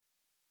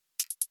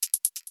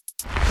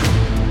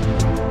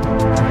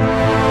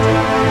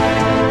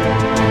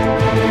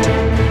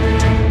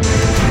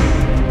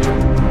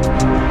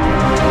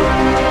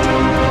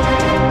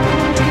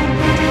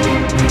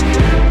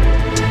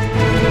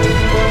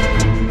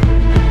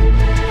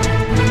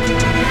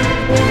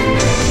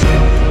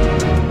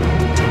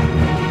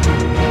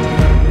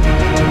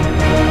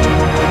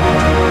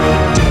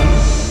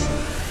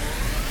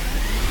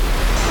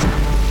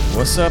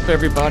up,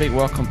 everybody?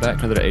 Welcome back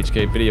to another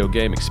HK Video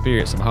Game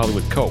Experience. I'm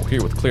Hollywood Cole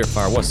here with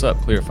Clearfire. What's up,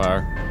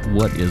 Clearfire?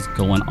 What is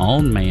going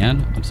on,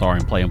 man? I'm sorry,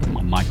 I'm playing with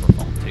my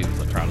microphone too as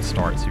I try to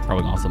start, so you're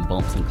probably going to have some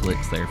bumps and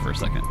clicks there for a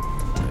second.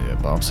 Yeah,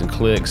 bumps and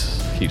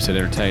clicks. Keeps it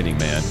entertaining,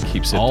 man.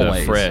 Keeps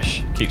it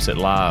fresh. Keeps it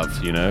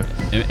live, you know?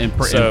 And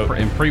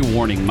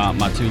pre-warning,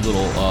 my two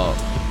little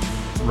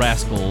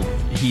rascal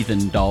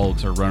heathen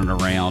dogs are running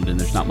around, and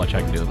there's not much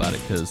I can do about it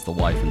because the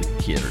wife and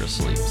the kid are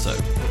asleep, so...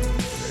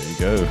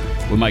 There you go.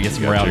 We might get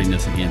some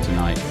rowdiness again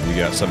tonight. You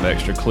got some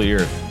extra clear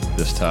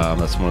this time.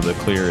 That's one of the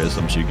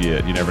clearisms you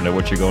get. You never know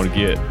what you're going to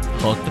get.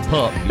 Huck the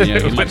pup. You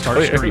know, you might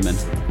start screaming.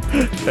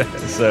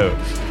 So,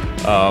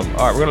 all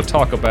right, we're going to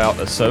talk about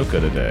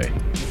Ahsoka today.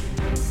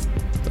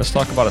 Let's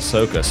talk about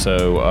Ahsoka.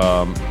 So,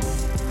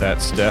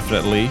 that's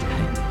definitely...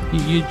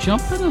 You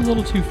jumping a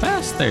little too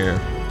fast there.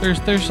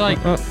 There's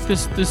like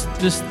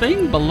this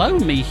thing below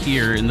me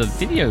here in the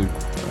video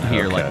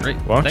here. Okay. Like, right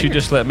why don't you there.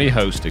 just let me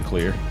host it,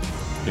 Clear?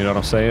 You know what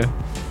I'm saying?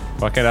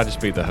 Why can't I just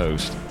be the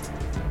host?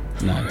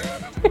 No.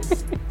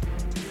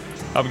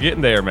 I'm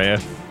getting there,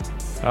 man.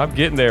 I'm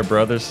getting there,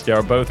 brothers.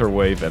 Y'all both are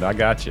waving. I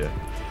got you.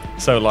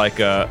 So,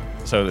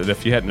 so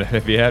if you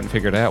hadn't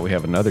figured out, we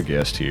have another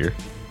guest here.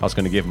 I was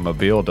going to give him a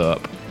build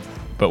up,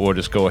 but we'll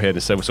just go ahead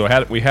and say.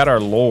 So we had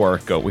our lore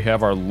go. We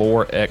have our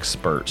lore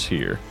experts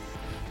here,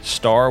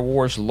 Star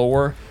Wars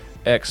lore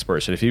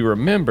experts. And if you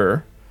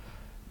remember,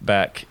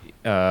 back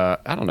I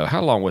don't know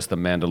how long was the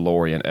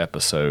Mandalorian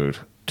episode.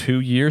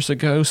 2 years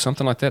ago,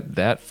 something like that.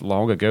 That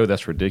long ago,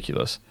 that's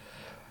ridiculous.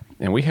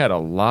 And we had a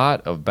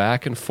lot of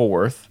back and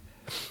forth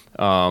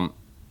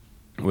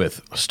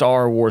with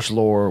Star Wars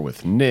lore,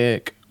 with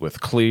Nick,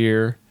 with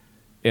Clear,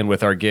 and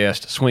with our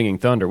guest,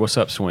 SwingingThunder. What's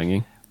up,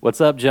 Swinging?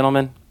 What's up,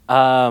 gentlemen?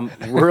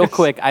 Real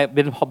quick, I've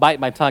been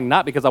biting my tongue,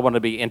 not because I wanted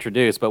to be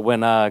introduced, but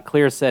when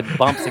Clear said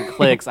bumps and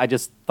clicks, I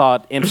just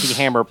thought MC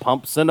Hammer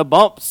pumps into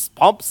bumps.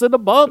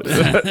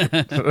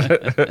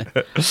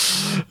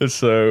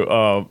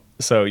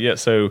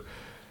 So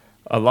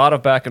a lot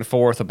of back and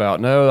forth about,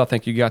 no, I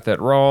think you got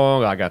that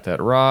wrong, I got that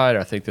right,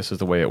 I think this is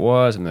the way it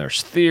was, and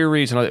there's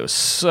theories, and it was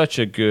such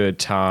a good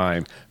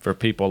time for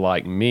people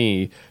like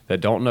me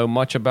that don't know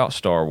much about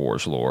Star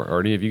Wars lore,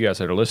 or any of you guys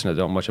that are listening that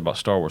don't know much about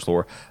Star Wars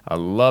lore. I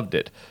loved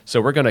it. So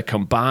we're going to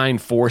combine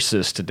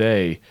forces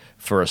today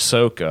for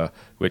Ahsoka,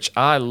 which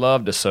I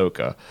loved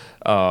Ahsoka,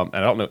 and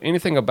I don't know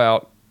anything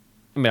about.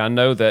 I mean, I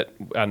know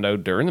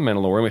during the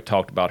Mandalorian we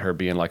talked about her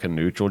being like a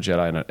neutral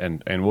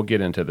Jedi, and we'll get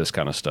into this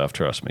kind of stuff.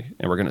 Trust me.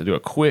 And we're going to do a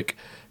quick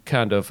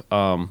kind of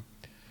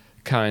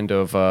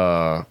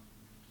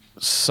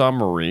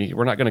summary.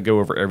 We're not going to go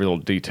over every little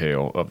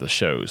detail of the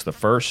shows. The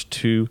first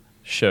two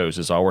shows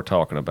is all we're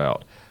talking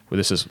about. Well,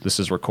 this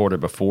is recorded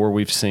before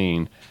we've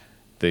seen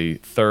the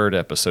third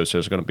episode, so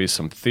there's going to be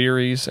some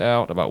theories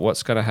out about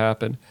what's going to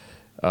happen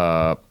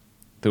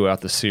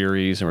throughout the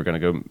series, and we're going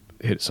to go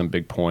hit some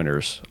big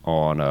pointers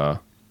on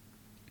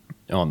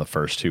the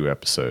first two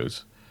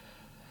episodes.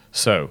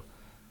 So,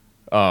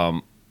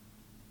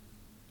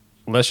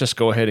 let's just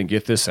go ahead and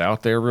get this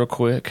out there real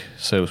quick.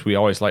 So, as we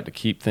always like to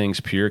keep things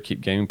pure,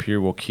 keep gaming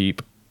pure. We'll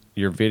keep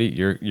your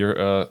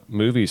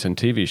movies and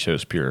TV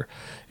shows pure,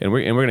 and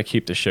we're going to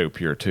keep the show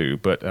pure too.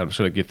 But I'm just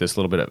going to get this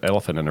little bit of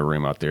elephant in the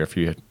room out there. If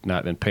you have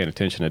not been paying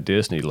attention to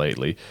Disney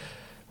lately,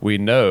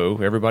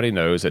 everybody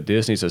knows that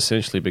Disney's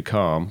essentially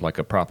become like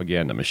a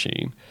propaganda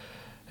machine.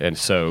 And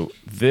so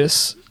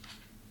this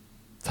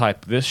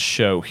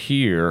show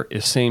here,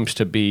 it seems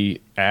to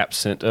be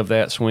absent of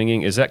that.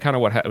 Swinging. Is that kind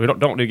of what happened? We're not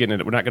going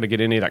to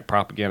get any like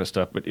propaganda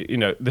stuff, but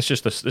this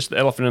is the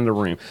elephant in the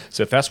room.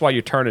 So if that's why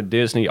you're turning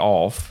Disney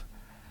off,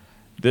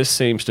 this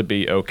seems to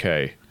be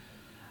okay.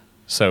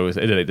 So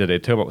did they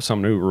tell about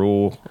some new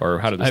rule, or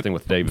how did this thing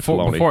with David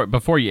Filoni?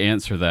 Before you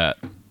answer that,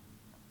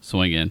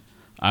 Swinging,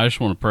 I just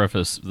want to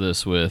preface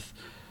this with,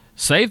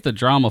 save the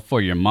drama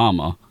for your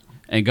mama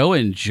and go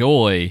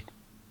enjoy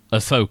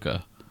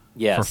Ahsoka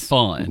for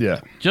fun. Yeah.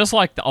 Just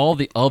like all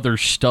the other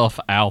stuff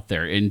out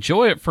there.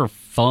 Enjoy it for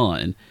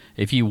fun.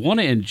 If you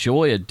want to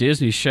enjoy a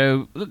Disney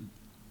show,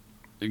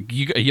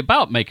 you're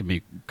about making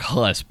me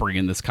cuss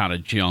bringing this kind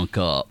of junk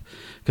up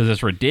because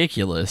it's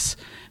ridiculous,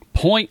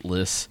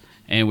 pointless,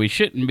 and we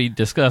shouldn't be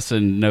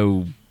discussing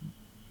no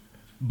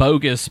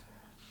bogus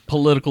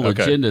political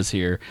agendas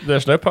here.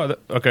 There's no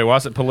okay. Why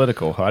is it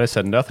political? I just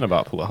said nothing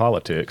about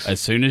politics.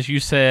 As soon as you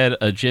said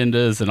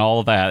agendas and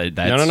all of that,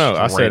 that's no.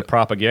 I said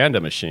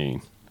propaganda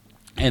machine.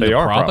 And they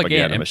are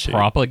propaganda machine.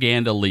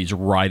 Propaganda leads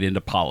right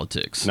into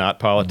politics. Not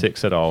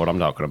politics at all. What I'm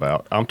talking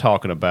about. I'm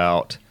talking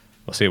about.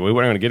 Let's see. We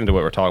weren't going to get into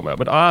what we're talking about,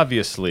 but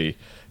obviously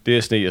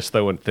Disney is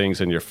throwing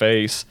things in your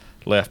face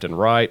left and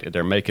right. And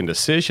they're making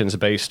decisions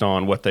based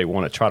on what they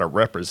want to try to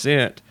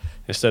represent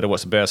instead of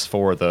what's best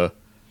for the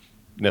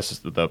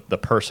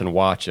person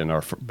watching,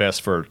 or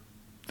best for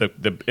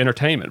the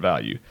entertainment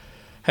value.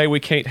 Hey, we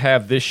can't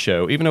have this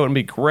show, even though it would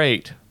be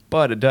great,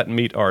 but it doesn't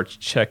meet our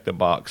check the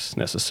box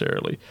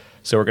necessarily.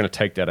 So we're going to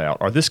take that out.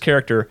 Or this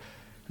character,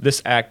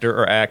 this actor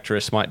or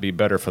actress might be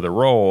better for the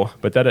role,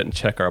 but that doesn't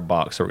check our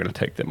box, so we're going to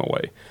take them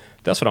away.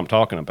 That's what I'm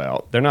talking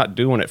about. They're not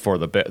doing it for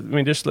the best. I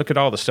mean, just look at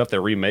all the stuff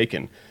they're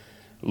remaking.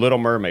 Little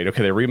Mermaid.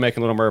 Okay, they're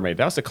remaking Little Mermaid.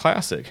 That was a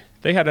classic.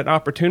 They had an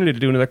opportunity to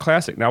do another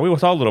classic. Now, we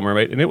saw Little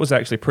Mermaid, and it was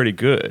actually pretty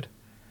good.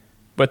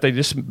 But they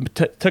just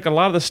took a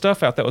lot of the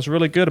stuff out that was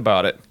really good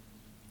about it.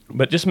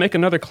 But just make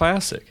another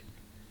classic.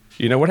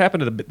 You know, what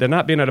happened to they're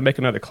not being able to make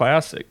another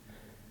classic.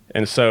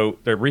 And so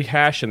they're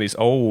rehashing these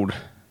old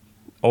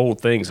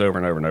things over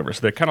and over and over.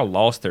 So they kind of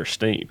lost their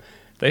steam.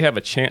 They have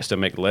a chance to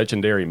make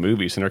legendary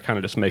movies, and they're kind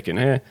of just making,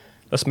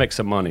 let's make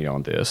some money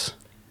on this.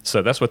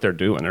 So that's what they're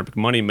doing. They're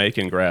money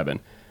making, grabbing.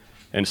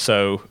 And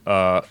so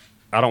I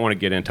don't want to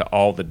get into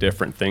all the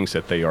different things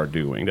that they are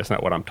doing. That's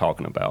not what I'm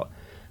talking about.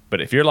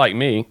 But if you're like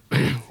me,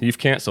 you've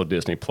canceled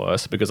Disney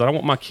Plus because I don't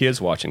want my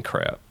kids watching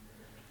crap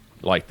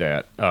like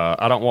that.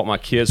 I don't want my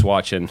kids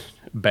watching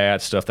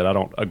bad stuff that I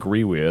don't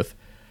agree with.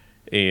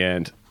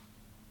 And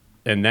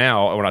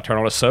now when I turn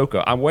on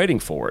Ahsoka, I'm waiting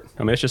for it.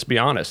 I mean, let's just be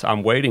honest.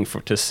 I'm waiting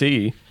to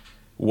see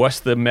what's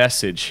the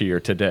message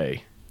here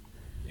today.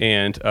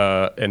 And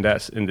they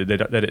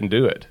didn't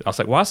do it. I was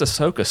like, why is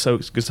Ahsoka so?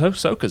 Because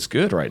Ahsoka's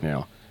good right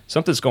now.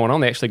 Something's going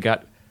on. They actually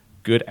got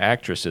good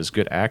actresses,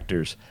 good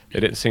actors. They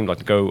didn't seem like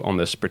to go on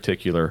this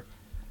particular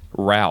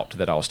route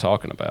that I was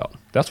talking about.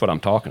 That's what I'm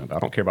talking about. I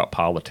don't care about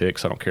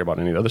politics. I don't care about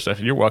any other stuff.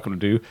 You're welcome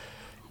to do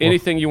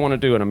anything you want to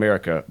do in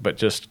America, but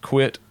just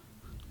quit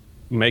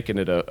making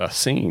it a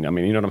scene. I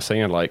mean, you know what I'm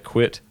saying? Like,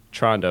 quit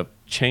trying to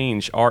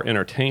change our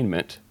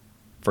entertainment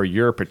for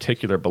your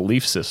particular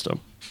belief system.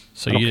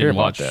 So you didn't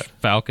watch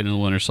Falcon and the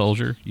Winter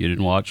Soldier? You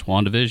didn't watch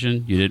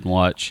WandaVision? You didn't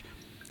watch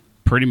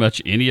pretty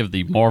much any of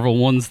the Marvel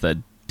ones that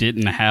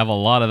didn't have a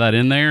lot of that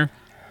in there?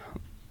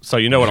 So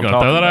you know what I'm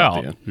talking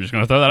about. I'm just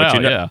going to throw that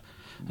out, yeah.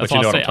 That's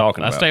what I'm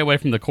talking about. I stay away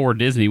from the core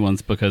Disney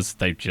ones because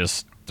they're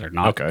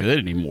not good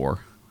anymore.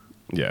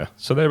 Yeah.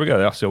 So there we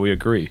go. So we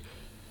agree.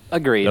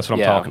 Agreed. That's what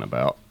I'm talking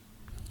about.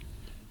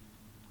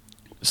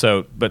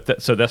 So,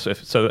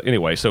 so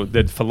anyway, so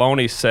did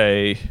Filoni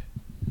say,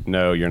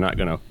 no, you're not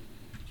gonna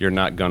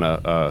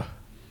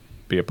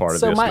be a part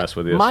of this, mess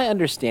with this? My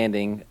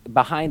understanding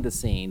behind the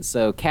scenes,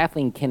 so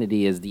Kathleen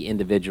Kennedy is the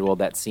individual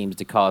that seems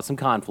to cause some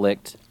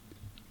conflict.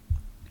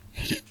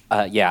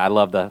 Yeah, I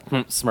love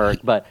the smirk,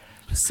 but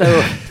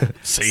so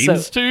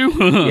seems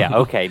to. Yeah,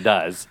 okay,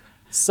 does.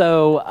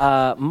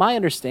 So my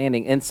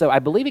understanding, and so I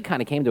believe it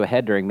kind of came to a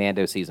head during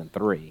Mando season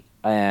 3.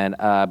 And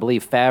I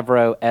believe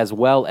Favreau as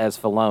well as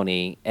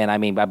Filoni, and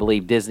I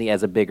believe Disney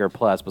as a bigger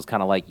plus was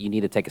kind of like, you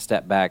need to take a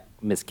step back,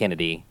 Miss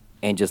Kennedy,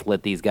 and just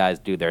let these guys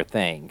do their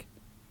thing.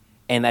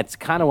 And that's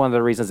kind of one of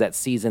the reasons that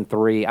season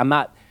 3,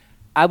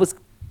 I was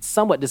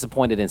somewhat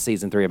disappointed in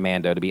season 3 of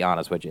Mando, to be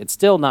honest with you. It's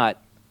still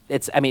not,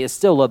 it's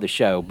still love the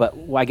show, but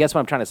I guess what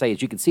I'm trying to say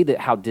is you can see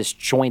that how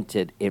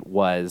disjointed it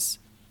was.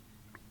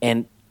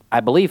 And I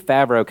believe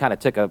Favreau kind of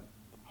took a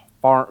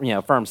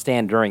firm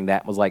stand during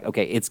that and was like,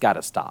 okay, it's got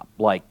to stop.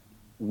 Like,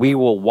 we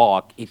will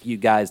walk if you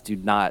guys do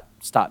not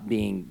stop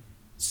being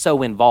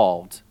so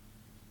involved.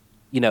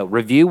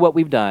 Review what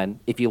we've done.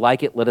 If you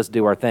like it, let us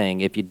do our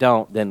thing. If you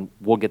don't, then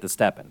we'll get the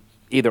stepping.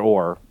 Either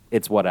or,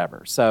 it's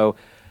whatever. So,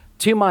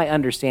 to my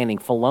understanding,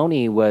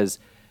 Filoni was,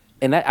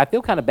 and I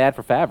feel kind of bad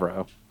for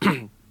Favreau,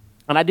 and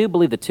I do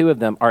believe the two of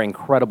them are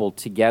incredible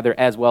together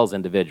as well as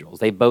individuals.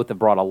 They both have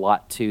brought a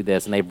lot to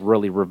this, and they've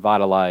really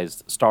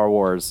revitalized Star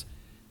Wars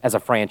as a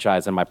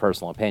franchise, in my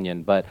personal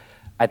opinion. But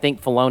I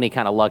think Filoni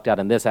kind of lucked out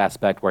in this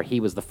aspect where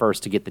he was the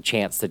first to get the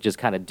chance to just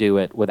kind of do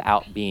it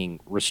without being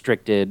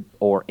restricted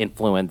or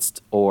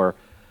influenced or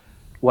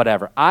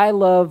whatever. I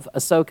love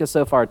Ahsoka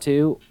so far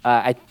too.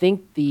 I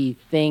think the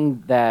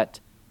thing that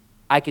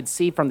I could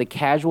see from the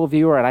casual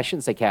viewer, and I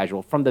shouldn't say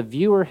casual, from the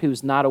viewer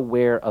who's not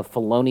aware of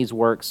Filoni's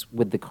works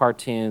with the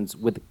cartoons,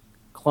 with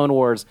Clone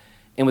Wars,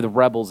 and with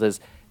Rebels, is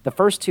the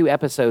first 2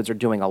 episodes are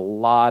doing a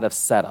lot of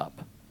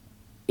setup,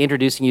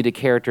 introducing you to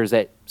characters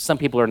that some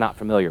people are not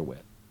familiar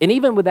with. And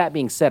even with that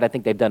being said, I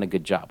think they've done a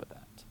good job with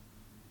that.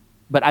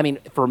 But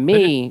for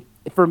me,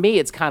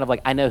 it's kind of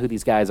like, I know who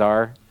these guys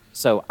are,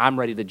 so I'm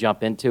ready to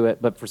jump into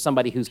it. But for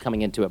somebody who's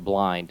coming into it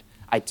blind,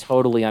 I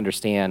totally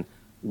understand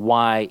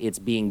why it's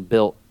being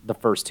built the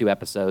first 2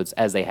 episodes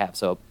as they have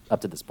so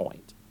up to this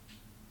point.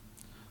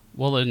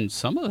 Well, and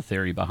some of the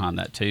theory behind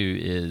that too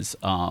is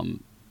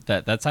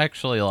that's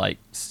actually like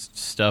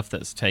stuff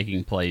that's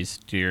taking place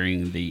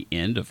during the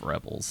end of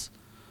Rebels,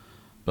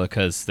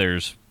 because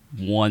there's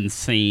one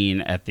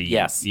scene at the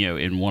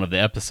in one of the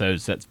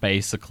episodes that's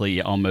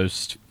basically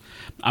almost,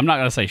 I'm not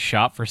going to say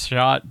shot for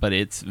shot, but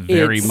it's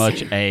very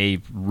much a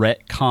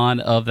retcon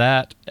of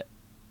that.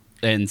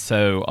 And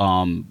so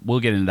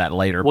we'll get into that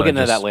later. We'll get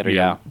into that later,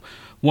 yeah.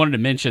 Wanted to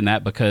mention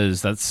that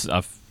because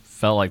I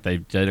felt like they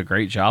did a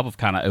great job of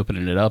kind of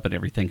opening it up and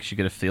everything, because you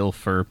get a feel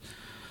for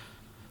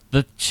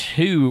the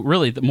two,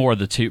 really more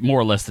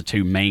or less the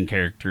 2 main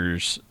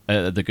characters,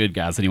 the good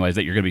guys anyways,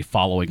 that you're going to be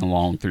following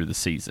along through the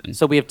season.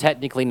 So we have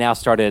technically now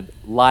started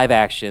live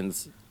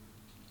actions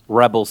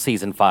Rebels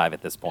season 5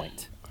 at this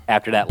point.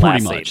 After that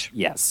pretty last much. scene.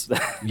 Yes.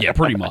 Yeah,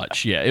 pretty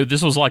much. Yeah,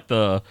 this was like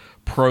the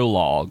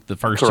prologue. The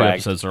first 2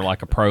 episodes are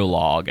like a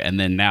prologue, and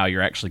then now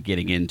you're actually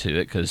getting into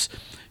it, because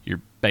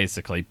you're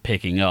basically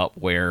picking up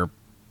where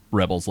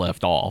Rebels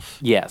left off.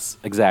 Yes,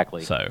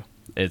 exactly. So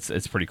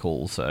it's pretty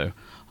cool. So,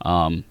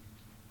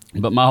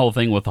 but my whole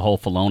thing with the whole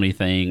Filoni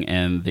thing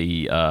and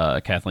the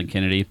Kathleen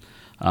Kennedy,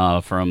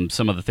 from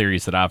some of the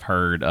theories that I've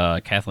heard,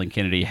 Kathleen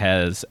Kennedy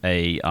has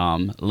a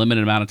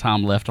limited amount of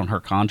time left on her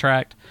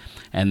contract,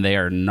 and they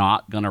are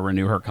not going to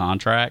renew her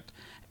contract.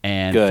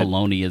 And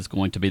Filoni is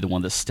going to be the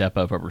one to step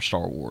up over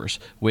Star Wars,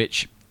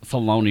 which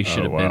Filoni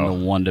should have been the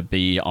one to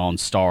be on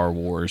Star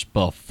Wars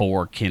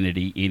before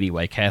Kennedy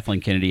anyway.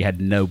 Kathleen Kennedy had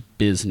no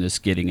business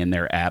getting in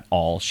there at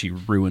all. She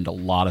ruined a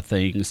lot of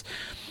things.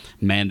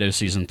 Mando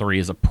Season 3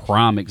 is a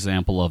prime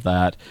example of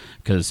that,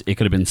 because it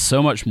could have been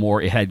so much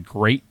more. It had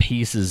great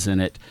pieces in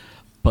it,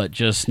 but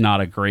just not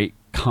a great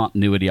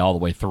continuity all the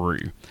way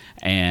through.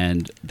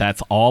 And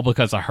that's all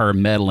because of her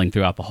meddling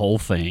throughout the whole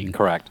thing.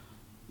 Correct.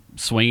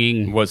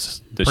 Swinging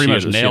was she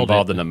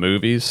involved in the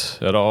movies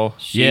at all?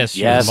 Yes,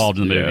 she was involved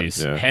in the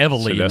movies,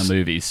 heavily in the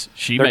movies.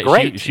 She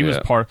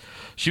was part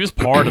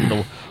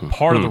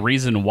of the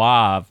reason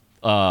why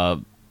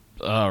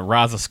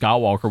Rise of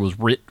Skywalker was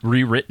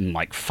rewritten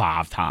like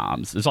 5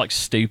 times. It's like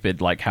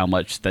stupid, like how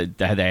much they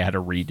had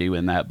to redo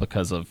in that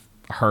because of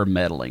her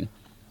meddling.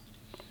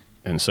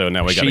 And so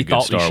now we got a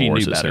good Star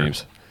Wars, it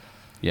seems.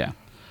 Yeah.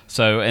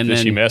 So did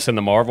she mess in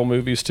the Marvel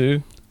movies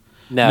too?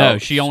 No,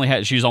 she's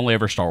only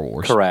ever Star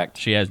Wars. Correct.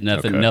 She has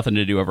nothing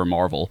to do over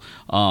Marvel.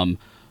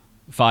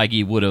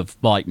 Feige would have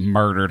like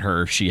murdered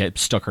her if she had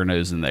stuck her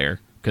nose in there,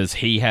 because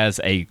he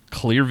has a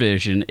clear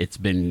vision. It's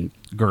been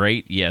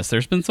great. Yes,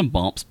 there's been some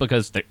bumps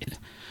because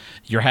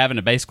you're having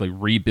to basically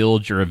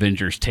rebuild your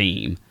Avengers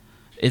team.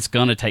 It's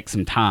going to take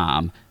some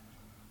time.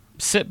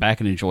 Sit back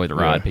and enjoy the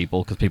ride,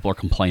 people, because people are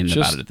complaining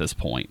about it at this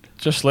point.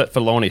 Just let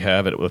Filoni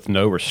have it with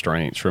no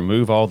restraints.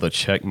 Remove all the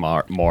check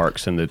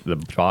marks and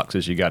the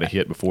boxes you got to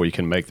hit before you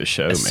can make the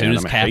show, as soon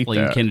as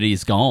Kathleen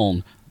Kennedy's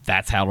gone,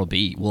 that's how it'll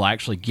be. We'll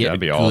actually get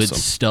good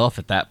stuff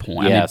at that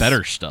point. Yes. I mean,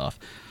 better stuff.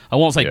 I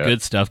won't say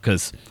good stuff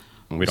because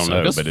we don't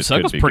know, but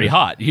Ahsoka's pretty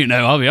hot. You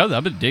know, I mean,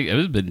 I've been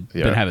digging.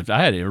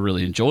 I had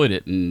really enjoyed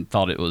it and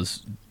thought it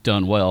was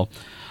done well.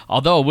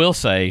 Although I will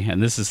say,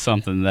 and this is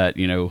something that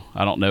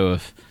I don't know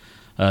if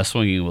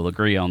Swinging will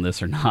agree on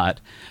this or not.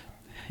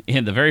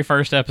 In the very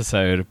first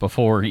episode,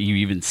 before you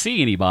even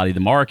see anybody, the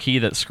marquee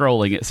that's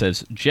scrolling, it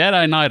says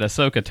Jedi Knight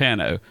Ahsoka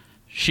Tano.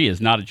 She is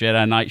not a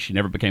Jedi Knight. She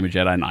never became a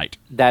Jedi Knight.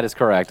 That is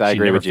correct. I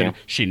agree with you.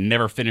 She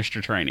never finished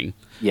her training.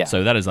 Yeah.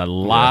 So that is a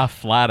lie,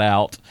 flat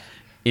out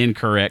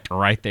incorrect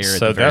right there at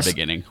the very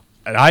beginning.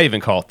 And I even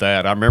caught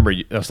that. I remember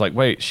I was like,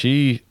 wait,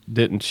 she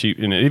didn't.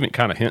 And it even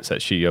kind of hints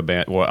that she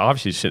abandoned. Well,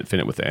 obviously she didn't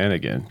finish with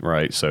Anakin,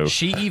 right? So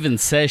she even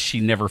says she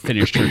never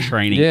finished her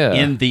training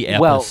in the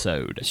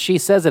episode. Well, she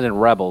says it in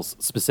Rebels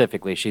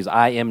specifically.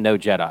 I am no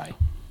Jedi.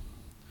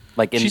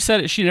 Like she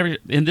said it. She never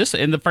in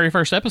the very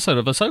first episode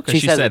of Ahsoka.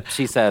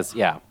 She says,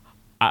 yeah.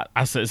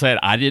 I said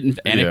I didn't.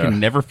 Anakin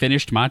never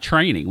finished my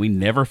training. We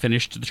never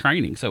finished the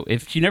training. So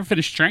if you never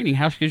finished training,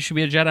 how could she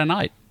be a Jedi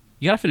Knight?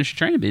 You got to finish your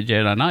training to be a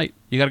Jedi Knight.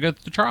 You got to go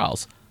through the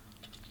trials.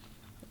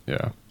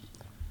 Yeah.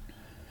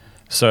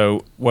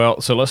 So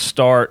let's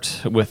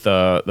start with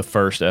the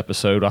first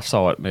episode. I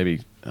saw it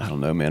maybe,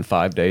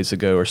 5 days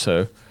ago or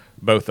so,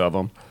 both of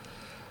them.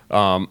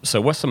 So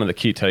what's some of the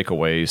key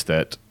takeaways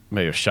that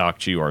may have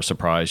shocked you or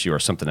surprised you or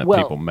something that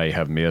people may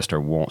have missed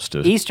or wants to?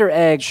 Easter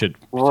egg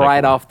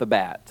right off the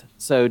bat.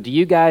 So do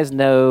you guys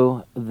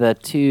know the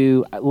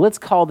two, let's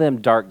call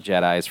them Dark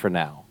Jedis for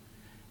now.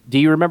 Do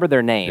you remember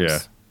their names? Yeah.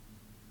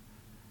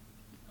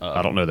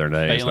 I don't know their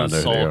names. Baylan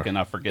Sulk, and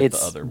I forget the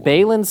other one.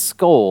 Baylan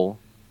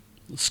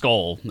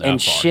Skoll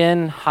and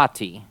Shin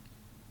Hati.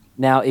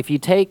 Now, if you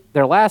take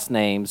their last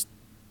names,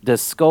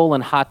 does Skoll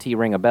and Hati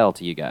ring a bell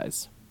to you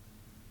guys?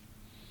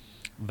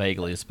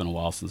 Vaguely. It's been a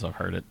while since I've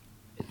heard it.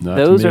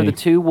 Those are the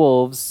two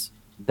wolves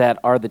that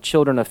are the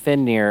children of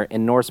Fenrir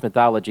in Norse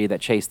mythology that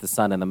chase the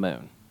sun and the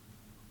moon.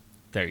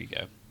 There you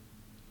go.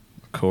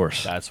 Of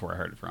course. That's where I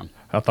heard it from.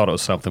 I thought it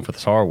was something for the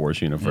Star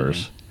Wars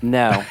universe.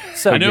 No.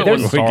 So I knew it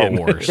wasn't Star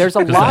Wars. There's a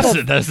lot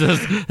of that's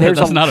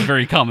not a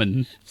very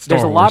common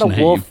Star Wars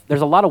name.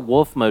 There's a lot of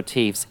wolf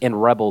motifs in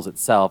Rebels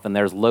itself, and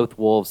there's Loth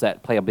wolves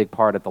that play a big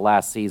part at the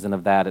last season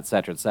of that, et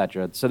cetera, et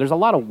cetera. So there's a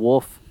lot of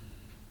wolf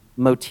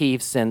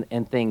motifs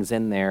and things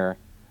in there.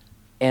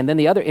 And then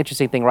the other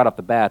interesting thing right off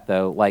the bat,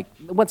 though, like,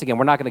 once again,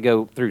 we're not going to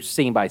go through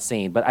scene by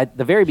scene, but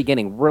the very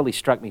beginning really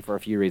struck me for a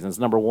few reasons.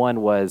 Number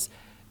one was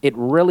it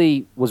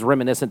really was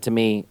reminiscent to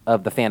me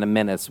of The Phantom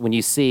Menace when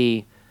you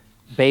see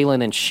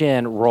Baylan and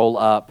Shin roll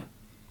up,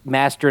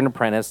 Master and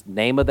Apprentice,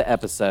 name of the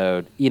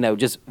episode,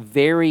 just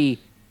very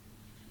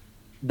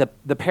the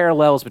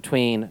parallels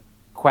between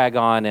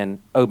Qui-Gon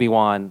and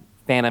Obi-Wan,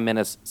 Phantom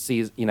Menace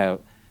season,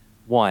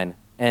 1.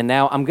 And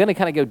now I'm going to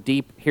kind of go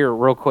deep here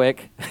real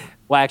quick.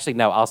 Well, actually,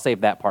 no, I'll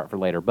save that part for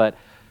later. But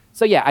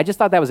so yeah, I just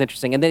thought that was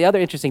interesting. And the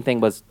other interesting thing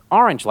was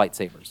orange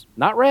lightsabers,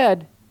 not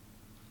red.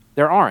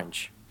 They're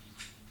orange.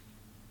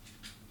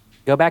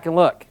 Go back and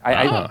look.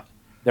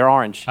 They're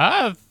orange.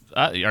 Are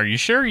you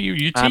sure?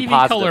 Your I'm TV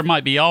positive. color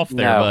might be off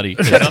there, buddy.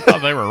 'Cause I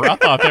thought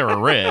they were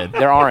red.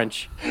 They're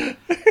orange.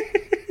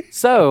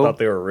 So I thought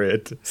they were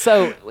red.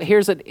 So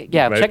here's check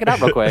it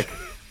out real quick.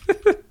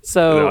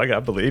 So I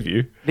believe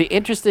you. The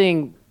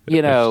interesting,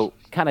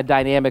 kind of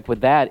dynamic with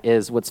that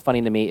is what's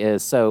funny to me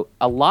is so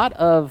a lot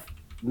of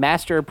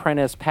master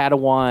apprentice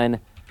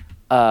Padawan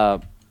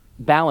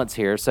balance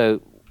here.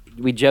 So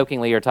we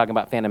jokingly are talking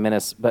about Phantom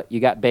Menace, but you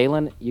got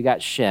Baylan, you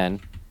got Shin.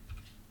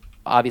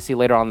 Obviously,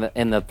 later on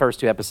in the first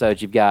 2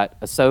 episodes, you've got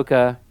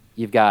Ahsoka,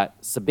 you've got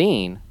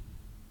Sabine,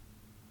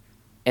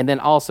 and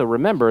then also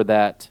remember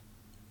that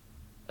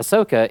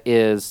Ahsoka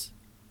is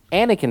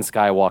Anakin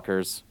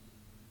Skywalker's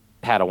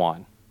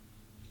Padawan.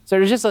 So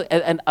there's just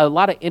a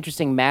lot of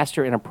interesting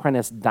master and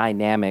apprentice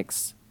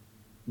dynamics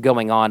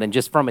going on. And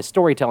just from a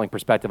storytelling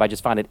perspective, I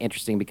just find it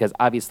interesting because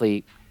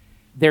obviously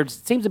there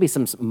seems to be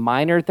some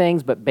minor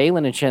things, but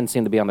Baylan and Shin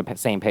seem to be on the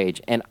same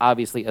page. And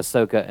obviously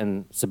Ahsoka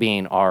and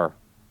Sabine are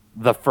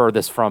the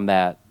furthest from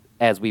that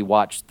as we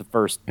watch the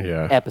first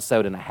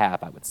episode and a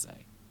half, I would say.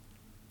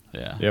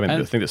 Yeah. I mean,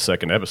 I think the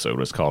second episode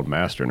was called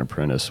Master and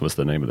Apprentice was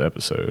the name of the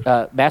episode.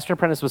 Master and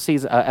Apprentice was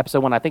episode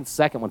 1. I think the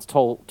second one's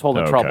Told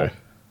in Trouble,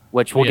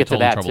 which we'll get to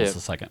that too. The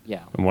second.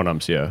 Yeah. And one of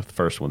them's, the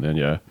first one then,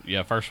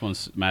 Yeah, first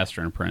one's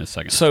Master and Apprentice,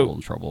 second Told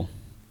in Trouble.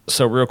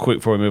 So real quick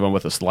before we move on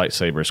with this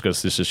lightsabers,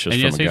 because this is just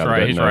and from a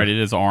guy he's right. It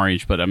is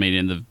orange, but I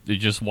mean,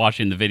 just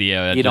watching the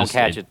video, you don't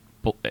catch it.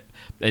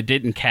 It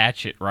didn't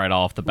catch it right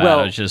off the bat.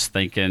 I was just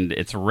thinking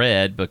it's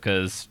red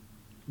because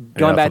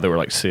going back, they were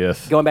like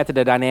Sith. Going back to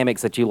the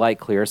dynamics that you like,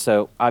 Clear.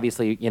 So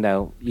obviously,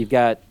 you've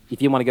got,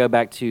 if you want to go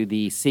back to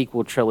the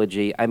sequel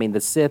trilogy, I mean, the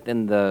Sith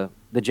and the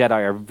Jedi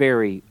are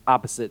very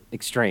opposite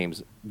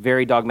extremes.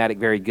 Very dogmatic,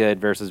 very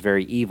good versus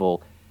very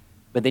evil.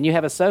 But then you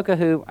have Ahsoka,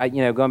 who,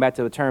 going back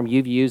to a term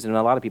you've used and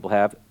a lot of people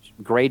have,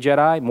 gray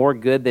Jedi, more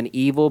good than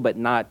evil, but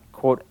not,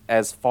 quote,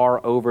 as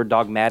far over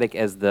dogmatic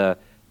as the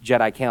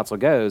Jedi Council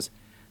goes.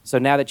 So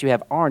now that you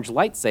have orange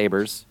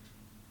lightsabers,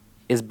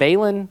 is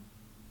Baylan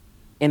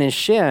and his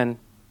Shin,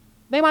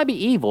 they might be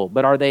evil,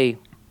 but are they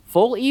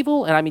full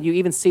evil? And I mean, you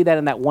even see that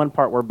in that one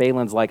part where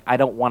Baylan's like, I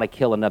don't want to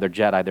kill another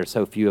Jedi. There's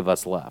so few of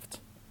us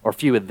left, or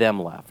few of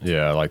them left.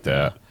 Yeah, I like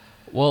that.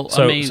 Well,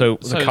 so the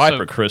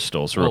Kuiper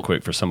crystals, real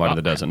quick, for somebody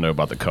that doesn't know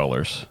about the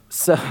colors.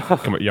 So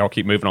y'all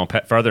keep moving on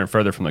further and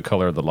further from the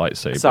color of the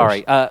lightsabers.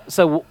 Sorry.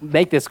 So we'll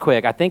make this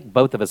quick. I think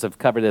both of us have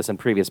covered this in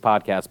previous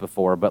podcasts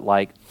before, but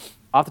like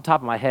off the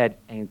top of my head,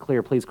 and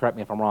Clear, please correct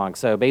me if I'm wrong.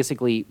 So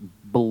basically,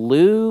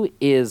 blue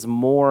is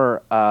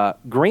more,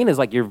 green is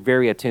like you're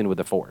very attuned with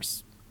the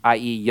Force,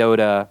 i.e.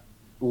 Yoda,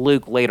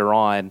 Luke later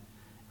on,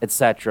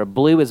 etc.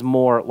 Blue is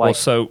more like... Well,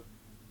 so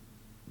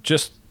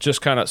just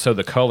kind of, so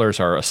the colors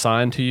are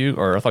assigned to you,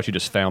 or I thought you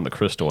just found the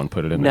crystal and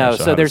put it in there. No,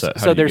 so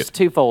there's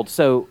twofold.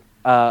 So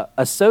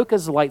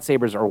Ahsoka's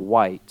lightsabers are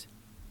white.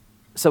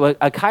 So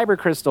a kyber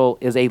crystal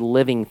is a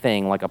living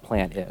thing like a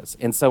plant is.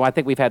 And so I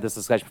think we've had this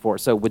discussion before.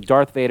 So with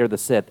Darth Vader, the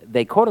Sith,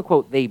 they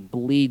quote-unquote, they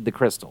bleed the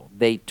crystal.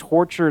 They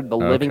tortured the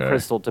living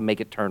crystal to make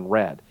it turn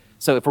red.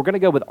 So if we're going to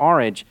go with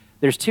orange,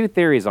 there's 2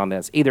 theories on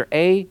this. Either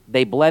A,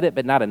 they bled it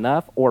but not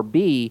enough, or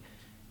B,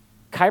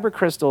 kyber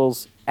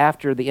crystals,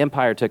 after the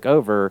Empire took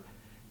over,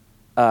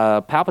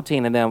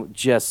 Palpatine and them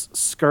just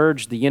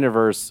scourged the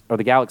universe or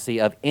the galaxy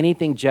of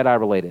anything Jedi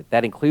related.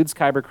 That includes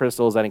kyber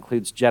crystals. That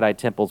includes Jedi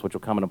temples, which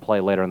will come into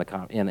play later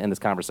in this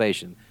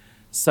conversation.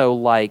 So,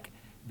 like,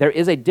 there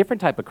is a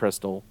different type of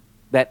crystal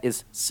that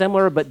is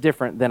similar but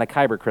different than a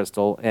kyber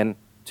crystal, and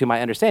to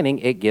my understanding,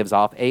 it gives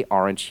off a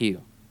orange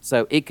hue.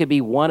 So it could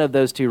be one of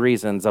those 2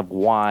 reasons of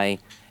why.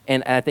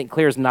 And I think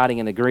Claire's nodding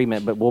in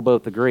agreement, but we'll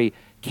both agree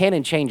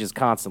canon changes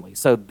constantly.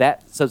 So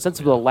since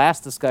the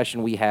last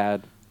discussion we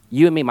had,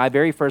 you and me, my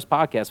very first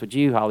podcast with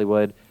you,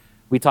 Hollywood,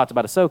 we talked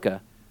about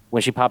Ahsoka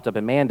when she popped up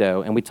in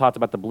Mando, and we talked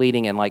about the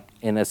bleeding, and like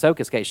in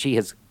Ahsoka's case, she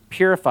has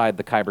purified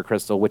the kyber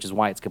crystal, which is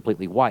why it's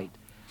completely white.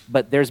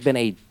 But there's been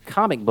a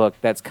comic book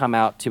that's come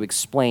out to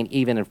explain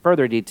even in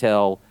further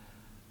detail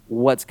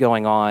what's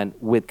going on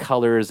with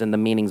colors and the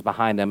meanings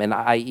behind them. And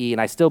i.e.,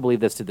 and I still believe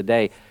this to the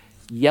day,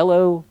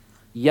 yellow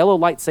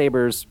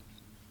lightsabers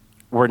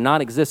were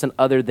non-existent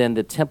other than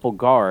the Temple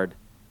Guard.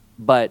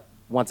 But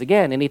once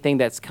again, anything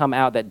that's come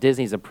out that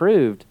Disney's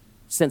approved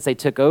since they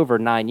took over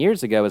 9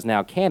 years ago is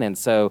now canon.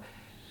 So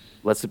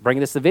let's bring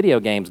this to video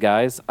games,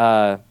 guys.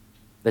 The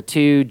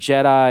 2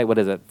 Jedi, what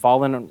is it?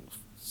 Fallen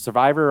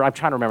Survivor? I'm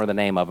trying to remember the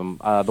name of them.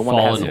 The one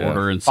Fallen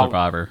Order and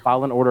Survivor.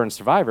 Fallen Order and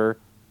Survivor.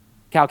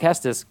 Cal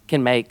Kestis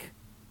can make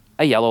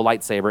a yellow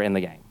lightsaber in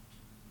the game.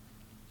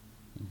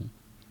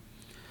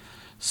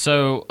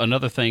 So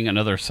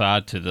another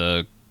side to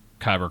the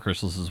kyber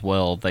crystals as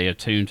well, they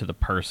attune to the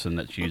person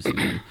that's using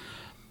them.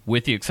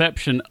 With the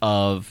exception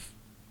of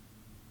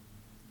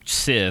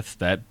Sith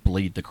that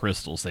bleed the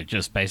crystals, they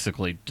just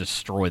basically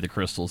destroy the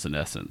crystals in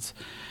essence.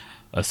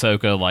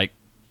 Ahsoka, like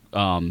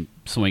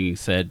Swinging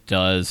said,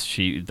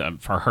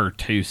 for her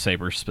 2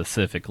 sabers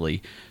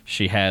specifically,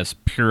 she has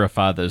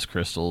purified those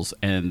crystals,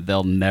 and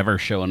they'll never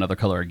show another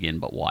color again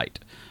but white.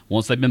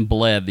 Once they've been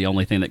bled, the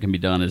only thing that can be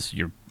done is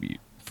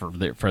for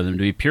them to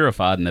be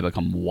purified, and they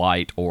become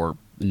white or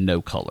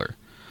no color.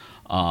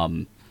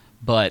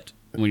 But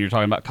when you're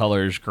talking about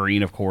colors,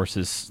 green, of course,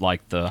 is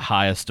like the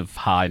highest of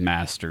high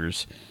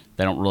masters.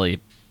 They don't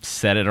really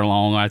set it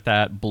along like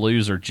that.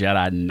 Blues are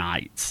Jedi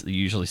Knights. You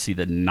usually see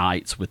the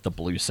Knights with the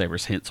blue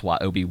sabers, hence why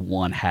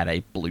Obi-Wan had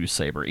a blue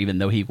saber. Even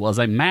though he was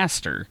a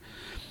master,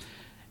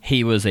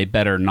 he was a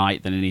better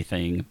knight than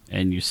anything.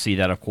 And you see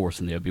that, of course,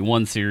 in the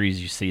Obi-Wan series.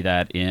 You see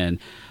that in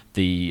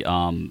the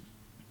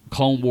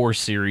Clone Wars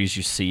series.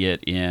 You see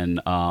it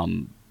in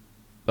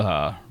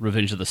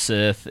Revenge of the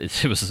Sith.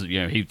 It was,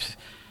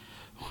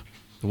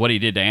 what he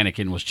did to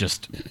Anakin was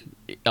just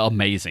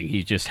amazing.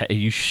 He just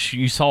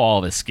you saw all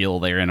of his skill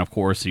there, and of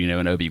course,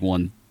 in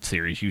Obi-Wan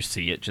series, you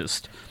see it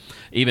just.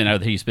 Even though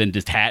he's been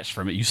detached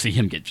from it, you see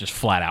him get just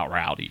flat out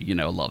rowdy.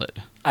 Love it.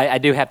 I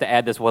do have to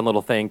add this one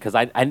little thing because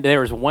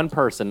there was one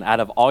person out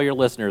of all your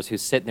listeners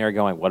who's sitting there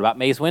going, "What about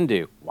Mace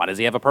Windu? Why does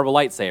he have a purple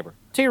lightsaber?"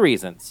 2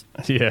 reasons.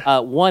 Yeah.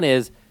 One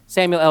is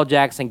Samuel L.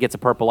 Jackson gets a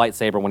purple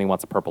lightsaber when he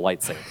wants a purple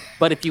lightsaber.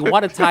 But if you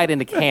want to tie it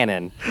into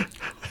canon,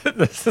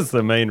 this is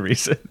the main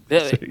reason.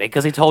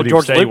 Because he told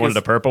George Lucas, he wanted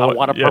a purple I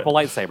want a purple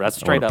lightsaber. That's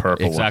straight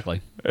up.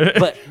 Exactly.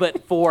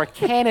 But for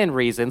canon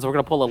reasons, we're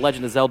going to pull a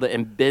Legend of Zelda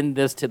and bend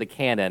this to the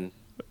canon.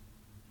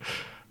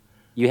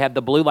 You have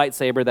the blue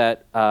lightsaber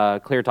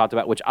that Clear talked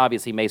about, which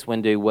obviously Mace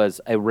Windu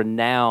was a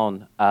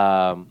renowned.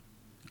 I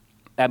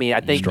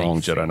think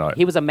strong Jedi Knight.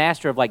 He was a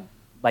master of like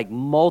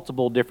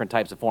multiple different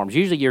types of forms.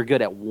 Usually, you're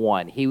good at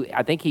one.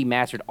 I think he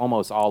mastered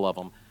almost all of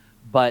them.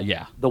 But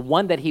the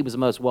one that he was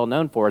most well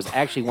known for is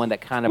actually one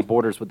that kind of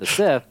borders with the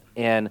Sith,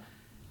 and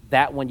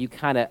that one you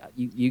kind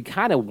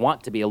of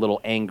want to be a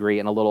little angry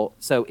and a little.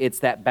 So it's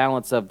that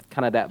balance of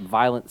kind of that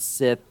violent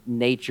Sith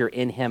nature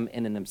in him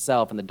and in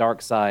himself, and the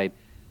dark side.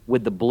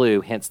 With the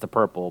blue, hence the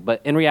purple.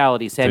 But in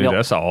reality, Samuel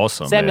that's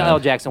awesome. Samuel L.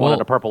 Jackson wanted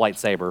a purple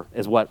lightsaber,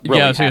 is what really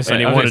happened. And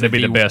he wanted to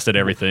be the best at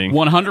everything.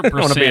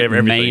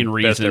 100% main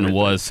reason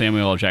was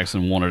Samuel L.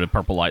 Jackson wanted a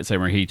purple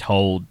lightsaber. He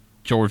told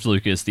George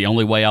Lucas, the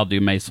only way I'll do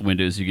Mace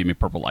Windu is you give me a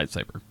purple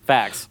lightsaber.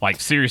 Facts.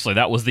 Like, seriously,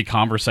 that was the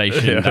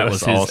conversation. Yeah, that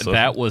was his. Awesome.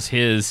 That was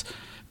his.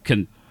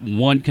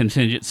 One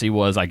contingency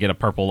was I get a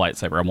purple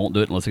lightsaber. I won't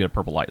do it unless I get a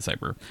purple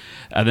lightsaber.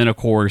 And then, of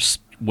course,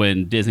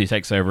 when Disney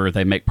takes over,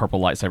 they make purple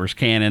lightsabers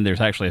canon.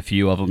 There's actually a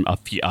few of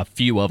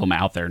them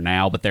out there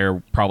now, but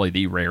they're probably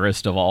the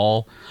rarest of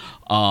all.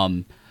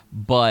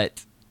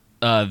 But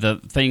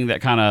the thing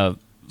that kind of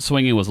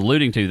Swinging was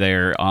alluding to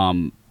there,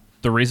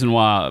 the reason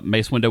why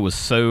Mace Windu was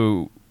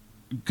so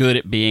good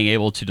at being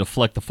able to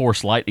deflect the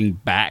Force lightning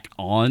back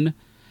on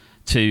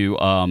to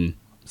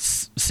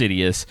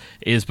Sidious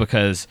is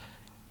because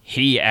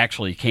he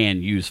actually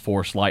can use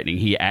Force lightning.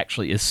 He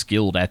actually is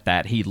skilled at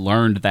that. He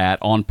learned that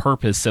on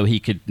purpose so he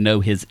could know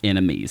his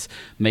enemies.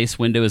 Mace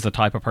Windu is the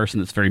type of person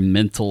that's very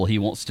mental. He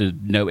wants to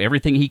know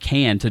everything he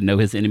can to know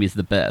his enemies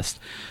the best.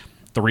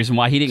 The reason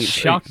why he didn't get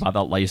shocked by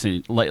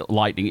that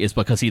lightning is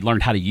because he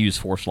learned how to use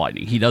Force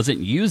lightning. He doesn't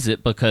use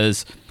it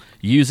because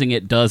using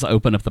it does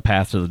open up the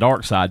path to the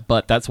dark side,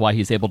 but that's why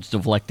he's able to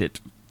deflect it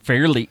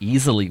fairly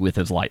easily with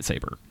his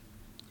lightsaber.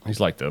 He's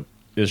like the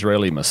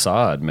Israeli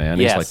Mossad, man.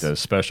 Yes. He's like the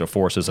special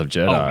forces of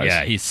Jedi. Oh,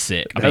 yeah, he's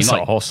sick. That's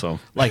awesome.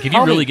 Like, if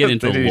you really get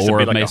into the lore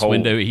of like Mace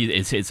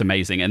Windu, it's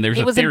amazing. And there's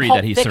a theory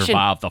that he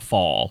survived the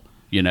fall.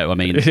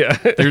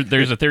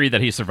 There's a theory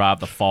that he survived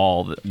the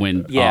fall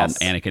when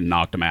Anakin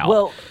knocked him out.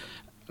 Well,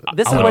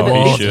 this is where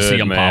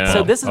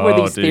this is where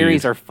these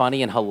theories are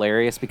funny and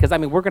hilarious because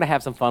we're going to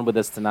have some fun with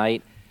this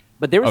tonight.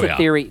 But there was a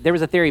theory. There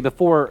was a theory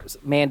before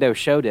Mando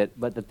showed it.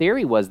 But the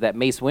theory was that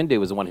Mace Windu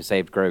was the one who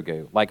saved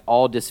Grogu, like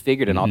all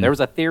disfigured and all. There was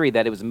a theory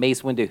that it was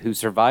Mace Windu who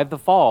survived the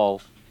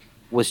fall,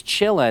 was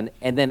chilling,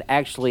 and then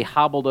actually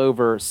hobbled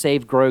over,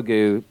 saved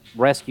Grogu,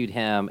 rescued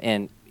him,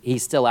 and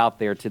he's still out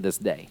there to this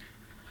day.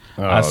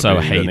 I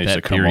hate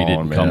that theory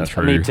didn't come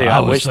through. Me too. I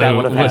wish that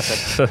would have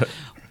happened.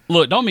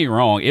 Look, don't get me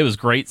wrong. It was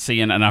great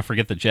seeing, and I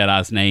forget the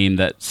Jedi's name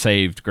that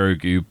saved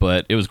Grogu,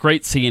 but it was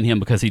great seeing him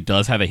because he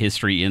does have a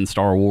history in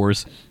Star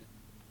Wars.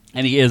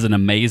 And he is an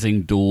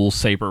amazing dual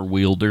saber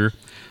wielder.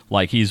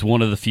 Like, he's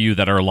one of the few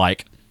that are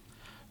like,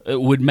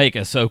 it would make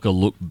Ahsoka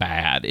look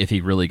bad if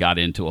he really got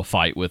into a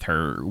fight with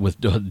her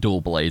with dual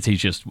blades. He's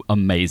just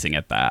amazing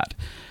at that.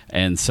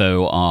 And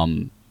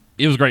so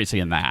it was great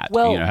seeing that,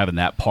 having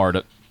that part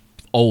of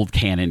old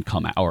canon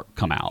come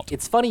out.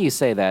 It's funny you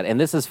say that, and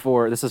this is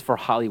for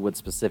Hollywood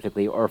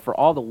specifically, or for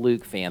all the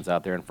Luke fans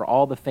out there, and for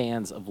all the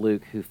fans of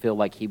Luke who feel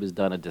like he was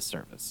done a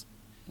disservice.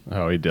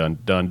 Oh, he done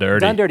dirty.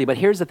 Done dirty, but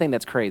here's the thing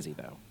that's crazy,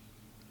 though.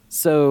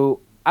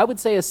 So I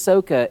would say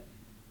Ahsoka,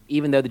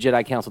 even though the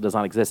Jedi Council does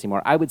not exist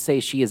anymore, I would say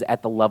she is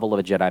at the level of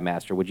a Jedi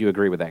Master. Would you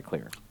agree with that,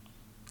 Clear?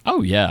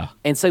 Oh, yeah.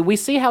 And so we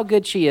see how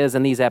good she is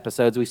in these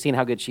episodes. We've seen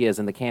how good she is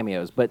in the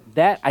cameos. But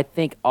that, I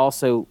think,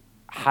 also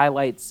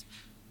highlights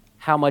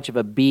how much of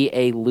a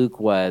B.A.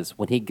 Luke was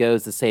when he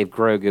goes to save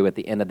Grogu at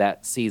the end of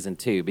that season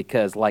 2.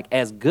 Because, like,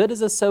 as good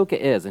as Ahsoka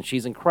is, and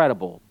she's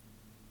incredible,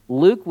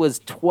 Luke was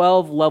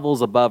 12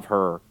 levels above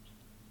her,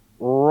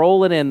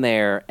 rolling in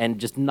there and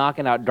just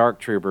knocking out dark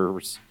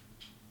troopers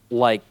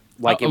like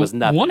it was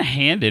nothing.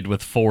 One-handed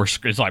with Force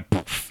is like,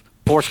 poof,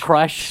 poof. Force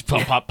crush.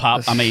 Pop, pop,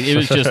 pop. I mean,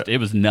 it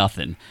was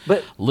nothing.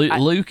 But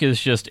Luke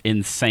is just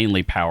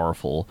insanely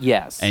powerful.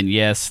 Yes. And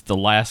yes, the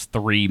last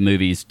 3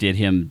 movies did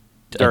him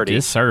a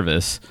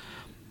disservice.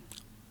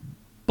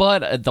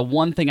 But the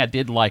one thing I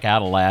did like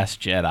out of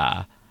Last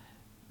Jedi,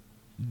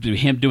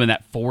 him doing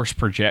that Force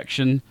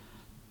projection,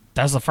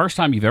 that's the first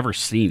time you've ever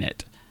seen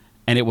it.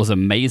 And it was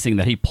amazing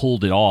that he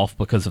pulled it off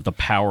because of the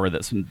power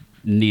that's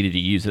needed to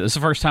use it. It's the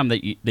first time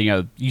that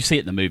you see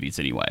it in the movies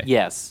anyway.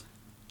 Yes.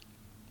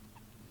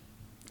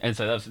 And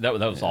so that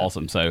was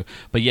awesome. So,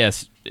 but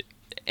yes,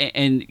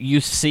 and you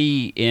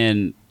see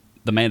in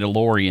The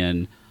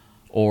Mandalorian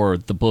or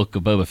the Book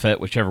of Boba Fett,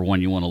 whichever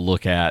one you want to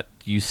look at,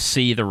 you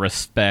see the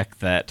respect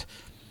that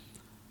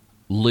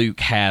Luke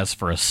has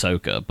for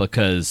Ahsoka,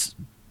 because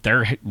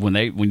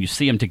when you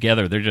see them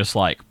together, they're just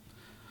like,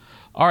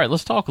 all right,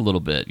 let's talk a little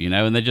bit,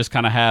 and they just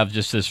kind of have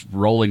just this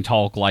rolling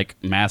talk like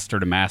master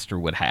to master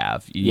would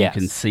have. You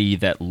can see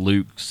that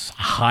Luke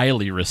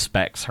highly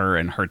respects her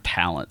and her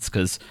talents,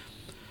 because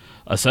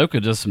Ahsoka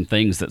does some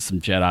things that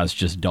some Jedis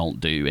just don't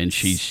do, and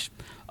she's,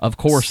 of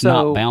course,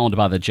 not bound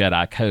by the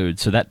Jedi code,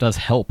 so that does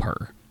help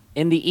her.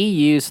 In the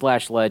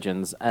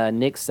EU/Legends,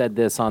 Nick said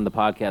this on the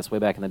podcast way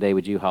back in the day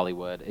with you,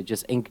 Hollywood.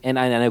 And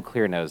I know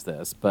Clear knows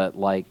this, but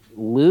like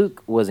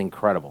Luke was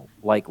incredible.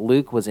 Like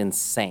Luke was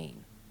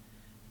insane.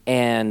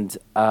 And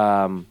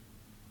I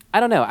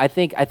don't know. I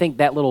think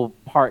that little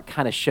part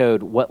kind of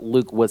showed what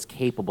Luke was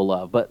capable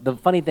of. But the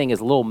funny thing is,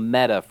 a little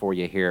meta for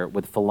you here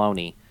with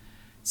Filoni.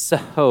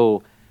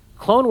 So,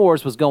 Clone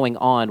Wars was going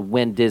on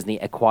when Disney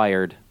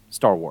acquired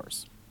Star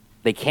Wars.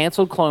 They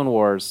canceled Clone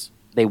Wars.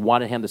 They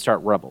wanted him to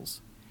start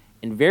Rebels.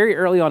 And very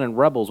early on in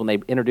Rebels, when they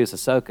introduced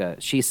Ahsoka,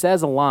 she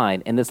says a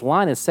line, and this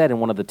line is said in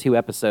one of the 2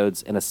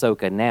 episodes in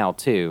Ahsoka now,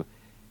 too.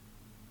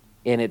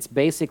 And it's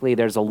basically,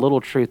 there's a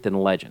little truth in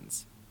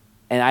Legends.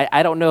 And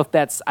I don't know if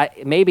that's,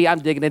 maybe I'm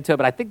digging into it,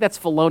 but I think that's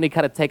Filoni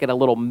kind of taking a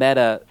little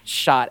meta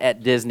shot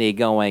at Disney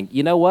going,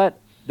 you know what?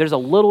 There's a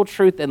little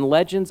truth in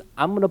Legends.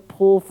 I'm going to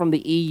pull from the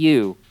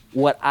EU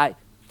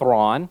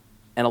Thrawn,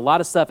 and a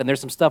lot of stuff, and there's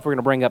some stuff we're going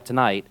to bring up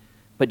tonight,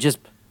 but just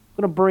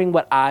going to bring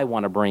what I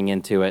want to bring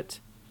into it.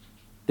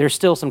 There's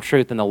still some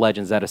truth in the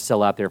Legends that is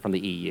still out there from the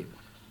EU.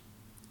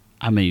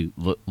 I mean,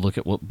 look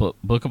at what Book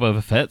of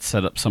Boba Fett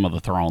set up some of the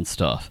Thrawn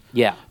stuff.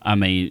 Yeah. I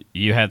mean,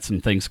 you had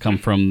some things come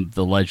from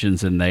the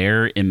Legends in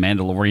there. In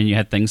Mandalorian, you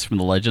had things from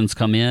the Legends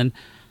come in.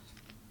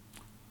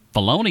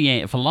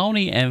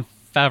 Filoni and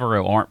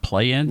Favreau aren't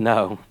playing.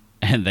 No.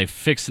 And they're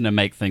fixing to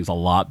make things a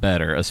lot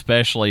better,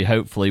 especially,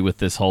 hopefully, with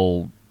this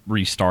whole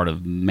restart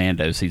of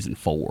Mando Season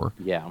 4.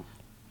 Yeah.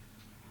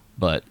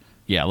 But...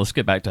 yeah, let's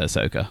get back to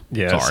Ahsoka.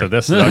 Yeah, sorry. So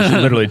this I was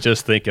literally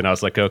just thinking, I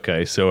was like,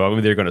 okay, so I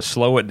mean, they're going to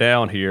slow it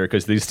down here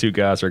because these 2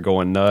 guys are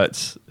going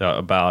nuts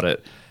about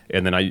it,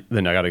 and then I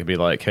got to be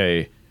like,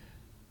 hey,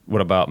 what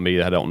about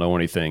me? I don't know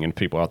anything, and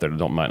people out there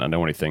that might not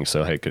know anything,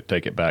 so hey, could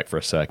take it back for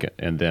a second.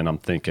 And then I'm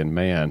thinking,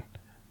 man,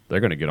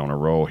 they're going to get on a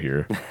roll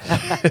here,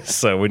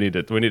 so we need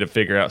to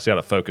figure out, see how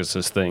to focus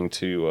this thing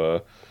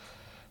to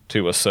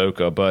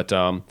Ahsoka, but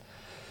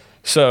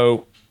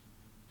so.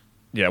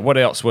 Yeah, what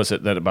else was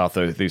it that about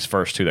these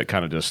first 2 that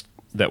kind of just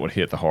that would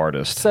hit the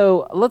hardest?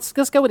 So let's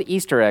go with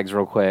Easter eggs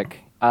real quick.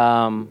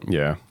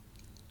 Yeah.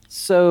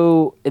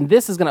 So, and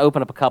this is going to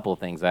open up a couple of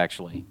things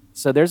actually.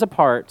 So there's a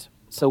part.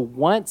 So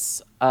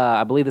once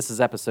I believe this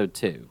is episode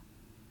 2.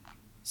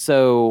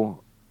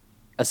 So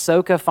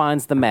Ahsoka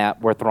finds the map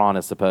where Thrawn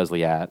is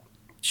supposedly at.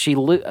 She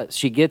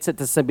gets it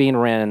to Sabine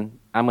Wren.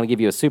 I'm going to give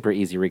you a super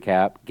easy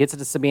recap. Gets it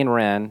to Sabine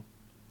Wren.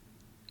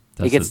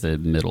 That's the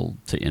middle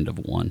to end of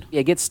 1.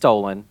 It gets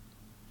stolen.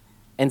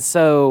 And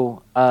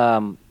so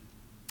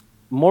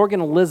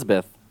Morgan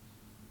Elizabeth,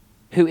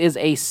 who is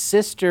a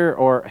sister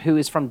or who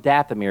is from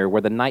Dathomir,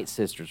 where the Night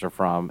Sisters are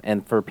from,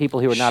 and for people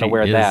who are not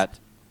aware of that,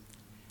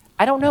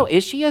 I don't know.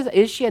 Is she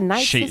a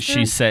Night Sister?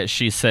 She said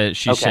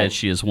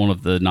she is one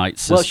of the Night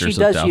Sisters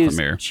of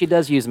Dathomir. She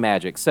does use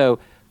magic. So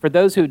for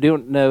those who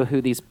don't know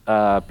who these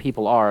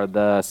people are,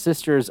 the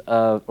Sisters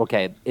of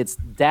it's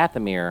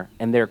Dathomir,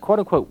 and they're quote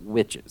unquote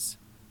witches,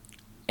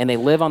 and they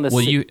live on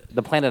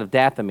the planet of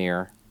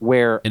Dathomir.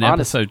 Where in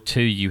episode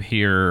 2 you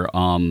hear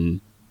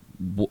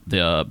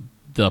the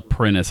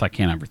apprentice, I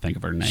can't ever think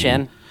of her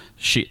name.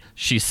 Shin?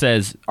 She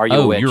says, "Are you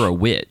a witch?" You're a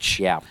witch."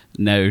 Yeah.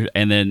 No,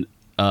 and then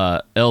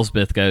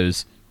Elsbeth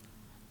goes,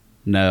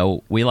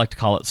 "No, we like to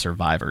call it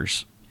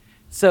survivors."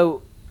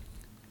 So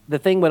the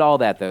thing with all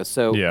that though,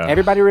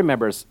 everybody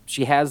remembers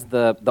she has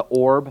the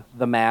orb,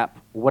 the map,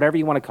 whatever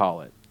you want to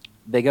call it.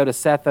 They go to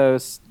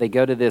Sethos, they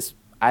go to this,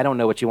 I don't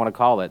know what you want to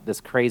call it,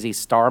 this crazy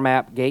star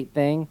map gate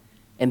thing.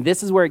 And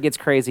this is where it gets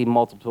crazy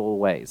multiple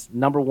ways.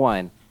 Number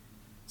 1,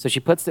 so she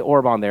puts the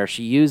orb on there.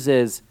 She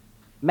uses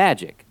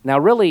magic. Now,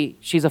 really,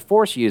 she's a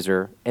Force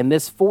user, and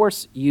this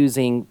Force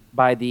using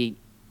by the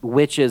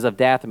witches of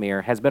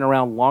Dathomir has been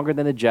around longer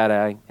than the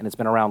Jedi, and it's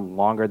been around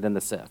longer than the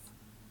Sith.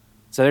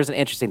 So there's an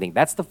interesting thing.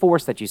 That's the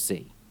Force that you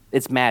see.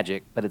 It's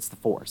magic, but it's the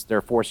Force.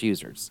 They're Force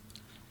users.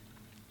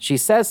 She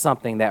says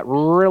something that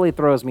really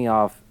throws me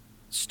off,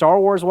 Star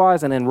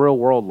Wars-wise and in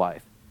real-world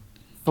life.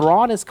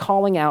 Thrawn is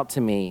calling out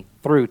to me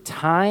through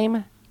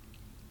time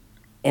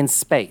and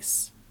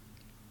space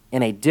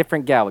in a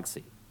different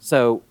galaxy.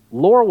 So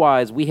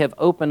lore-wise, we have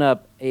opened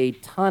up a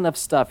ton of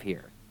stuff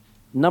here.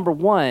 Number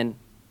one,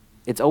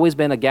 it's always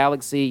been a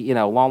galaxy,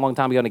 a long, long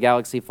time ago in a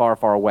galaxy far,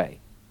 far away.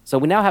 So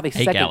we now have a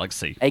second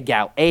galaxy. A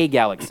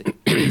galaxy.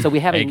 So we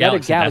have another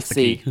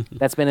galaxy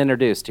that's been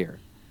introduced here.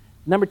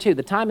 Number two,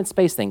 the time and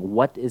space thing.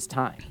 What is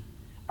time?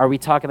 Are we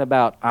talking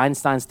about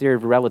Einstein's theory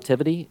of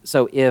relativity?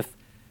 So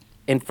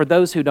and for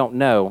those who don't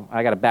know,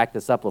 I got to back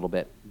this up a little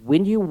bit.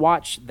 When you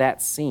watch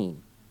that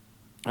scene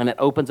and it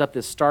opens up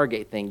this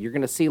Stargate thing, you're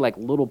going to see like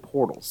little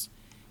portals.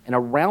 And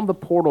around the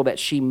portal that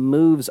she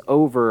moves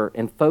over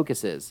and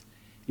focuses,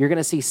 you're going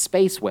to see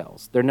space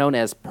whales. They're known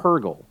as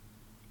Purrgil,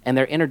 and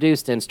they're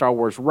introduced in Star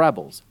Wars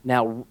Rebels.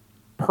 Now,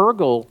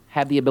 Purrgil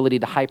have the ability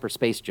to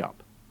hyperspace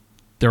jump.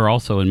 They're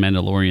also in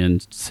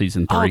Mandalorian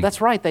season 3. Oh,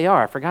 that's right, they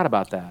are. I forgot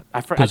about that.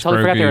 I totally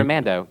forgot they were in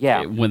Mando.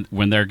 Yeah.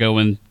 When they're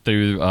going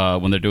through,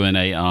 when they're doing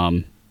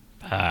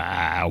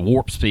a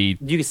warp speed,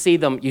 you see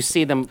them. You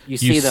see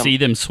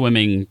them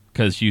swimming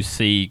because you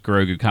see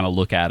Grogu kind of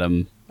look at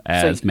him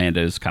as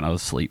Mando's kind of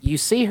asleep. You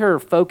see her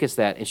focus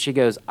that, and she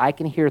goes, "I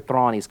can hear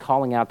Thrawn. He's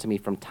calling out to me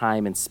from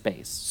time and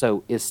space."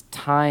 So is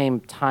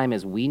time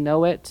as we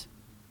know it,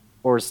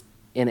 or is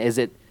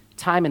it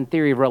time in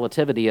theory of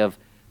relativity? Of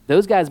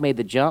those guys made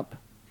the jump.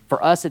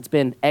 For us, it's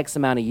been X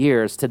amount of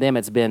years. To them,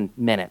 it's been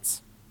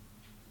minutes,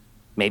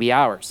 maybe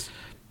hours.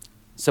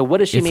 So what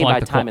does she mean by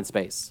time and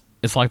space?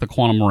 It's like the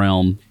quantum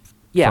realm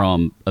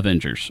from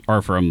Avengers,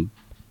 or from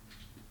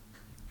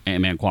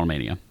Ant-Man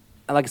Quantumania.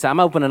 Like I said, I'm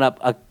opening up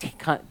a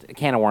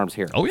can of worms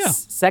here. Oh, yeah.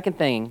 Second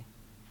thing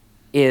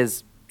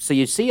is, so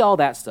you see all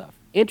that stuff.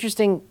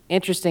 Interesting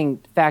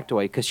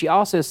factoid, because she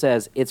also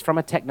says it's from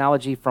a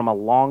technology from a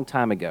long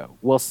time ago.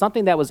 Well,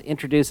 something that was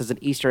introduced as an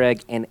Easter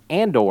egg in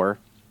Andor,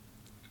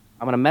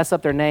 I'm going to mess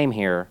up their name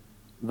here,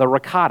 the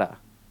Rakata.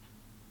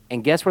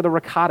 And guess where the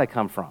Rakata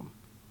come from?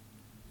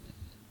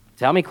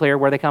 Tell me, Clear,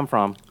 where they come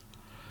from.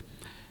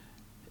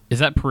 Is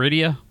that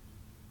Peridia?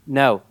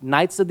 No,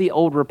 Knights of the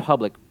Old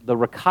Republic. The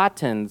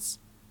Rakatans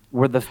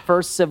were the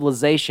first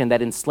civilization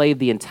that enslaved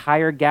the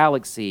entire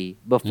galaxy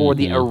before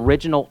the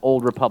original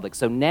Old Republic.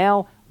 So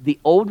now the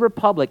Old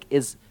Republic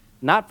is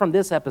not from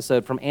this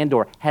episode, from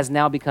Andor, has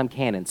now become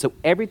canon. So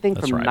everything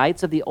from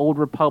Knights of the Old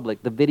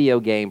Republic, the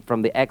video game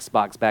from the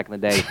Xbox back in the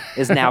day,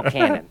 is now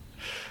canon.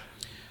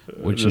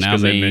 Which now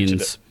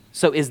means...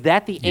 So is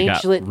that the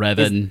ancient...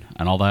 Revan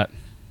and all that?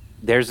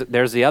 There's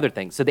the other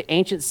thing. So the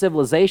ancient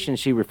civilization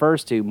she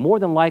refers to, more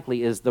than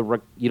likely, is the...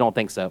 You don't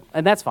think so?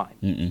 And that's fine.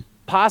 Mm-mm.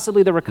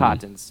 Possibly the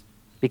Rakatans,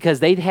 because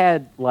they'd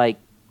had, like,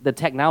 the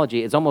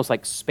technology. It's almost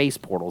like space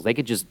portals. They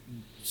could just...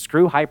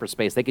 Screw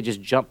hyperspace. They could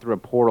just jump through a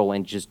portal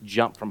and just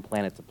jump from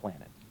planet to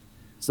planet.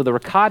 So the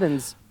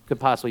Rakatans could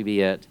possibly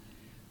be it.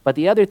 But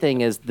the other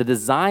thing is the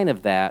design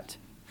of that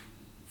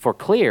for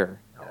Clear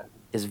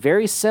is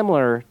very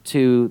similar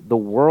to the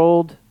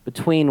world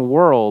between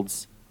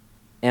worlds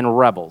in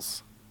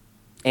Rebels.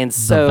 And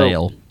so, the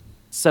Veil.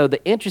 So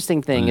the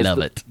interesting thing is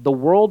the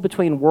world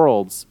between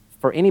worlds,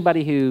 for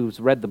anybody who's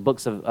read the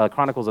books of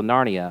Chronicles of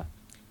Narnia,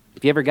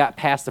 if you ever got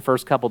past the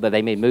first couple that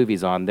they made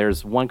movies on,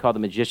 there's one called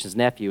The Magician's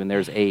Nephew, and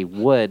there's a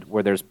wood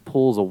where there's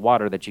pools of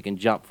water that you can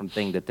jump from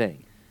thing to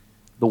thing.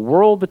 The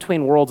world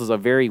between worlds is a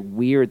very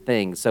weird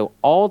thing. So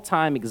all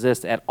time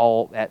exists at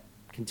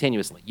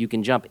continuously. You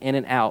can jump in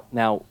and out.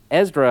 Now,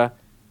 Ezra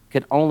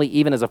could only,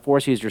 even as a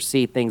Force user,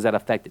 see things that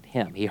affected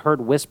him. He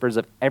heard whispers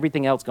of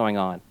everything else going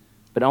on,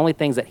 but only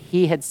things that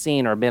he had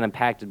seen or been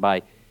impacted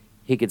by,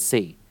 he could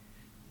see.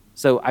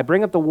 So I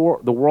bring up the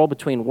world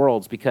between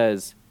worlds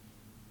because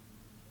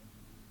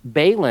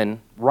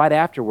Balin, right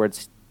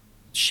afterwards,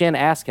 Shin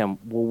asked him,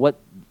 well,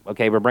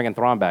 we're bringing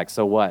Thrawn back,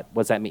 so what?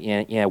 What's that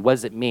mean? What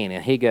does it mean?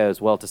 And he goes,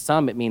 well, to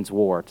some it means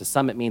war. To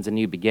some it means a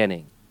new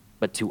beginning.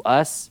 But to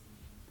us,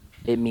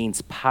 it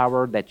means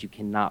power that you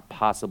cannot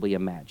possibly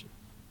imagine.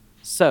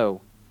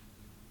 So,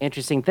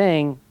 interesting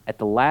thing, at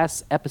the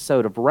last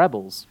episode of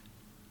Rebels,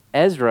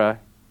 Ezra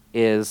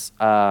is,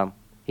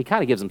 he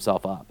kind of gives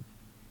himself up.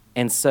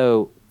 And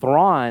so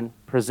Thrawn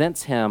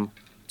presents him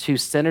to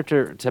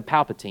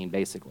Palpatine,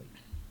 basically.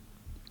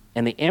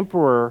 And the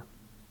Emperor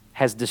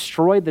has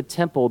destroyed the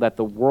temple that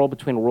the world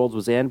between worlds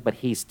was in, but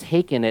he's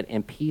taken it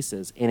in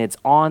pieces, and it's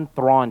on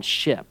Thrawn's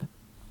ship.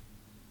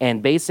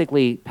 And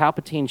basically,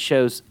 Palpatine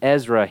shows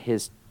Ezra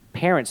his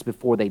parents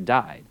before they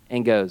died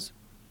and goes,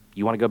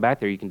 you want to go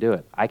back there, you can do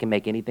it. I can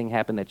make anything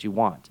happen that you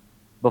want.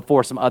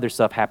 Before some other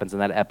stuff happens in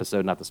that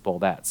episode, not to spoil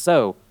that.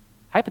 So,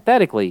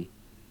 hypothetically,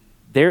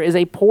 there is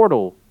a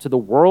portal to the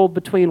world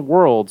between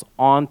worlds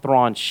on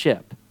Thrawn's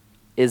ship.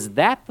 Is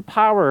that the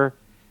power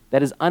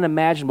that is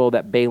unimaginable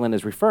that Balin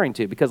is referring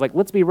to? Because, like,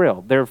 let's be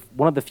real. They're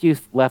one of the few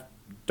left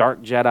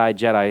dark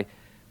Jedi.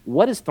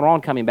 What is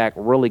Thrawn coming back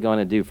really going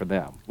to do for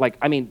them? Like,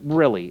 I mean,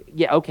 really.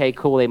 Yeah, okay,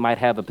 cool. They might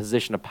have a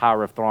position of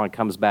power if Thrawn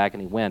comes back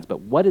and he wins. But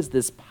what is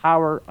this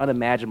power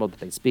unimaginable that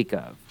they speak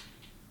of?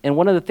 And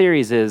one of the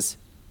theories is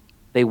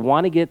they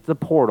want to get the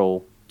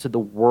portal to the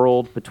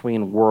world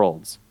between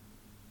worlds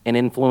and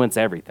influence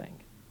everything.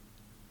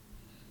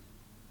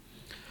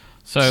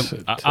 So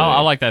I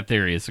like that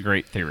theory. It's a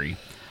great theory.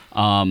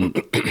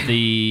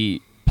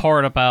 The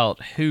part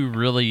about who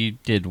really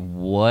did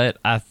what,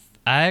 I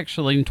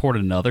actually lean toward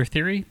another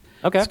theory.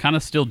 Okay. It's kind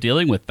of still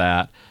dealing with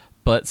that.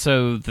 But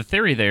so the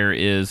theory there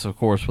is, of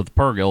course, with the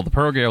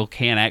Purrgil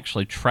can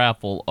actually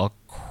travel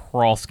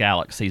across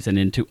galaxies and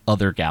into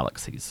other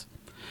galaxies.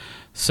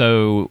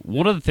 So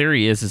one of the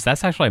theory is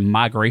that's actually a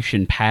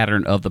migration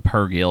pattern of the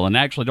Purrgil, and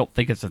I actually don't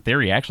think it's a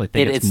theory. I actually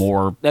think it's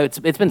more. No, it's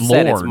been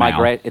said.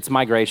 It's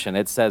migration.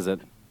 It says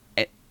it.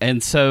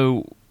 And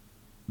so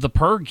the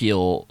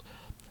Purrgil,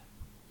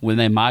 when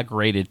they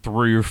migrated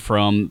through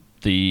from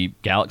the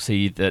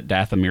galaxy that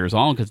Dathomir is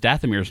on, because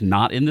Dathomir is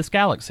not in this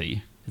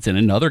galaxy, it's in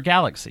another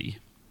galaxy.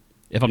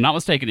 If I'm not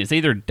mistaken, it's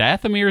either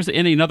Dathomir's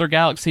in another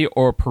galaxy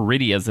or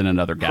Peridia's in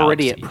another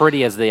galaxy.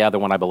 Peridia's the other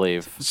one, I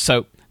believe.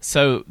 So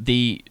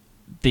the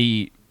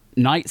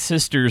Night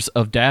Sisters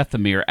of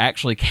Dathomir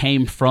actually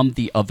came from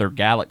the other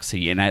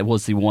galaxy, and it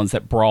was the ones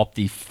that brought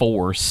the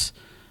Force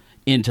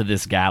into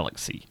this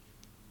galaxy.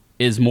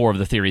 Is more of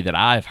the theory that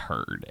I've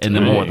heard, and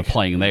the more of the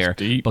playing there,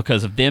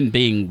 because of them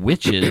being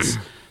witches.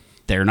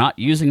 They're not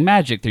using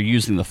magic; they're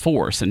using the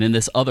Force, and in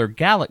this other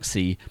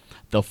galaxy,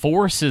 the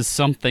Force is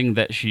something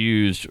that's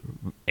used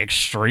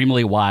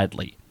extremely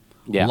widely.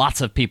 Yeah. Lots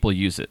of people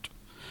use it.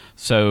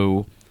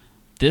 So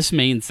this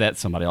means that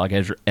somebody like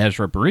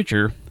Ezra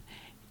Bridger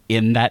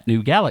in that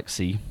new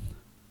galaxy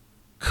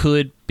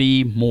could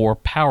be more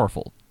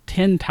powerful,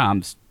 10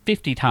 times,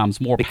 50 times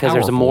more because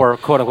powerful. There's more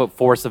quote-unquote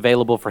force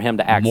available for him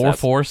to access. More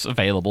force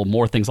available,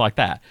 more things like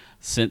that.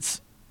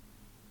 Since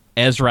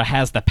Ezra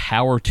has the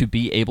power to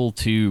be able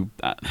to...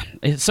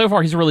 so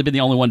far, he's really been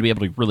the only one to be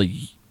able to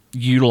really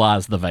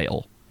utilize the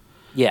veil.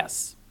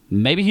 Yes.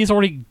 Maybe he's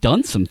already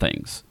done some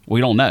things. We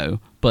don't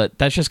know. But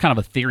that's just kind of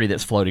a theory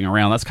that's floating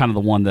around. That's kind of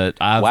the one that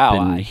I've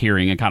been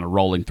hearing and kind of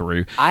rolling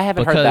through. I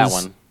haven't heard that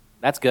one.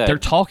 That's good. They're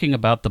talking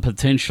about the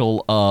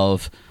potential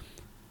of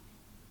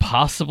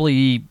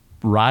possibly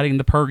riding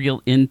the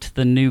Purrgil into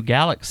the new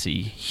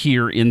galaxy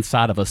here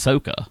inside of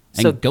Ahsoka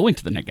and going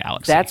to the new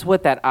galaxy. That's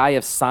what that Eye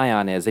of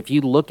Sion is. If you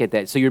look at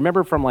that, so you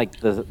remember from like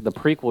the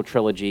prequel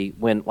trilogy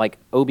when like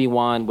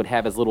Obi-Wan would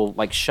have his little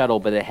like shuttle,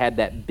 but it had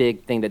that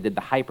big thing that did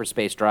the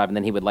hyperspace drive, and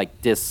then he would like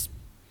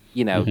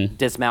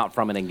dismount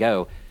from it and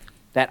go.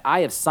 That Eye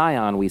of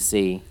Sion we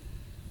see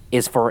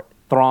is for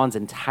Thrawn's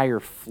entire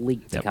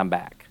fleet to come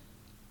back.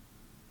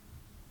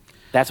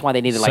 That's why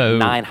they needed like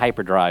 9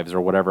 hyperdrives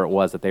or whatever it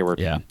was that they were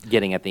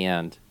getting at the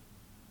end.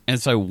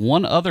 And so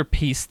one other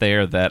piece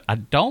there that I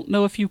don't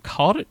know if you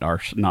caught it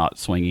or not,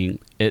 Swinging,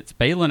 it's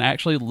Balin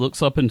actually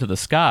looks up into the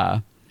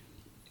sky.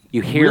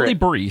 You hear really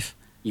brief.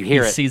 You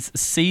hear he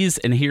sees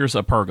and hears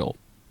a Purrgil.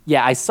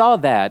 Yeah, I saw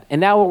that.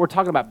 And now we're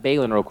talking about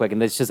Balin real quick,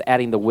 and it's just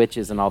adding the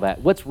witches and all that.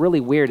 What's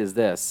really weird is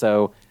this.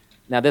 So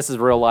now this is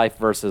real life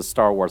versus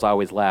Star Wars. I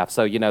always laugh.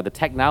 So, the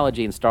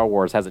technology in Star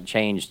Wars hasn't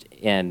changed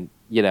in,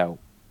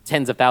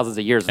 tens of thousands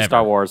of years in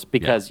Star Wars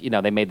because,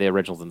 they made the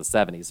originals in the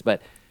 70s.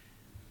 But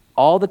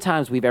all the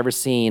times we've ever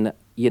seen,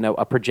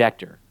 a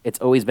projector, it's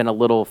always been a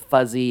little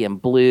fuzzy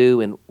and blue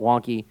and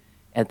wonky.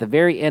 At the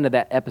very end of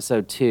that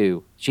episode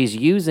 2,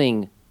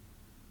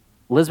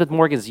 Elizabeth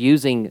Morgan's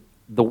using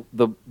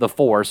the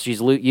Force. She's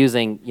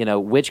using,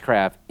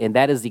 witchcraft, and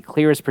that is the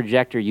clearest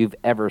projector you've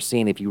ever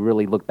seen if you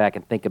really look back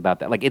and think about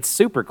that. Like, it's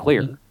super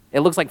clear. Mm-hmm.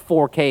 It looks like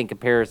 4K in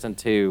comparison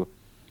to...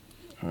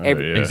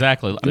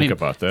 Exactly. Think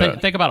about that.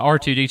 Think about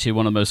R2-D2,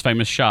 one of the most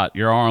famous shots.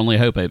 You're our only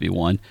hope,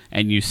 Obi-Wan,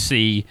 and you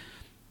see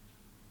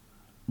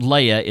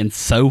Leia in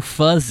so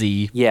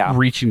fuzzy,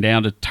 reaching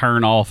down to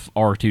turn off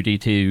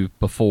R2-D2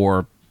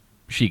 before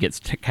she gets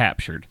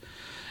captured.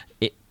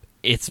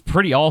 It's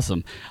pretty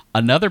awesome.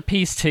 Another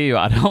piece too.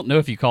 I don't know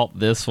if you caught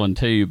this one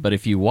too, but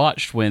if you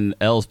watched when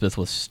Elsbeth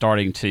was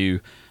starting to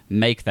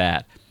make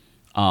that,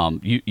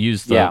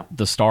 use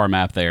the star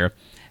map there.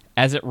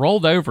 As it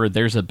rolled over,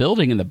 there's a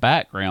building in the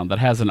background that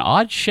has an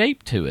odd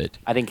shape to it.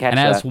 I didn't catch that.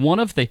 And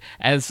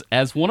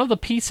as one of the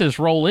pieces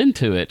roll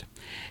into it,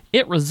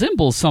 it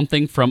resembles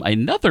something from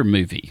another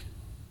movie,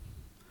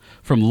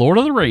 from Lord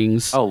of the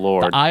Rings. Oh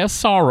Lord! The Eye of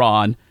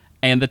Sauron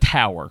and the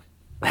Tower.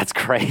 That's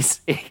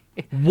crazy.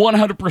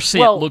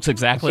 100% looks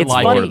exactly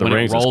like funny. it when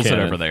it rolls it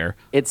over there.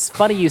 It's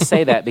funny you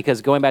say that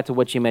because going back to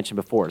what you mentioned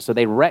before, so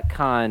they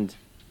retconned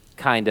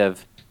kind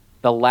of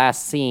the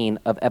last scene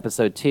of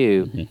Episode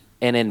 2. Mm-hmm.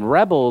 And in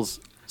Rebels,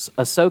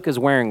 Ahsoka's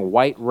wearing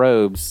white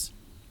robes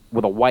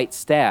with a white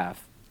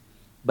staff.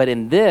 But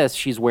in this,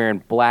 she's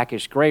wearing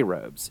blackish gray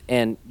robes.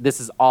 And this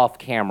is off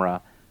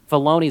camera.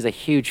 Filoni's a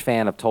huge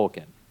fan of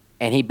Tolkien.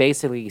 And he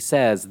basically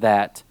says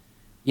that,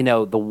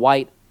 the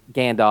white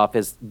Gandalf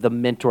is the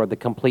mentor, the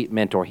complete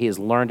mentor. He has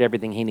learned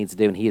everything he needs to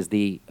do, and he is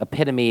the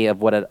epitome of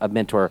what a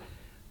mentor.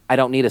 I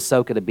don't need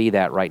Ahsoka to be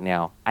that right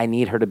now. I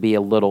need her to be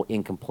a little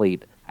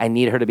incomplete. I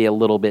need her to be a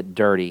little bit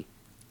dirty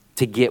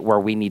to get where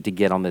we need to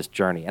get on this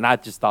journey. And I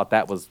just thought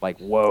that was like,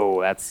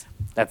 whoa, that's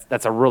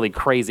a really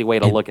crazy way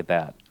to look at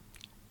that.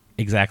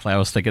 Exactly. I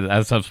was thinking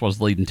that's what I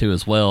was leading to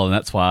as well, and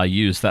that's why I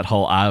used that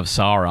whole Eye of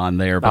Sauron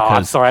there. Because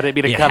I'm sorry, I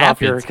didn't mean to cut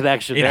off your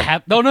connection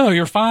there. No,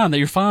 you're fine.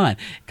 You're fine.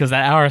 Because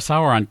that Eye of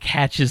Sauron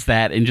catches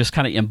that and just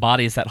kind of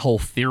embodies that whole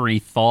theory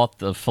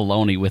thought of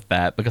Filoni with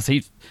that, because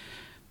he's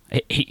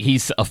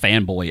a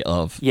fanboy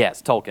of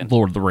Tolkien,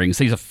 Lord of the Rings.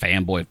 He's a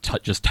fanboy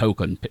of just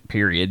Tolkien,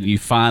 period. You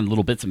find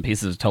little bits and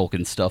pieces of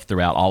Tolkien stuff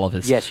throughout all of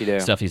his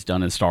stuff he's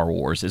done in Star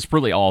Wars. It's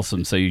really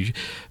awesome. So if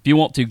you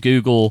want to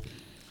Google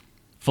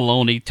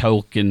Filoni,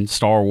 Tolkien,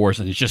 Star Wars,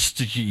 and it's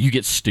just you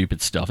get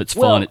stupid stuff. It's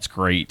fun. It's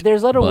great.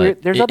 There's other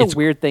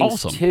weird things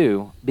awesome.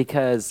 Too,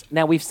 because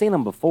now we've seen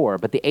them before,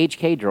 but the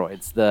HK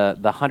droids,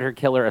 the hunter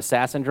killer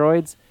assassin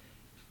droids,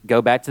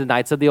 go back to the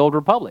Knights of the Old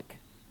Republic.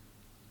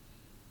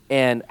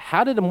 And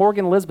how did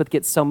Morgan Elizabeth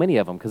get so many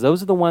of them? Because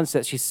those are the ones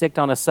that she sicked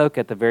on Ahsoka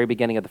at the very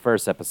beginning of the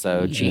first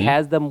episode. Mm-hmm. She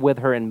has them with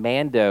her in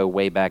Mando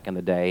way back in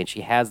the day, and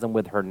she has them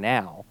with her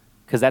now,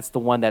 because that's the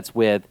one that's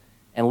with.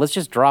 And let's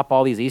just drop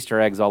all these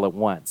Easter eggs all at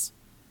once.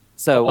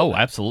 So,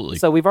 absolutely.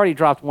 So we've already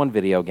dropped one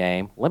video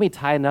game. Let me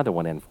tie another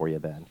one in for you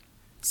then.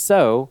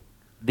 So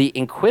the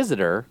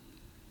Inquisitor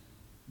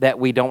that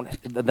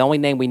the only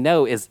name we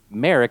know is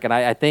Merrick, and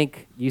I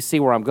think you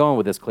see where I'm going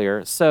with this,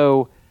 Clear.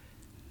 So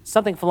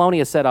something Filoni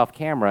has said off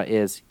camera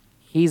is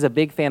he's a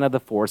big fan of The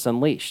Force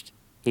Unleashed.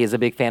 He is a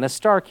big fan of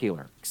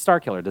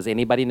Starkiller. Does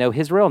anybody know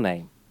his real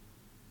name?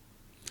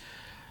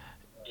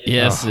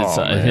 Yes,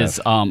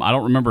 his. I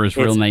don't remember his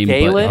real name,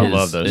 Galen but I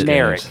love those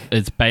Merrick. games.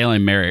 It's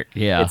Balin Merrick.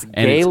 Yeah, it's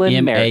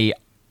Galen Merrick.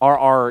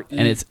 R-R-E-K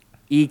and it's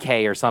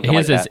E-K or something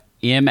like that. His is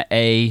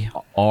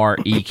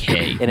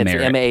M-A-R-E-K. And it's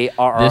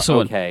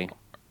M-A-R-R-O-K.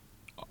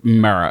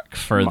 Merrick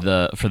for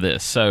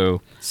this.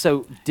 So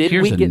did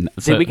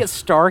we get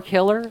Star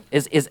Killer?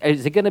 Is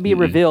it going to be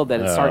revealed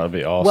that it's Star? That'd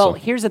be awesome. Well,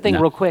 here's the thing,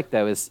 real quick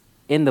though, is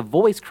in the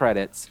voice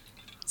credits,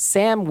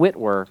 Sam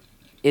Witwer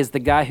is the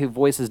guy who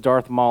voices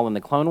Darth Maul in the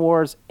Clone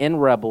Wars, in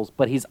Rebels,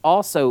 but he's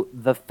also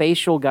the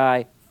facial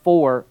guy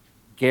for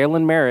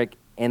Galen Merrick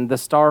in the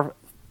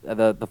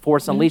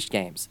Force Unleashed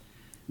games.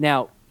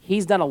 Now,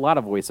 he's done a lot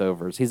of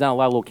voiceovers. He's done a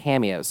lot of little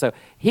cameos. So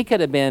he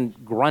could have been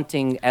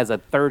grunting as a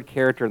third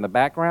character in the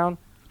background,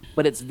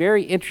 but it's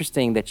very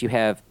interesting that you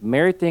have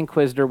Merrick the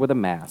Inquisitor with a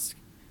mask.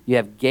 You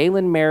have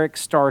Galen Merrick,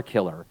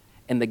 Starkiller,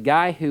 and the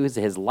guy who is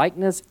his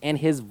likeness and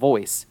his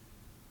voice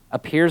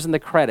appears in the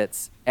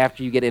credits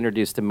after you get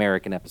introduced to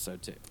Merrick in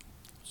episode 2.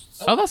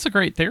 Oh, that's a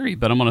great theory,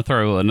 but I'm going to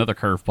throw another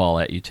curveball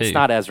at you, too. It's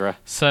not Ezra.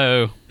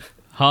 So,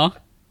 huh?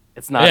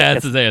 It's not. Yeah,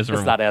 it's Ezra.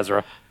 It's not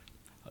Ezra.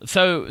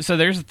 So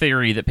there's a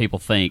theory that people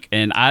think,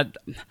 and I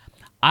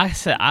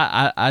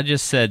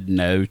just said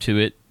no to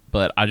it,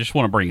 but I just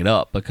want to bring it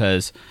up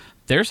because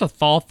there's a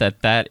thought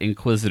that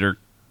Inquisitor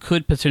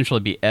could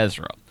potentially be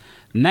Ezra.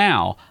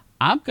 Now,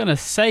 I'm going to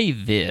say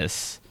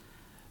this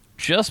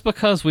just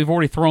because we've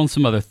already thrown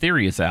some other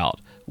theories out.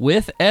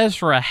 With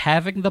Ezra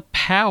having the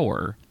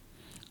power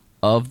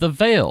of the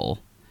Veil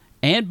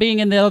and being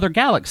in the other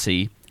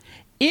galaxy,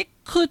 it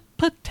could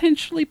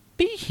potentially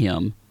be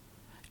him.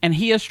 And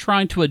he is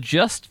trying to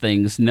adjust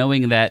things,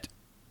 knowing that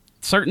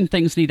certain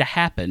things need to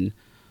happen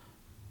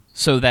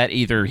so that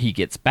either he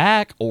gets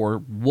back or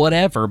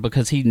whatever,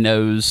 because he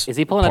knows is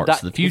he pulling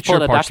parts of the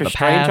future, parts of the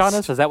Strange past. On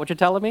us? Is that what you're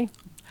telling me?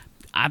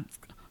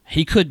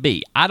 He could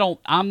be.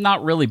 I'm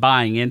not really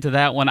buying into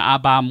that one. I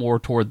buy more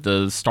toward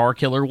the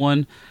Starkiller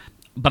one,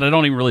 but I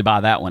don't even really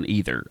buy that one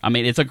either. I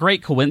mean, it's a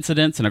great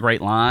coincidence and a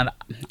great line.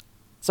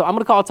 So I'm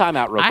going to call a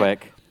timeout real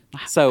quick.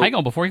 So hang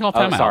on, before you call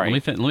timeout, let me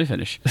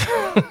finish.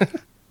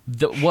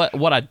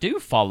 What I do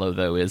follow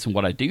though is, and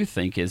what I do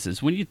think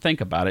is when you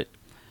think about it,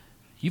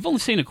 you've only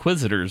seen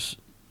Inquisitors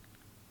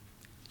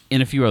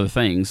in a few other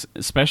things,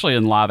 especially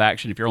in live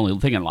action. If you're only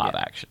thinking live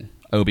action,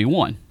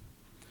 Obi-Wan.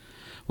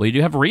 Well, you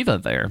do have Reva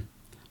there,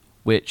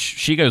 which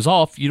she goes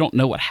off. You don't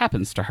know what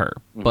happens to her,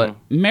 but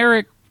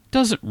Merrick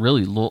doesn't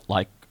really look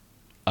like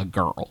a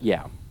girl.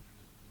 Yeah,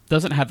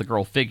 doesn't have the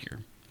girl figure,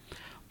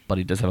 but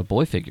he does have a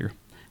boy figure,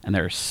 and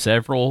there are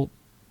several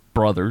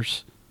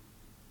brothers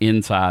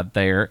inside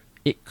there.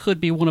 It could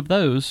be one of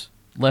those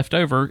left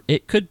over.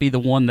 It could be the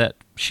one that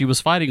she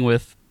was fighting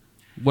with,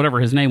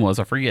 whatever his name was,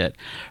 I forget.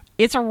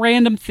 It's a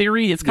random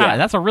theory. It's kind of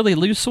that's a really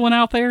loose one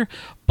out there,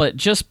 but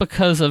just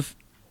because of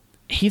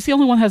he's the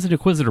only one that has an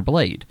Inquisitor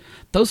blade.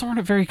 Those aren't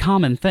a very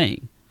common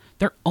thing.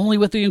 They're only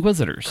with the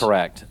Inquisitors.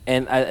 Correct.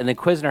 And an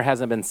Inquisitor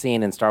hasn't been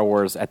seen in Star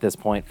Wars at this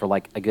point for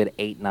like a good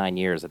 8-9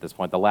 years at this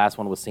point. The last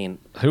one was seen.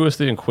 Who was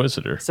the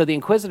Inquisitor? So the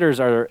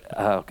Inquisitors are,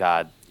 oh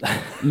God.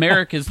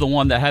 Merrick is the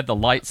one that had the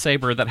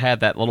lightsaber that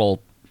had that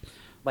little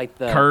like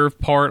the curved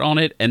part on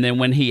it, and then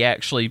when he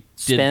actually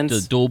did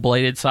the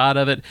dual-bladed side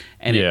of it,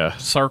 and it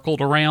circled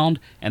around,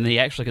 and then he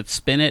actually could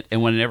spin it,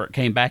 and whenever it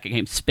came back, it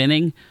came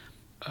spinning.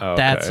 Okay.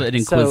 That's an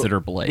Inquisitor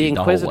blade. The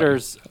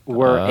Inquisitors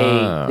were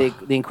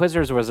the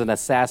Inquisitors was an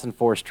assassin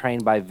force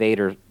trained by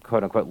Vader,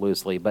 quote unquote,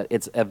 loosely, but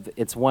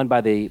it's won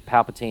by the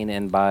Palpatine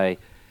and by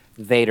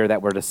Vader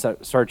that were to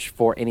search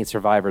for any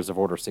survivors of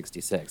Order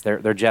 66. They're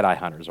Jedi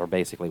hunters, or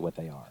basically what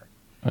they are.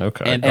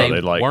 Okay, and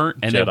they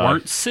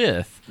weren't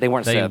Sith. They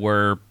weren't. They Sith.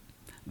 were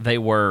they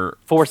were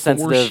Force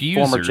sensitive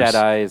former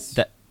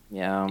Jedis.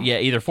 Yeah,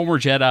 either former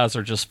Jedis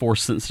or just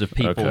Force sensitive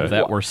people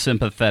that were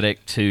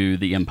sympathetic to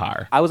the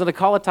Empire. I was going to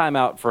call a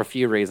timeout for a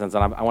few reasons,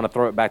 and I want to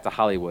throw it back to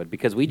Hollywood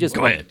because we just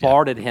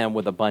bombarded him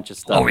with a bunch of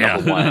stuff.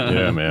 Number one.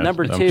 Yeah, man.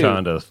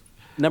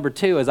 Number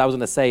two, as I was going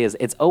to say, is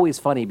it's always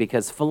funny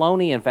because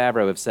Filoni and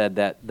Favreau have said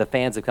that the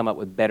fans have come up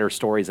with better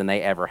stories than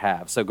they ever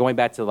have. So going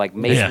back to like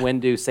Mace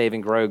Windu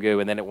saving Grogu,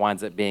 and then it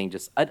winds up being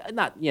just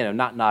not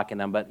knocking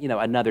them, but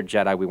another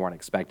Jedi we weren't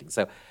expecting.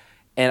 So,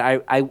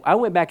 and I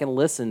went back and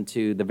listened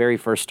to the very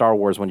first Star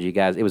Wars one. You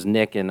guys, it was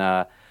Nick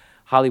and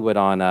Hollywood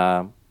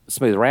on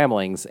Smooth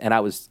Ramblings, and I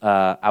was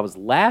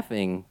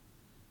laughing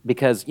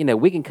because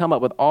we can come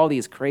up with all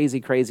these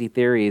crazy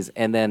theories,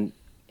 and then.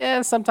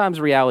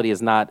 Sometimes reality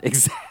is not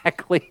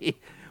exactly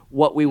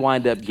what we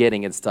wind up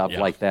getting and stuff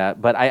like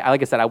that. But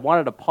like I said, I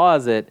wanted to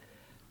pause it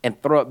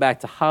and throw it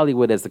back to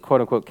Hollywood as the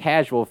quote-unquote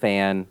casual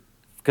fan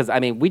because,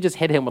 we just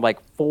hit him with like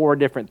 4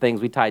 different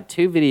things. We tied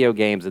 2 video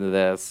games into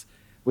this.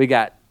 We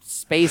got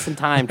space and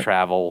time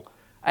travel.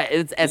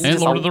 It's and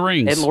just Lord of the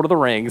Rings. And Lord of the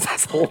Rings.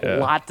 That's a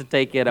lot to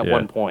take in at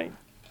one point.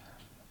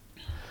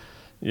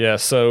 Yeah,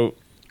 so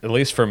at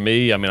least for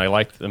me, I'm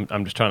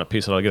just trying to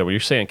piece it all together. When you're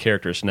saying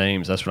characters'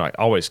 names, that's when I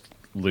always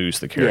lose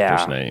the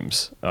characters'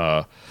 names.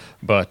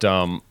 But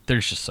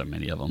there's just so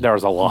many of them.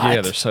 There's a lot.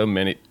 Yeah, there's so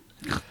many.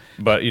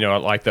 But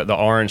like the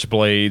orange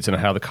blades and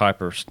how the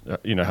Kuipers,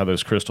 how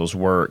those crystals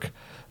work,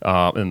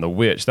 and the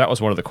witch. That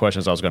was one of the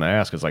questions I was going to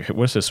ask. Is like,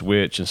 what's this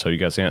witch? And so you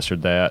guys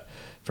answered that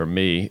for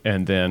me.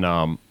 And then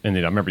I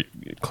remember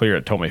Clear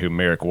had told me who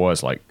Merrick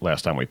was like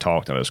last time we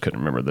talked, and I just couldn't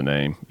remember the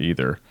name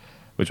either.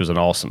 Which was an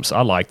awesome.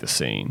 I like the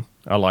scene.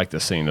 I like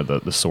the scene of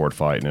the sword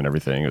fighting and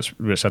everything. It was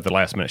just at the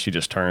last minute she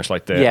just turns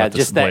like that. Yeah,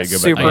 just that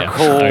super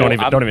cool. Don't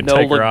even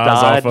take her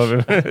eyes off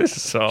of him.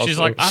 Awesome. She's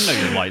like, I know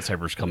your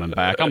lightsaber's coming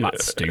back. I'm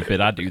not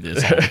stupid. I do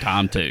this all the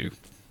time too.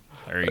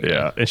 There you go.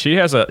 Yeah, and she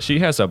has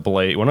a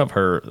blade. One of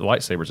her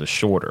lightsabers is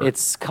shorter.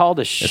 It's called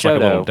a shoto. It's like a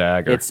little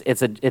dagger.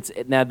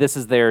 Now this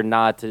is their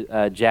nod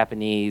to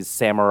Japanese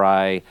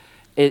samurai.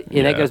 And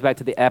that goes back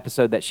to the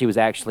episode that she was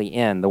actually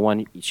in, the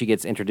one she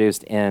gets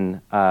introduced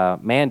in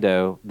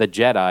Mando, The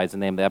Jedi is the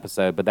name of the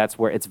episode, but that's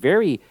where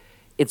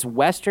it's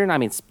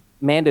Western.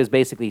 Mando's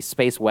basically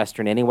space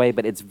Western anyway,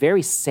 but it's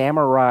very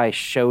samurai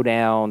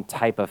showdown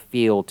type of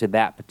feel to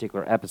that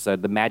particular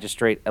episode. The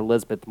magistrate,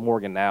 Elizabeth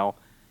Morgan now,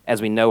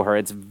 as we know her,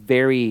 it's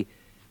very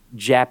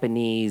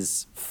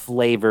Japanese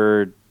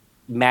flavored,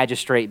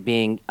 magistrate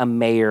being a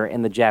mayor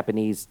in the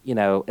Japanese,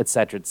 et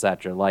cetera, et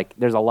cetera. Like,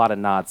 there's a lot of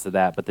nods to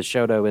that, but the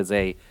shoto is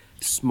a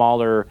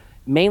smaller,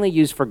 mainly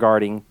used for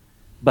guarding,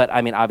 but,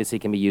 obviously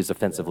it can be used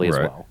offensively as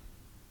well.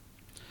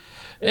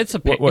 It's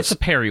a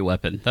parry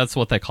weapon. That's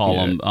what they call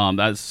them.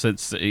 This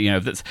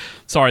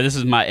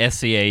is my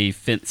SCA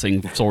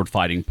fencing sword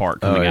fighting part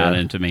coming out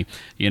into me.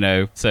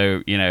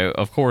 So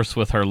of course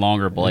with her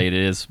longer blade, it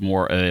is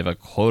more of a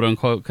quote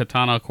unquote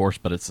katana, of course,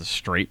 but it's a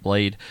straight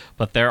blade.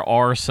 But there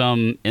are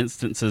some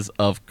instances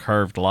of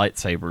curved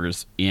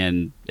lightsabers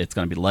in. It's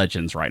going to be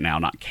Legends right now,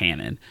 not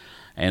canon.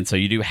 And so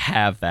you do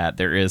have that.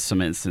 There is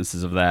some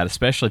instances of that,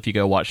 especially if you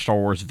go watch Star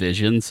Wars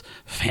Visions.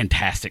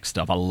 Fantastic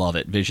stuff. I love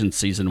it. Visions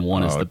Season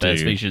 1 is the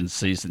best. Visions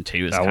Season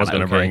 2 is kind of okay. I was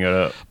going to bring it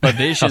up. But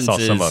Visions I saw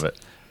some of it.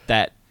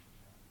 That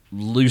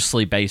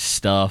loosely based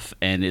stuff,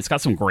 and it's got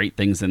some great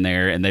things in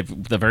there. And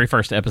the very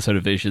first episode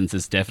of Visions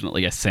is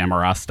definitely a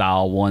samurai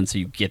style one, so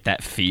you get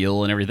that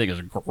feel and everything. It's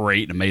a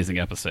great, amazing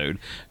episode.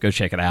 Go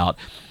check it out.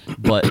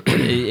 But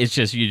it's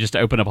just, you just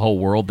open up a whole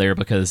world there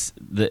because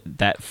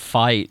that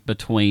fight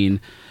between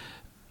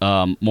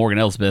Morgan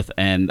Elsbeth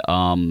and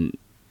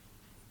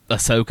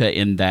Ahsoka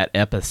in that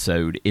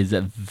episode is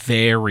a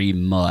very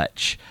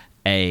much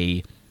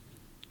a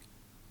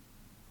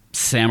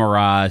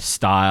samurai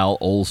style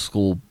old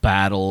school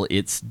battle.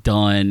 It's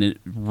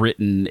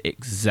written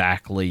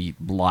exactly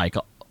like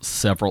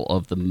several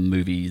of the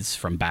movies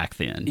from back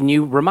then. And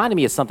you reminded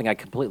me of something I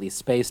completely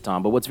spaced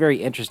on, but what's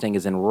very interesting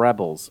is in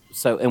Rebels.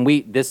 So, and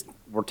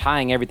we're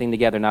tying everything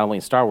together, not only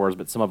in Star Wars,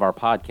 but some of our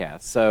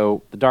podcasts.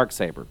 So the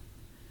Darksaber.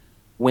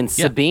 When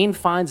Sabine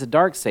finds a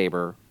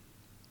Darksaber,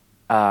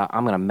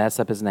 I'm going to mess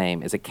up his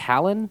name. Is it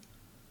Callan?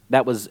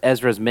 That was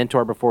Ezra's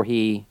mentor before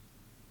he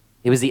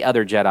was the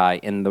other Jedi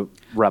in the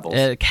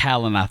Rebels.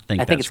 Callan, I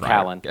think it's right.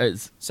 Callan.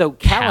 So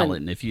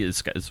Callan, if you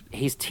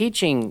he's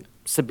teaching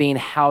Sabine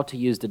how to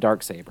use the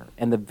Darksaber,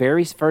 and the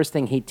very first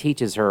thing he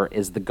teaches her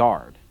is the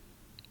guard,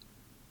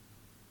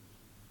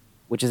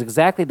 which is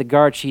exactly the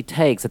guard she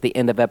takes at the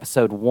end of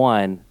Episode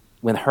 1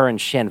 when her and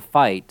Shin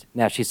fight.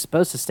 Now, she's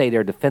supposed to stay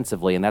there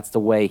defensively, and that's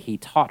the way he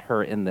taught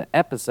her in the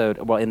episode,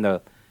 in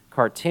the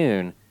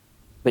cartoon,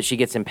 but she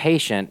gets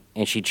impatient,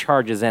 and she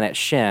charges in at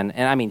Shin,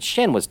 and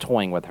Shin was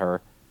toying with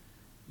her.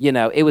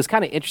 It was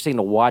kind of interesting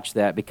to watch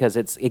that because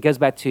it goes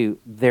back to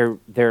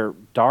they're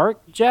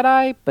dark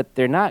Jedi, but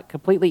they're not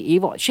completely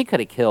evil. She could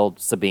have killed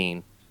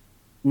Sabine,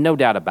 no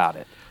doubt about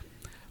it.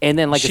 And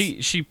then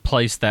she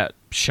placed that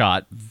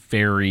shot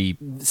very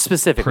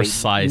specifically,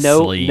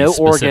 precisely, no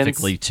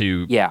specifically organs.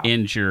 to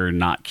injure,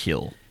 not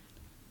kill.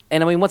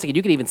 And I mean, once again,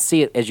 you could even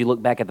see it as you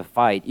look back at the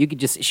fight.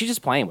 She's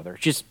just playing with her.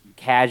 Just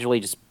casually,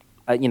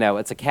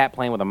 it's a cat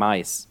playing with a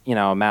mouse.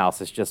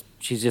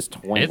 She's just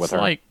toying with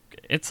her.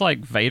 It's like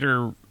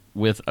Vader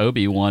with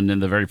Obi-Wan in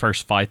the very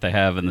first fight they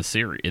have in the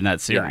series. In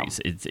that series,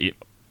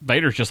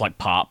 Vader's just like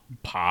pop,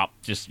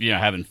 just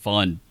having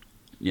fun.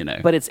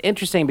 But it's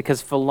interesting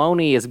because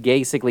Filoni is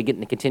basically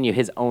getting to continue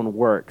his own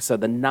work. So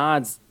the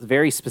nods,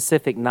 very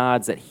specific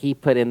nods that he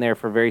put in there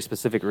for very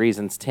specific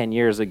reasons 10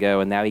 years ago,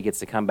 and now he gets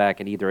to come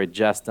back and either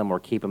adjust them or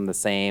keep them the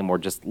same, or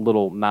just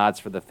little nods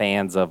for the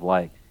fans of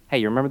like, hey,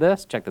 you remember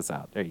this? Check this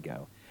out. There you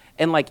go.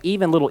 And like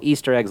even little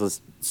Easter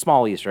eggs,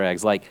 small Easter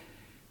eggs, like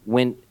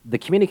when the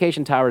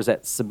communication towers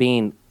that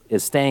Sabine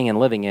is staying and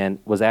living in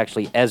was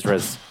actually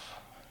Ezra's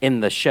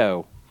in the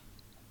show.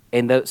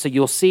 And so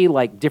you'll see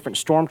like different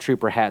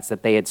stormtrooper hats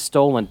that they had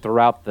stolen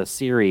throughout the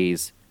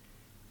series.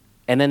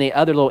 And then the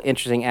other little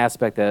interesting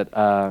aspect that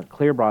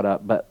Clear brought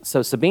up,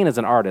 so Sabine is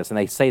an artist, and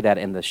they say that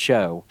in the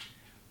show,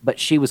 but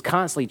she was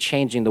constantly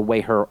changing the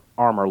way her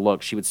armor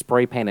looked. She would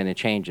spray paint it and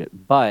change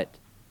it. But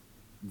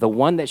the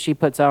one that she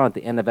puts out at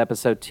the end of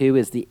episode 2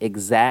 is the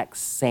exact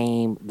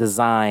same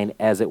design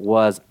as it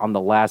was on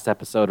the last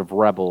episode of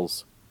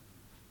Rebels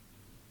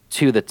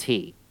to the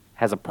T.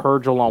 Has a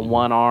Purgil on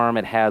one arm.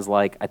 It has,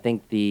 like, I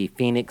think the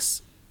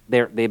Phoenix.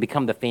 They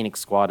become the Phoenix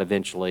Squad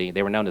eventually.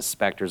 They were known as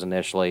Spectres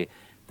initially.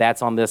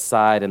 That's on this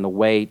side, and the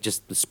way,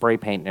 just the spray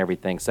paint and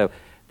everything. So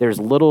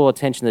there's little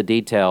attention to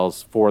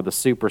details for the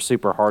super,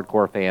 super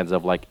hardcore fans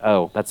of, like,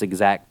 oh, that's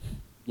exact,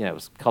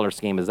 color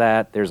scheme is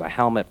that. There's a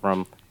helmet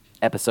from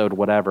episode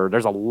whatever.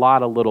 There's a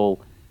lot of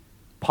little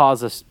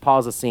pause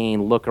a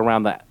scene, look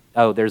around the,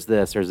 oh, there's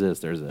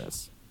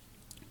this.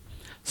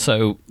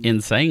 So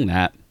in saying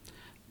that,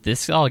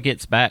 this all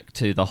gets back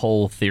to the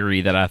whole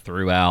theory that I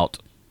threw out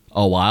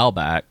a while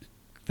back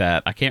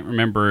that I can't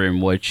remember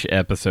in which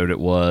episode it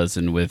was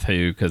and with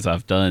who, because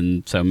I've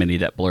done so many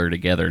that blur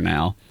together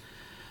now.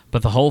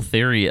 But the whole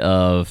theory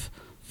of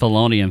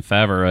Filoni and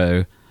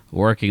Favreau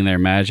working their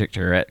magic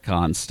to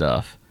retcon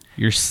stuff,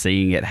 you're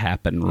seeing it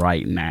happen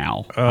right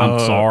now. I'm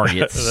sorry,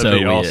 it so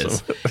awesome.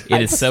 Is.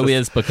 It is so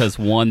is because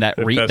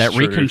that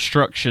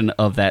reconstruction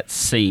of that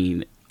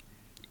scene,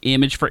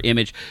 image for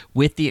image,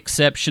 with the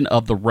exception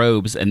of the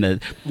robes and the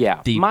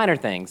minor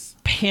things,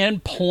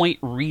 pinpoint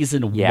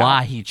reason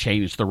why he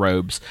changed the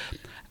robes,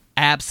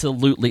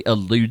 absolutely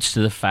alludes to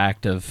the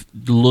fact of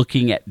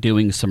looking at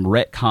doing some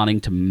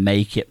retconning to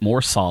make it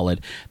more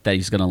solid, that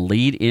he's going to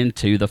lead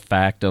into the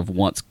fact of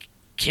once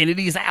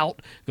Kennedy's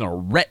out, going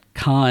to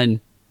retcon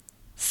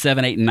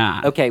 7, 8, and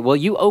 9. Okay, well,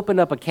 you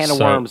opened up a can of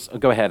worms.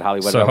 Go ahead,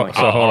 Hollywood. So hold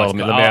on,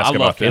 let me ask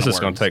about this. This is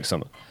going to take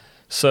some.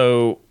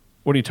 So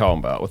what are you talking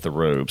about with the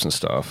robes and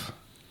stuff?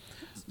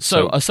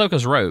 So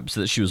Ahsoka's robes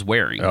that she was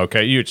wearing.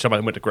 Okay,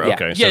 somebody went to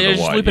okay.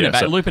 Just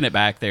looping it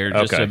back there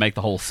just to make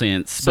the whole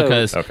sense.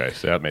 Because so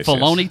that makes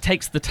sense. Filoni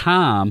takes the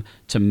time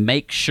to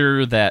make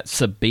sure that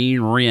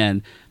Sabine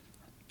Wren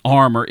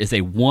armor is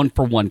a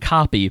 1-for-1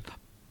 copy,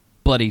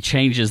 but he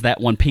changes that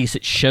one piece.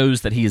 It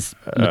shows that he's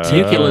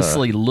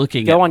meticulously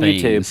looking at things. Go on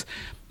YouTube.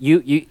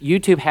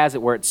 YouTube has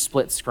it where it's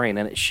split screen,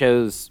 and it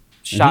shows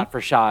shot for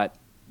shot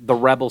the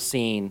Rebel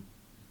scene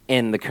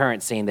in the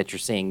current scene that you're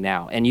seeing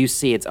now, and you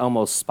see it's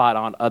almost spot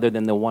on, other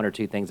than the one or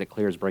two things that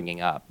Clear's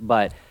bringing up.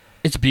 But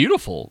it's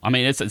beautiful. I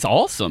mean, it's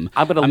awesome.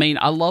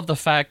 I love the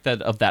fact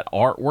that of that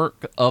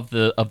artwork of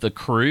the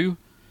crew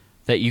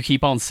that you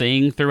keep on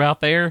seeing throughout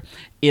there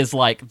is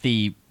like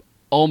the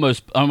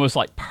almost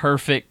like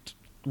perfect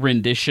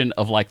rendition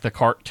of like the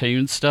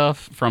cartoon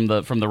stuff from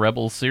the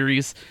Rebels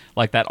series,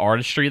 like that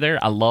artistry there.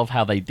 I love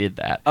how they did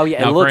that. Oh yeah,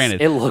 now,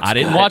 it looks I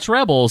didn't watch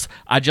Rebels.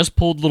 I just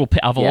pulled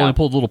I've only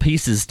pulled little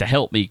pieces to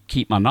help me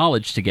keep my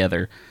knowledge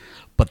together.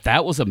 But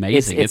that was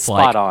amazing. It's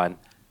spot on.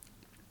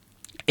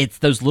 It's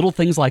those little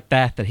things like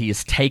that he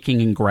is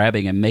taking and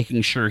grabbing and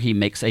making sure he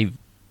makes a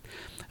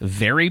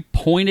very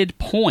pointed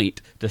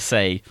point to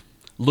say,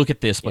 look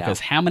at this, because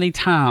how many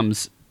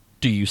times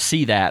do you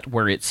see that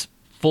where it's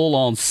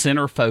full-on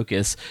center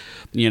focus,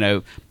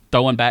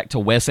 throwing back to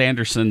Wes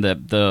Anderson,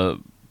 the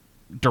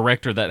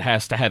director that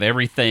has to have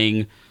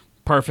everything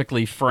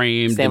perfectly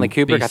framed. Stanley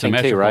Kubrick, I think,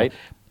 too, right?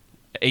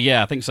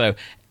 Yeah, I think so.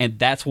 And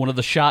that's one of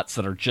the shots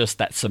that are just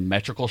that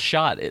symmetrical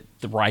shot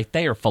right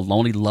there.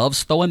 Filoni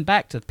loves throwing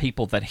back to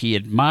people that he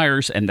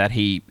admires and that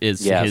he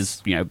is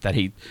his, that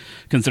he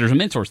considers a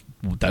mentor.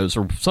 Those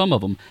are some of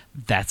them.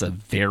 That's a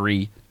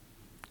very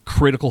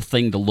critical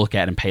thing to look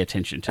at and pay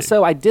attention to.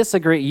 So I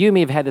disagree. You and me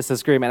have had this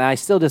disagreement, and I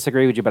still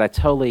disagree with you, but I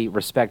totally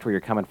respect where you're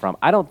coming from.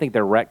 I don't think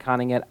they're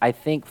retconning it. I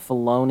think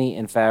Filoni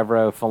and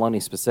Favreau,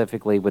 Filoni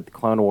specifically with the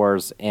Clone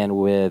Wars and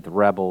with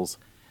Rebels,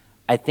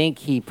 I think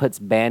he puts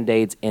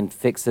Band-Aids and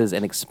fixes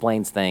and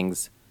explains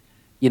things.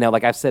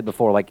 Like I've said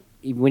before, like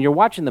when you're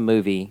watching the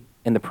movie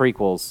in the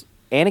prequels,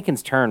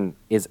 Anakin's turn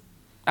is,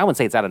 I wouldn't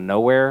say it's out of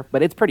nowhere,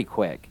 but it's pretty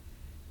quick.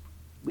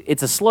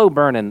 It's a slow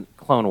burn in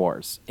Clone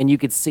Wars, and you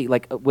could see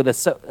like with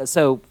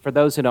so for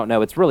those who don't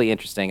know, it's really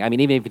interesting. I mean,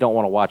 even if you don't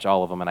want to watch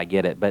all of them, and I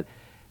get it, but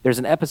there's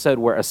an episode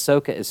where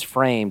Ahsoka is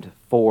framed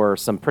for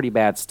some pretty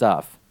bad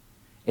stuff,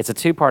 It's a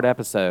 2-part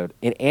episode,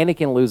 and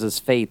Anakin loses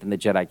faith in the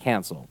Jedi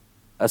Council.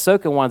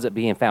 Ahsoka winds up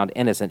being found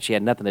innocent. She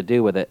had nothing to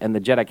do with it. And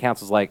the Jedi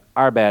Council's like,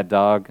 our bad,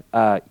 dog.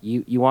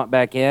 You want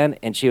back in?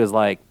 And she was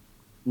like,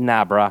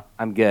 nah, bruh,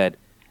 I'm good.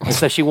 And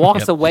so she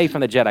walks away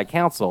from the Jedi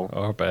Council.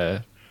 Our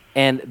bad.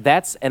 And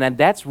that's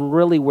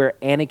really where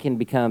Anakin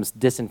becomes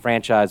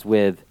disenfranchised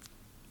with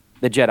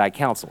the Jedi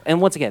Council.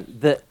 And once again,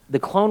 the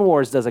Clone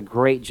Wars does a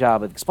great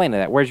job of explaining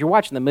that. Whereas you're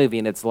watching the movie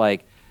and it's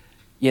like,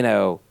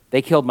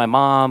 they killed my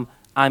mom.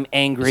 I'm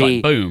angry.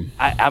 It's like, boom.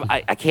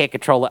 I can't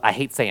control it. I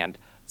hate sand.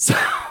 So,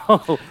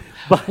 I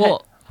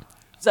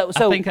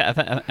think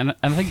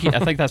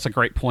that's a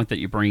great point that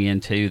you bring in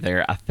too.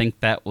 There, I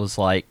think that was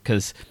like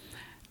because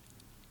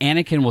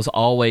Anakin was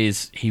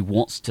always he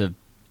wants to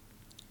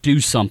do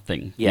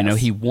something. Yes.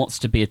 He wants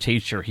to be a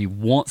teacher. He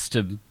wants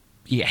to.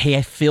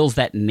 He feels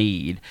that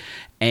need,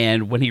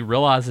 and when he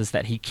realizes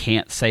that he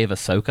can't save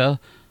Ahsoka,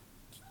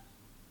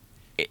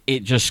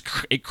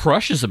 it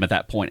crushes him at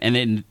that point, and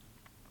then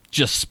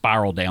just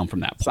spiral down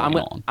from that point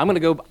on. I'm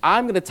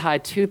going to tie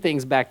 2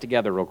 things back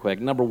together real quick.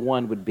 Number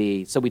 1 would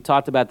be, so we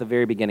talked about the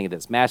very beginning of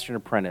this, Master and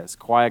Apprentice,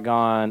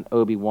 Qui-Gon,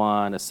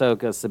 Obi-Wan,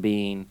 Ahsoka,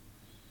 Sabine,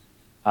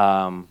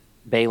 Baylan,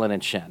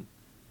 and Shin.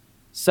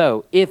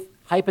 So if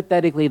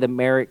hypothetically the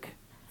Merrick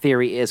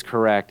theory is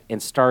correct and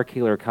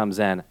Starkiller comes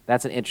in,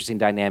 that's an interesting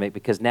dynamic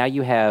because now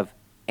you have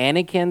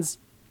Anakin's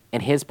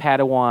and his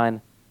Padawan,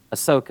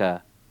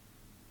 Ahsoka,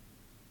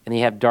 and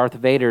you have Darth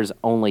Vader's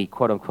only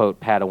quote-unquote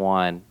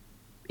Padawan,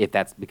 if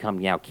that's become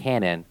now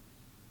canon,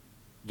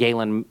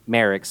 Galen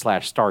Merrick /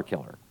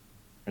 Starkiller.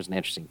 There's an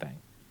interesting thing.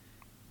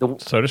 So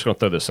I'm just going to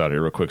throw this out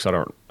here real quick. I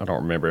don't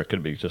remember. It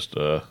could be just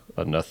a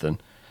nothing.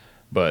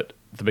 But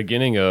at the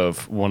beginning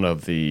of one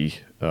of the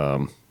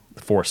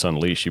Force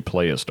Unleashed, you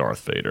play as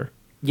Darth Vader.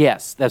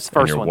 Yes, that's the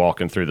first one. You're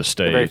walking through the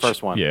stage. The very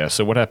first one. Yeah.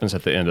 So what happens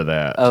at the end of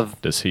that?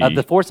 Of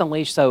the Force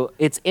Unleashed. So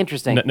it's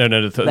interesting. No. What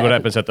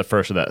happans at the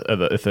first of that?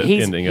 At the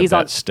ending of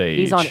that stage?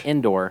 He's on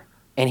Endor.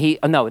 And he's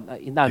not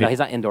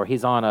Endor.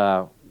 He's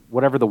on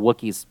whatever the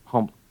Wookiees'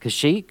 home,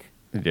 Kashyyyk.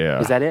 Yeah,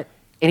 is that it?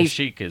 And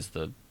Kashyyyk is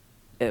the.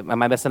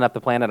 Am I messing up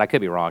the planet? I could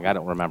be wrong. I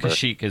don't remember.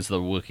 Kashyyyk is the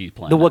Wookiee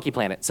planet. The Wookiee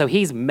planet. So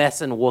he's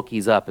messing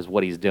Wookiees up, is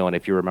what he's doing,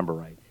 if you remember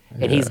right.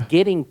 And he's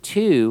getting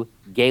to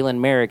Galen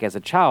Merrick as a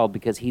child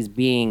because he's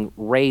being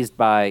raised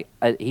as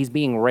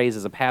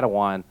a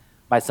Padawan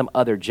by some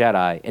other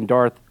Jedi, and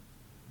Darth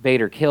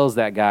Vader kills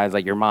that guy. He's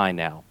like, "You're mine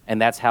now,"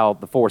 and that's how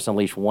the Force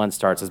Unleashed 1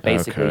 starts. Is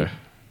basically. Okay.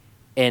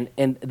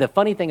 And the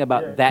funny thing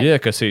about that,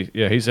 because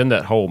he's in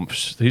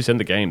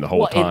the game the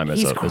whole time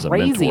as a mentor. He's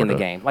crazy in the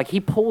game. Like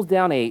he pulls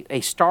down a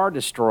Star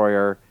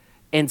Destroyer,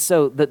 and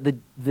so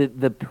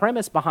the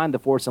premise behind the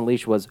Force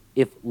Unleashed was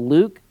if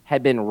Luke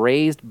had been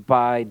raised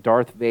by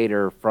Darth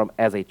Vader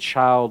as a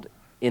child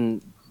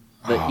in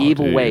the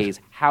evil ways,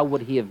 how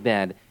would he have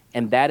been?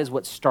 And that is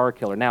what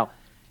Starkiller. Now,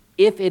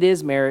 if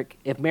Merrick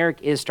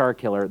is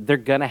Starkiller, they're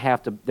gonna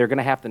have to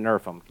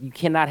nerf him. You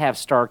cannot have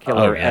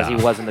Starkiller as he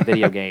was in the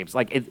video games.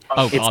 Like it's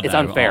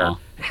unfair.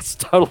 It's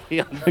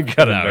totally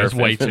unfair. It's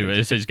way too.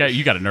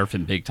 You got to nerf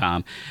him big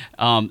time.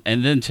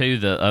 And then too,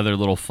 the other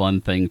little fun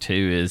thing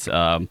too is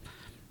the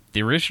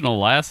original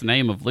last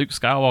name of Luke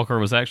Skywalker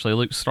was actually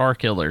Luke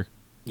Starkiller.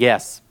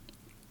 Yes.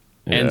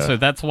 And so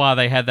that's why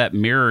they had that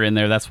mirror in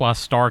there. That's why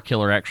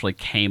Starkiller actually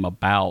came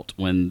about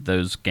when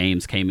those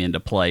games came into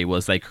play,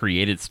 was they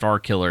created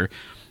Starkiller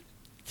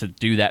to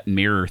do that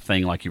mirror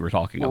thing like you were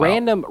talking about.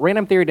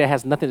 Random theory that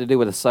has nothing to do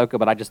with Ahsoka,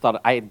 but I just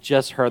thought, I had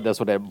just heard this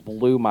one, it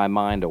blew my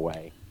mind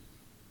away.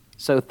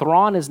 So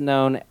Thrawn is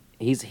known,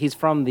 he's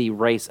from the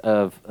race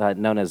of,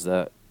 known as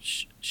the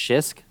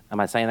Shisk. Am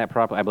I saying that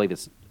properly? I believe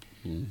it's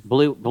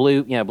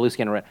blue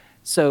skin and red.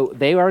 So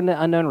they are in the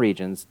unknown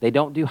regions. They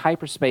don't do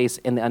hyperspace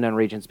in the unknown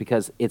regions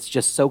because it's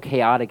just so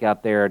chaotic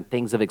out there. And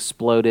things have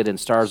exploded and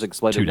stars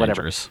exploded,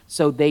 whatever. Dangerous.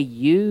 So they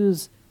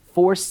use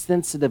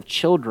Force-sensitive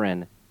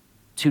children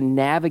to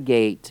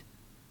navigate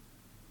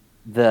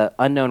the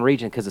unknown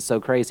region because it's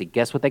so crazy.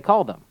 Guess what they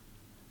call them?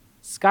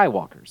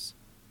 Skywalkers.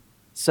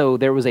 So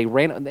there was a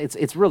random.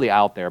 It's really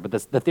out there, but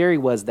the theory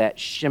was that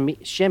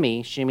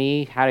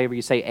Shmi, however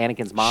you say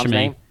Anakin's mom's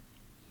name,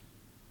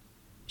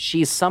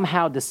 she's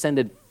somehow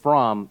descended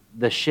from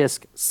the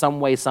Shisk some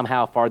way,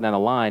 somehow far down the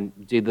line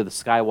due to the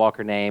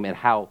Skywalker name and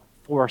how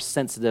Force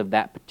sensitive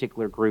that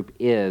particular group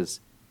is.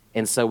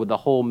 And so with the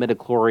whole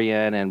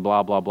midichlorian and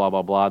blah, blah, blah,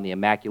 blah, blah, and the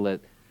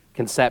Immaculate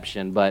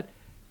Conception, but,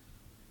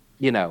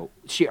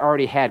 she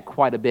already had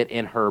quite a bit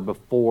in her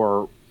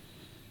before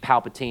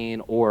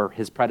Palpatine or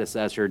his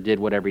predecessor did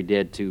whatever he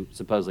did to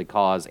supposedly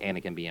cause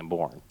Anakin being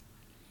born.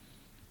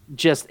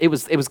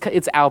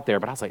 It's out there,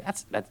 but I was like,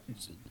 that's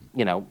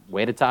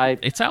way to tie.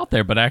 It's out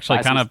there, but actually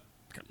kind of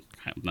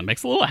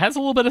has a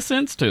little bit of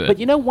sense to it.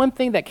 But one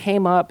thing that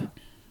came up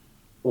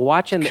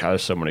watching. God,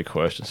 there's so many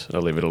questions.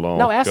 I'll leave it alone.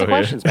 No, ask the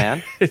questions,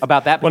 man.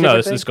 About that particular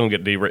this is going to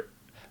get derailed.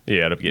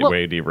 Yeah, it'll get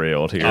way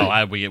derailed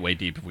here. We get way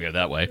deep if we go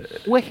that way.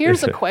 Well,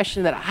 here's a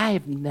question that I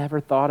have never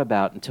thought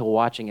about until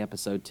watching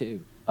episode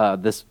 2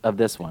 of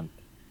this one.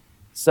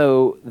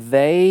 So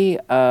they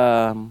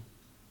go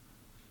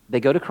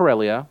to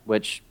Corellia,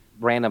 which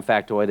random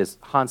factoid is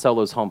Han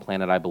Solo's home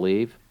planet, I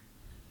believe.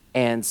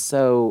 And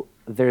so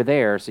they're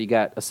there. So you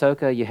got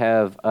Ahsoka, you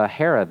have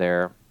Hera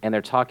there, and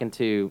they're talking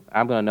to,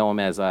 I'm going to know him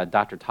as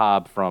Dr.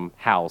 Tob from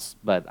House,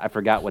 but I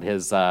forgot what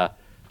his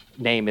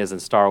name is in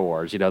Star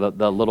Wars,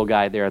 the little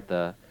guy there at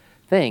the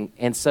thing.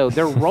 And so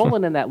they're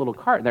rolling in that little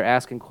cart, and they're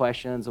asking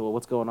questions. Well,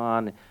 what's going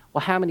on?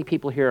 Well, how many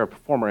people here are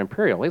former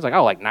Imperial? He's like,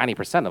 oh, like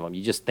 90% of them.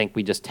 You just think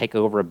we just take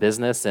over a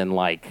business and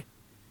like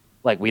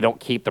we don't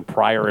keep the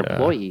prior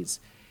employees.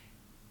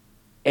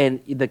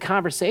 And the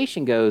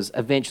conversation goes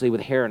eventually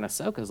with Hera and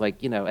Ahsoka is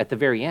like, at the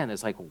very end,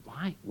 it's like,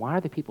 why are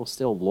the people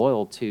still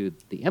loyal to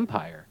the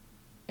Empire?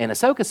 And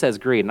Ahsoka says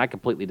greed, and I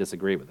completely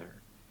disagree with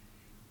her.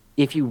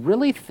 If you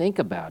really think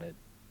about it,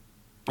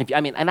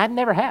 and I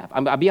never have.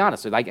 I'll be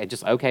honest with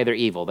you, they're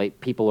evil.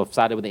 People have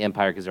sided with the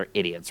Empire because they're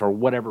idiots or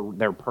whatever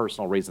their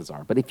personal reasons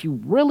are. But if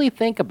you really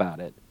think about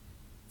it,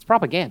 it's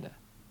propaganda.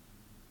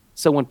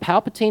 So when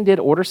Palpatine did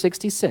Order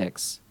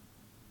 66,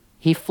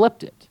 he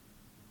flipped it.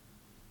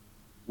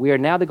 We are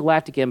now the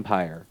Galactic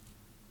Empire.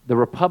 The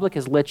Republic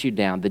has let you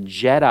down. The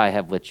Jedi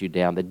have let you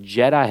down. The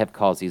Jedi have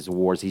caused these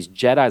wars. These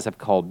Jedis have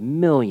caused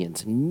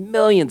millions and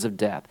millions of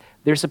death.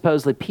 They're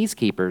supposedly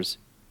peacekeepers,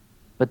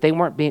 but they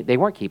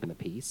weren't keeping the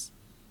peace.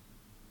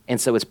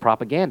 And so it's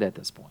propaganda at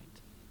this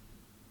point.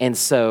 And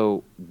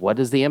so what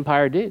does the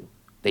Empire do?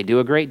 They do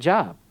a great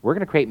job. We're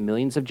going to create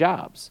millions of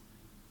jobs,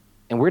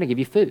 and we're going to give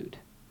you food.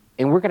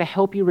 And we're going to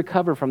help you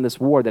recover from this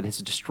war that has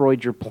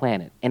destroyed your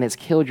planet and has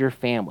killed your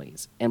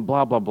families and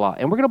blah, blah, blah.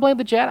 And we're going to blame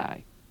the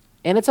Jedi.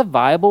 And it's a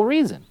viable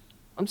reason.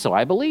 So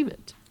I believe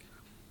it.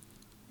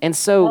 And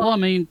so...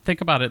 Well,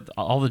 think about it.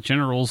 All the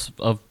generals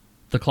of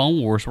the Clone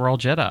Wars were all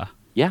Jedi.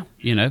 Yeah.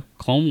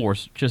 Clone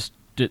Wars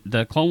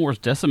the Clone Wars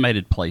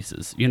decimated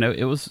places.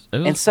 It was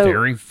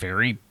very,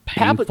 very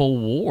painful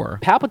war.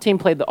 Palpatine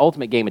played the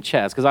ultimate game of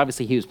chess because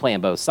obviously he was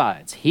playing both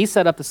sides. He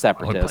set up the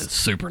Separatists. He played a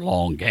super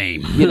long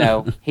game.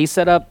 He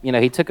set up,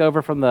 he took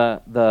over from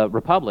the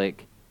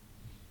Republic.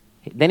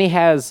 Then he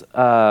has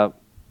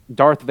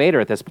Darth Vader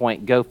at this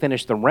point go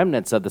finish the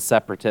remnants of the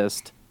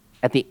Separatist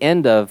at the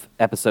end of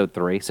Episode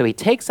 3. So he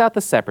takes out the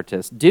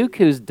Separatists.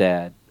 Dooku's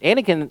dead.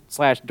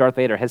 Anakin/Darth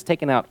Vader has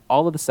taken out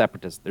all of the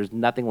Separatists. There's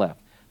nothing left.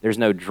 There's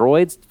no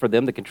droids for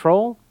them to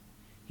control.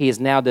 He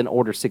has now done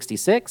Order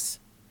 66.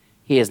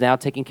 He is now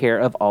taking care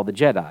of all the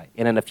Jedi.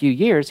 And in a few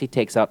years, he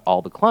takes out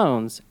all the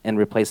clones and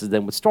replaces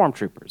them with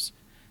stormtroopers.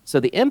 So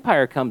the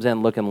Empire comes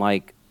in looking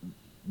like,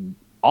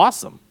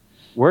 awesome.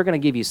 We're going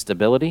to give you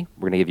stability.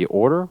 We're going to give you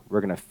order.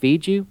 We're going to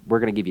feed you. We're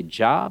going to give you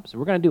jobs.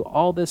 We're going to do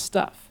all this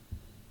stuff.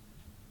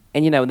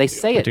 And, they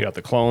say it. You got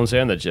the clones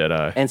and the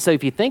Jedi. And so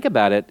if you think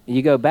about it,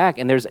 you go back,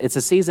 and it's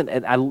a season,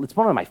 and it's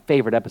one of my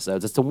favorite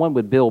episodes. It's the one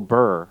with Bill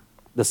Burr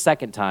the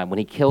second time when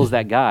he kills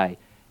that guy,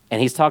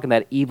 and he's talking to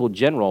that evil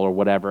general or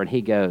whatever, and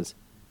he goes,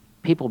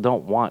 people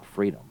don't want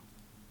freedom.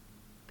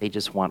 They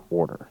just want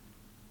order.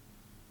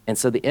 And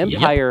so the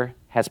Empire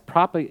has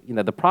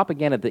the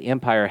propaganda the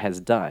Empire has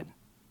done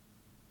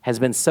has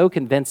been so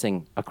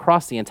convincing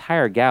across the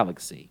entire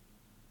galaxy.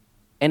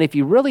 And if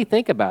you really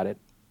think about it,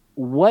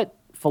 what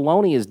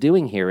Filoni is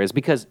doing here is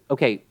because,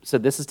 so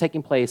this is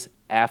taking place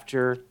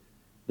after,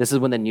 this is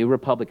when the New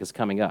Republic is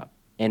coming up.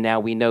 And now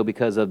we know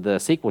because of the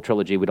sequel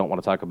trilogy we don't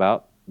want to talk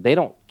about, they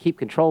don't keep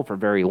control for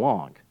very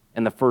long,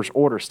 and the First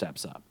Order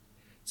steps up.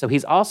 So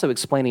he's also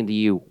explaining to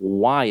you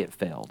why it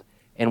failed.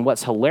 And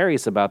what's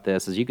hilarious about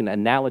this is you can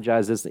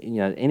analogize this,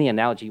 any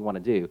analogy you want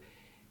to do.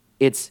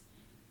 It's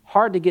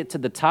hard to get to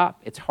the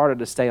top. It's harder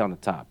to stay on the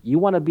top. You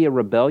want to be a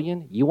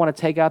rebellion? You want to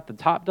take out the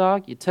top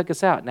dog? You took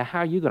us out. Now how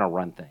are you going to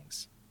run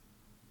things?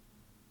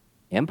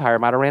 Empire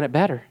might have ran it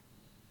better.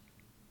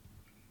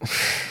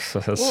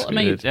 Well,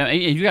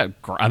 you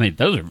got.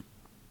 Those are.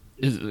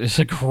 It's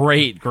a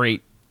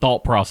great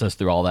thought process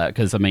through all that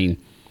because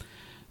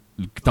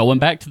going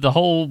back to the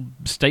whole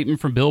statement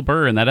from Bill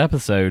Burr in that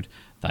episode,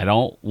 they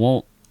don't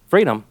want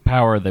freedom,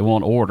 power. They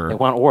want order. They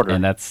want order,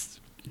 and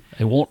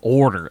they want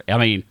order.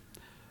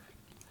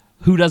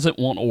 Who doesn't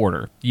want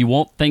order? You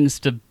want things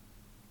to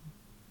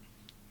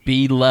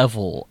be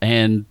level,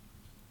 and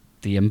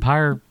the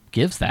Empire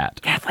gives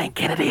that. Kathleen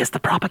Kennedy is the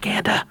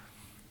propaganda.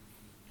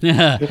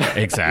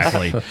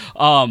 Exactly.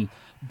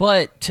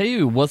 But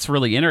too, what's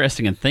really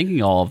interesting in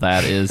thinking all of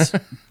that is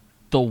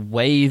the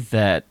way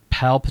that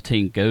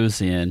Palpatine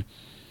goes in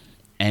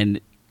and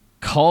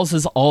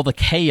causes all the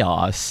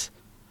chaos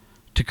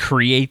to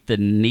create the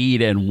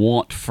need and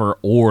want for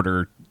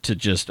order to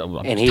just, I'm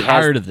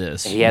tired of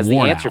this. He has the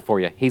answer for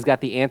you. He's got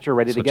the answer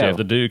ready to go. What you have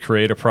to do,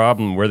 create a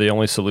problem. We're the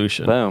only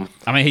solution. Boom.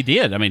 He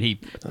did.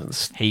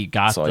 He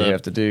got that's all you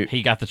have to do.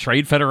 He got the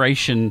Trade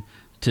Federation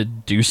to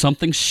do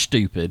something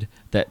stupid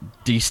that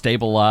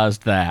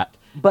destabilized that.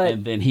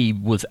 And then he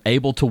was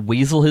able to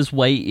weasel his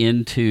way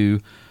into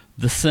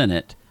the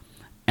Senate,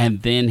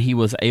 and then he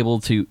was able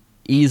to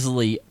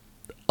easily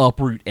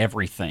uproot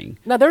everything.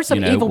 Now, there's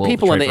some evil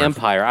people in the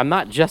Empire. I'm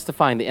not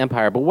justifying the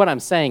Empire, but what I'm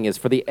saying is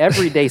for the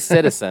everyday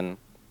citizen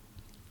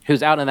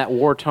who's out in that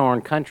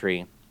war-torn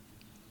country,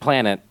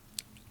 planet,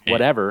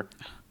 whatever,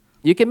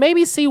 You can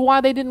maybe see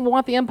why they didn't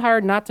want the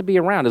Empire not to be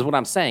around, is what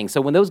I'm saying.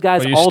 So when those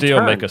guys you all still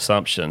turn, make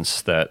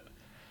assumptions that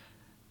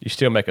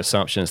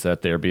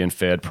they're being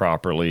fed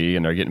properly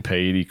and they're getting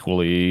paid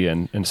equally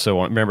and so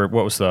on. Remember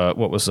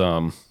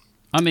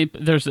I mean,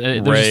 there's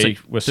Ray,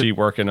 was she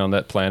working on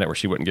that planet where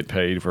she wouldn't get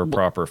paid for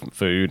proper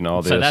food and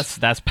all this? So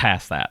that's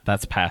past that.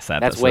 That's past that.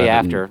 That's way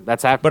after.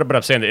 That's after. But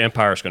I'm saying the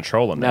Empire's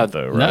controlling that,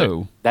 though, right?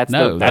 No, that's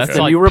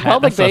the New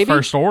Republic, that's baby. The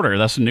First Order.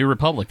 That's the New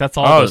Republic. That's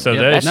all. Oh, so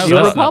that's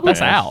New Republic.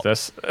 That's out.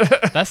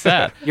 That's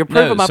that. You're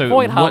proving my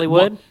point,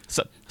 Hollywood.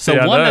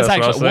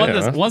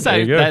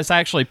 One's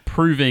actually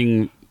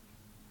proving.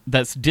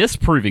 That's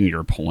disproving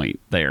your point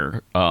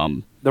there.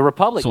 The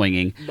Republic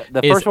swinging.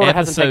 The First Order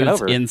hasn't taken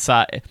over.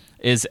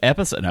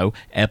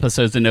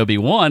 Episodes in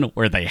Obi-Wan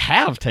where they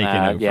have taken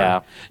over.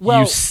 Yeah.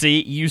 Well,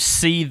 you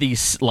see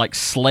these like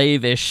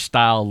slave-ish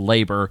style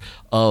labor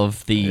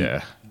of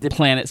the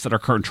planets that are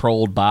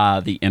controlled by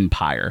the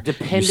Empire.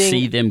 You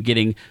see them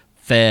getting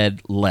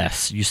fed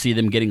less. You see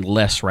them getting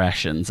less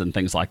rations and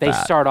things like that.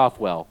 They start off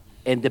well.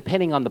 And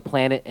depending on the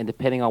planet and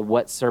depending on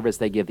what service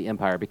they give the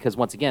Empire, because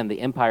once again,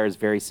 the Empire is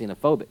very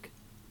xenophobic.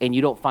 And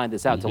you don't find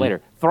this out till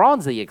later.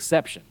 Thrawn's the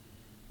exception.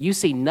 You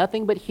see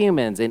nothing but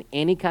humans in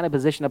any kind of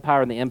position of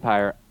power in the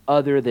Empire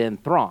other than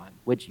Thrawn,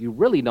 which you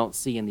really don't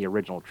see in the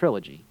original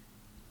trilogy.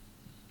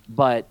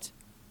 But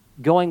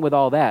going with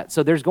all that,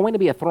 so there's going to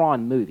be a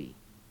Thrawn movie.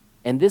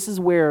 And this is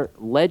where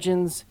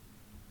Legends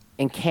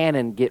and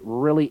canon get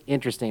really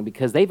interesting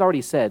because they've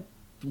already said,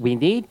 we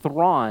need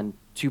Thrawn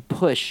to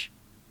push.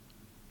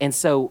 And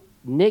so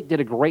Nick did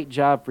a great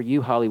job for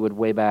you, Hollywood,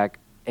 way back.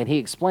 And he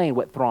explained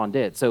what Thrawn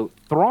did. So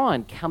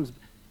Thrawn comes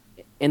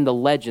in the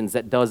Legends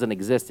that doesn't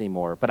exist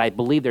anymore, but I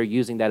believe they're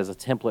using that as a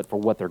template for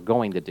what they're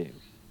going to do.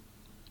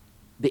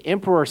 The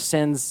Emperor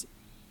sends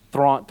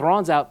Thrawn.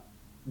 Thrawn's out.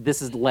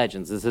 This is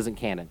Legends. This isn't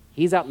canon.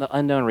 He's out in the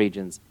unknown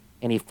regions,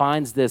 and he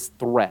finds this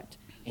threat.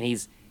 And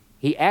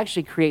he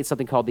actually creates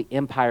something called the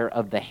Empire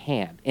of the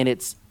Hand. And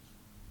it's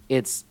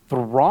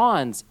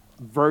Thrawn's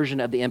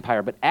version of the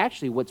Empire. But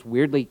actually, what's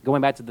weirdly,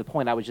 going back to the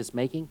point I was just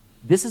making,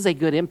 this is a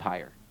good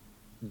empire.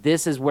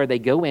 This is where they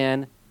go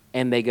in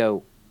and they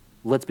go,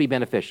 let's be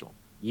beneficial.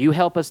 You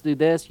help us do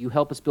this. You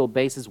help us build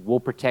bases.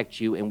 We'll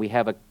protect you. And we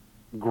have a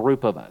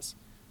group of us.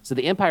 So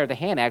the Empire of the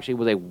Hand actually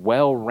was a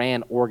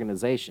well-ran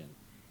organization.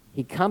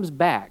 He comes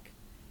back.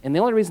 And the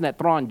only reason that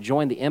Thrawn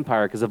joined the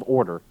Empire because of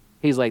order.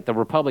 He's like, the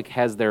Republic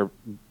has their,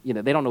 they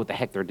don't know what the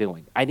heck they're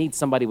doing. I need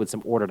somebody with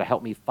some order to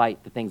help me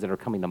fight the things that are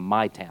coming to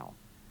my town.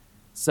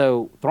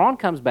 So Thrawn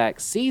comes back,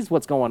 sees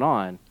what's going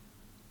on,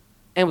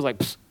 and was like,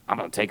 I'm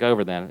going to take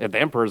over then. If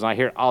the Emperor's not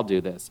here, I'll do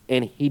this.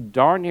 And he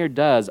darn near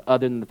does,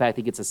 other than the fact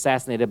he gets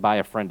assassinated by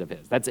a friend of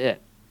his. That's it.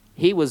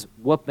 He was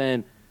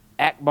whooping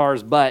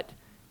Akbar's butt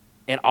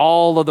and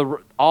all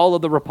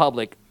of the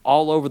Republic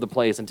all over the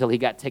place until he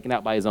got taken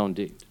out by his own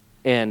dude.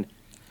 And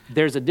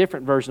there's a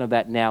different version of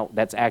that now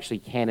that's actually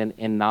canon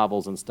in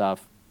novels and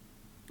stuff.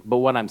 But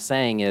what I'm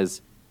saying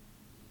is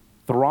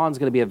Thrawn's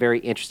going to be a very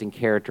interesting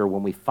character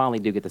when we finally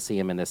do get to see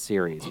him in this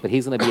series. But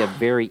he's going to be a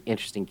very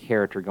interesting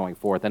character going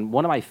forth. And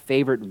one of my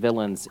favorite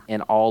villains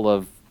in all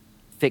of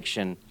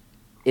fiction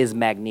is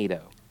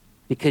Magneto.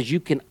 Because you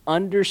can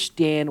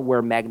understand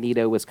where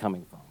Magneto is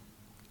coming from.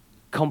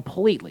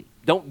 Completely.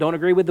 Don't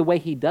agree with the way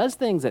he does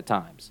things at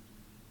times.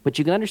 But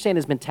you can understand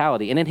his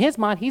mentality. And in his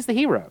mind, he's the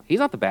hero. He's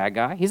not the bad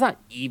guy. He's not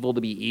evil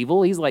to be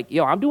evil. He's like,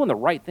 I'm doing the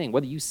right thing.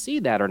 Whether you see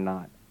that or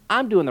not,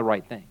 I'm doing the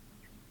right thing.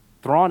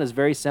 Thrawn is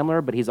very similar,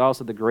 but he's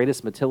also the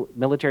greatest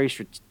military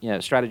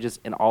strategist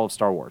in all of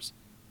Star Wars.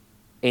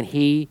 And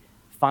he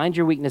finds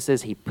your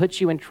weaknesses. He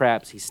puts you in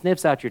traps. He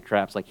sniffs out your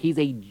traps. Like, he's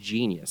a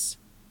genius.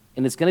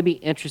 And it's going to be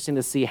interesting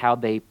to see how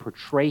they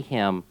portray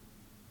him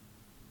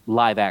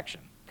live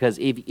action. Because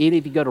even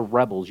if you go to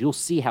Rebels, you'll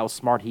see how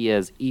smart he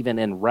is, even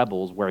in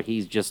Rebels, where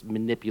he's just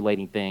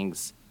manipulating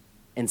things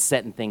and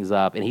setting things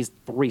up. And he's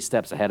 3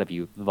 steps ahead of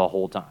you the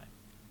whole time.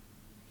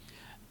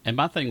 And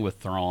my thing with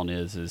Thrawn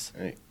is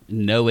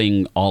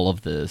knowing all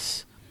of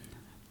this,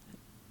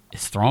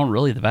 is Thrawn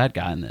really the bad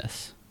guy in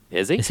this?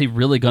 Is he? Is he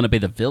really going to be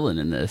the villain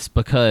in this?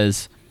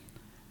 Because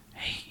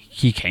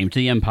he came to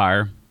the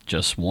Empire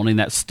just wanting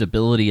that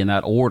stability and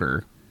that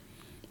order.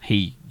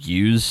 He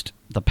used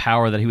the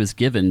power that he was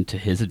given to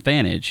his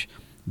advantage,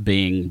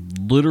 being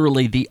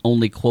literally the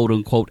only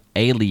quote-unquote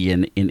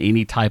alien in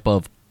any type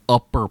of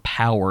upper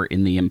power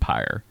in the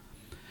Empire.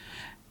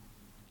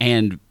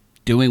 And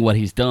doing what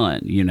he's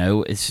done,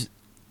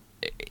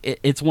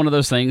 it's one of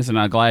those things, and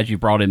I'm glad you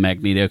brought in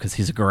Magneto because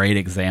he's a great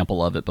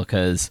example of it,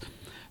 because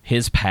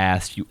his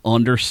past, you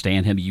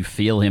understand him, you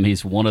feel him.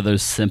 He's one of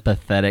those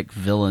sympathetic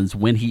villains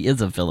when he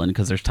is a villain,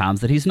 because there's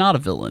times that he's not a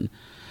villain.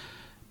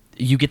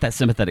 You get that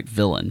sympathetic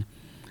villain.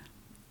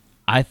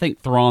 I think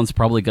Thrawn's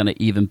probably going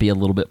to even be a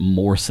little bit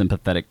more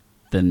sympathetic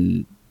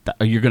than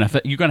you're going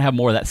to have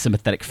more of that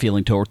sympathetic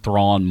feeling toward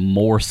Thrawn,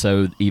 more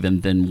so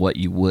even than what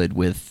you would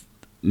with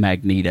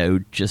Magneto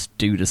just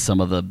due to some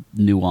of the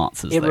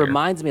nuances. It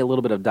reminds me a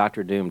little bit of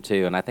Doctor Doom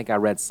too, and I think I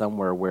read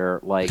somewhere where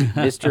like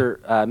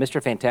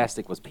Mr.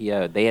 Fantastic was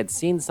PO'd. They had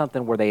seen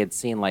something where they had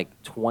seen like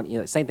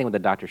 20. Same thing with the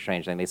Doctor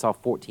Strange thing. They saw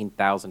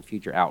 14,000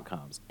 future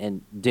outcomes,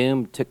 and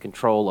Doom took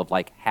control of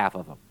like half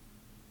of them,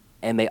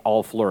 and they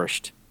all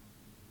flourished.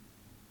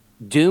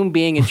 Doom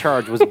being in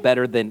charge was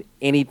better than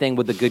anything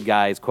with the good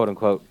guys, quote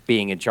unquote,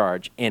 being in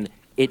charge, and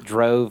it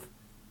drove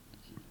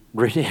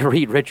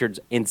Reed Richards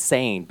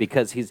insane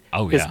because he's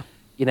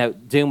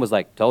Doom was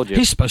like, told you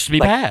he's supposed to be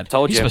bad.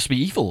 Told you he's supposed to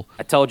be evil.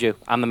 I told you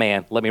I'm the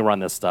man. Let me run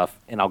this stuff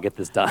and I'll get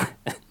this done.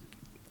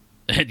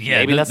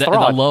 Maybe that's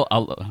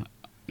Thrawn.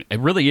 It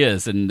really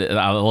is, and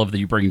I love that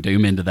you bring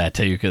Doom into that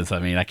too because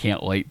I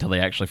can't wait till they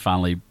actually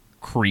finally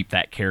creep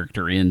that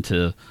character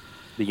into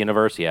the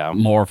universe,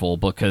 Marvel,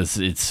 because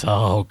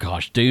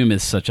Doom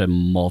is such a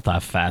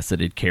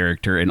multifaceted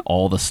character and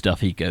all the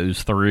stuff he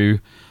goes through.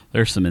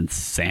 There's some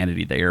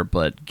insanity there,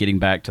 but getting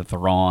back to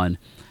Thrawn,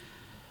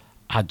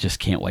 I just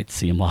can't wait to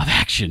see him live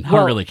action.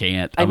 I really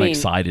can't. I'm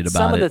excited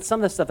about it. Some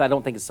of the stuff I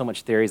don't think is so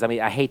much theories. I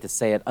mean, I hate to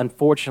say it.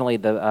 Unfortunately,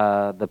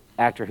 the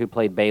actor who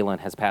played Balin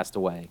has passed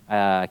away.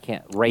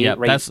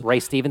 Ray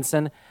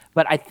Stevenson.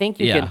 But I think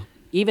you can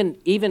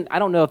even I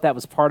don't know if that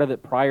was part of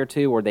it prior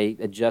to or they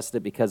adjusted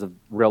it because of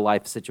real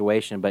life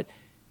situation. But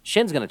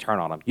Shin's going to turn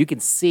on him. You can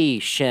see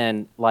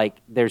Shin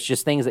there's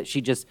just things that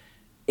she just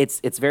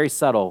it's very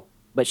subtle,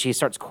 but she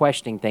starts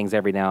questioning things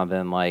every now and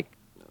then like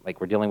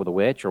we're dealing with a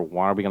witch, or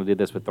why are we going to do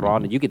this with Thrawn?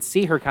 Mm-hmm. And you could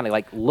see her kind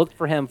of look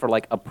for him for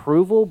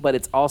approval, but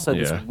it's also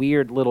this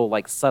weird little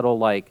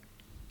subtle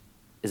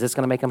is this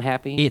going to make him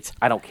happy?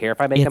 I don't care if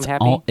I make him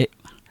happy.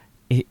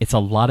 It's a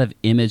lot of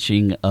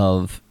imaging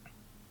of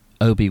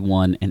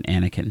Obi-Wan and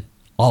Anakin,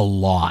 a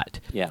lot.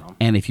 Yeah.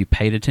 And if you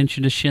paid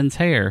attention to Shin's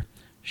hair,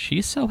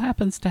 she so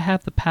happens to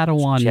have the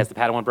Padawan. She has the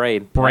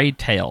Padawan braid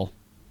tail.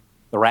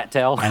 The rat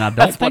tail, and I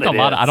don't think a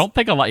lot. I don't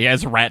think a lot. Yeah,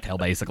 it's a rat tail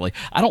basically.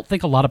 I don't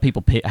think a lot of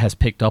people has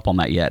picked up on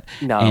that yet.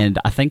 No, and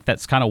I think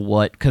that's kind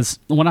of because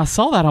when I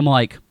saw that, I'm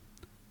like,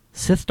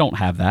 Sith don't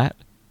have that.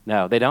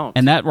 No, they don't.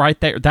 And that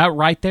right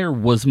there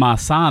was my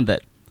sign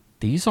that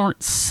these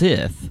aren't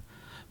Sith,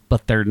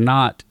 but they're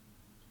not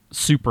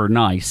super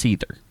nice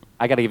either.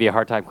 I got to give you a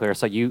hard time, Claire.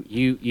 So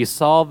you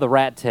saw the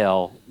rat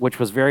tail, which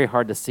was very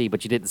hard to see,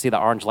 but you didn't see the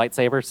orange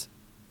lightsabers.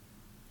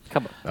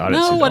 Come on.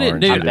 I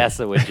didn't do. I'm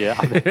messing with you.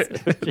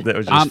 That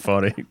was just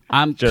funny.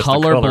 I'm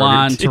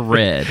colorblind to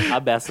red.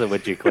 I'm messing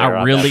with you, Claire.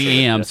 I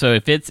really am. So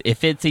if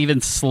it's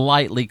even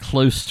slightly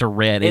close to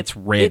red, it's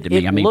red to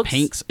me. I mean,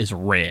 pinks is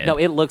red. No,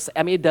 it looks.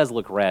 I mean, it does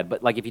look red,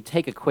 but if you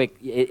take a quick,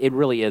 it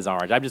really is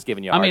orange. I'm just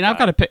giving you a hard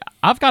time.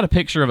 I've got a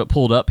picture of it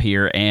pulled up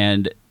here,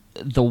 and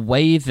the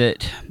way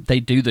that they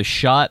do the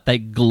shot, they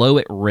glow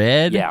it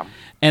red. Yeah.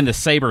 And the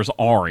saber's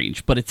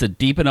orange, but it's a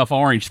deep enough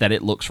orange that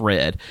it looks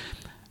red.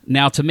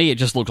 Now, to me, it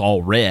just looks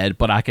all red,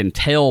 but I can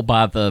tell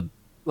by the.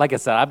 Like I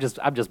said,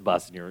 I'm just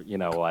busting your. You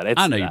know what?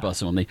 I know you're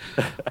busting with me.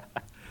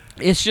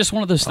 It's just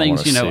one of those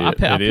things,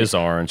 It is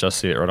orange. I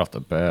see it right off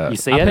the bat. You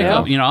see it?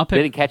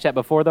 Did it catch that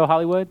before though,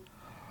 Hollywood?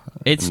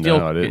 It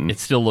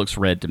still looks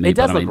red to me. It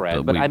does look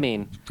red, but I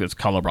mean, it's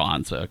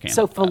colorblind, so I can't.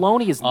 So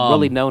Filoni is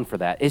really known for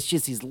that. It's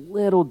just these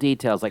little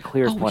details, like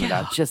Clear's pointed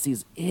out, just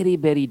these itty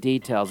bitty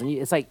details, and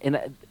it's like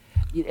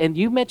And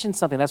you mentioned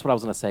something. That's what I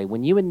was going to say.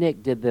 When you and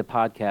Nick did the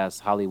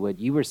podcast, Hollywood,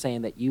 you were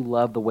saying that you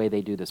love the way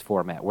they do this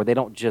format, where they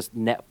don't just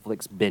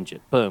Netflix binge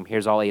it. Boom,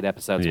 here's all 8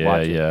 episodes.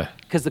 Watch it. Yeah.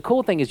 Because the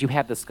cool thing is you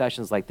have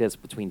discussions like this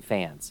between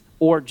fans,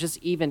 or just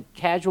even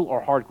casual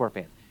or hardcore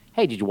fans.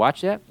 Hey, did you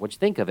watch that? What'd you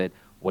think of it?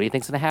 What do you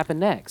think's going to happen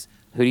next?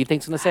 Who do you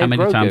think's going to save Grogu? How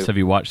many times have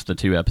you watched the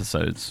 2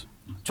 episodes?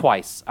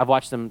 Twice. I've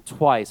watched them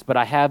twice, but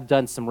I have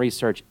done some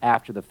research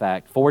after the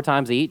fact. 4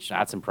 times each.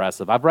 That's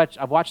impressive. I've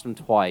watched them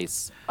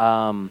twice.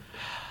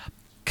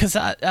 Because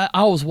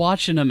I was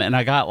watching them and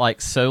I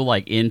got so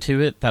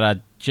into it that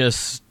I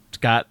just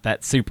got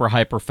that super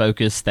hyper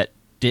focus that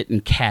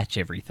didn't catch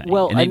everything.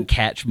 Well, and didn't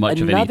catch much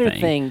of anything. Another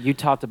thing you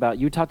talked about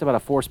a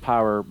force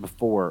power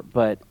before,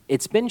 but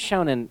it's been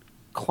shown in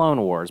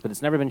Clone Wars, but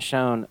it's never been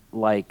shown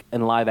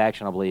in live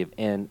action, I believe.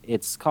 And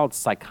it's called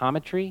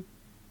psychometry,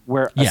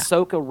 where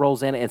Ahsoka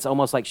rolls in and it's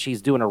almost like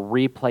she's doing a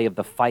replay of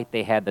the fight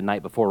they had the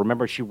night before.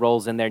 Remember, she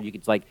rolls in there and you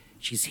could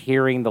she's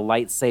hearing the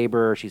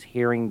lightsaber, she's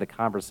hearing the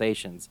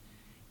conversations.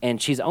 And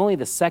she's only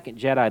the second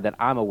Jedi that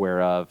I'm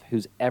aware of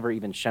who's ever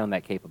even shown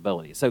that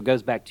capability. So it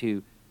goes back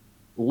to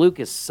Luke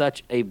is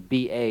such a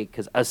BA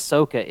because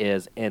Ahsoka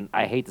is, and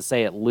I hate to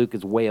say it, Luke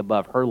is way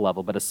above her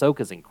level, but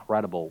Ahsoka's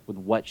incredible with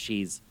what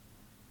she's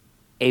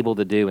able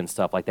to do and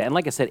stuff like that. And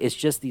like I said, it's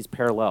just these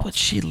parallels. But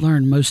she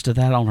learned most of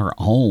that on her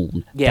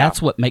own. Yeah.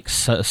 That's what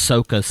makes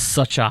Ahsoka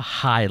such a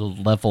high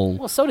level.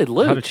 Well, so did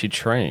Luke. How did she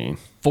train?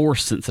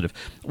 Force sensitive.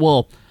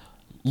 Well,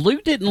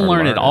 Luke didn't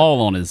learn it all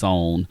on his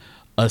own.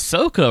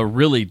 Ahsoka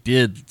really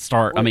did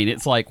start. I mean,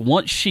 it's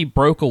once she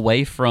broke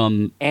away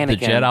from Anakin. The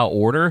Jedi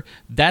Order,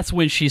 that's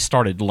when she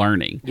started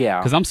learning. Yeah.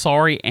 Because I'm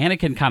sorry,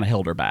 Anakin kind of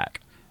held her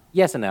back.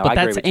 Yes and no. But I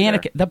that's agree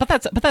with Anakin.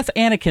 But that's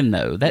Anakin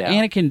though. That Yeah.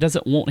 Anakin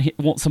doesn't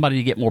want somebody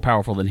to get more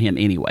powerful than him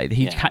anyway.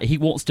 He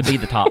wants to be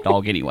the top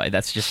dog anyway.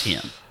 That's just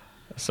him.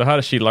 So how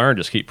does she learn?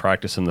 Just keep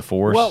practicing the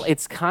Force? Well,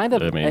 it's kind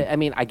of. I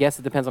mean, I guess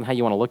it depends on how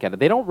you want to look at it.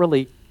 They don't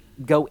really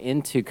go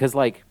into because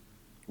like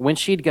when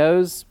she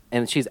goes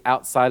and she's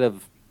outside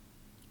of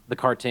the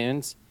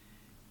cartoons,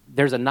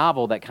 there's a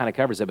novel that kind of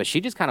covers it, but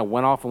she just kind of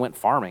went off and went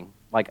farming.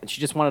 Like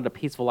she just wanted a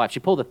peaceful life. She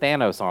pulled a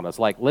Thanos on us.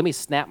 Like, let me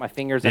snap my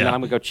fingers and then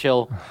I'm gonna go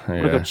chill. I'm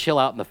gonna go chill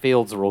out in the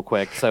fields real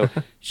quick. So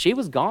she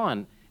was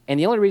gone, and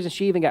the only reason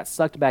she even got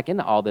sucked back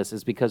into all this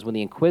is because when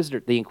the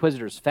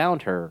Inquisitors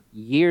found her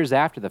years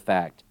after the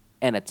fact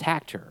and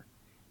attacked her,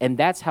 and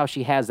that's how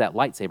she has that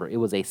lightsaber. It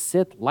was a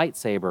Sith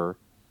lightsaber.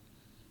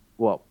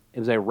 Well, it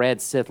was a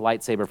red Sith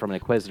lightsaber from an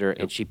Inquisitor,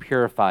 and she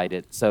purified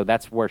it. So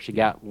that's where she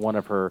got one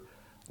of her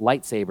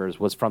lightsabers,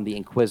 was from the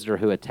Inquisitor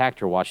who attacked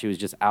her while she was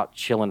just out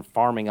chilling,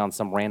 farming on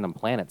some random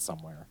planet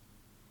somewhere.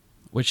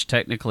 Which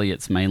technically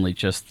it's mainly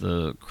just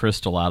the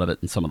crystal out of it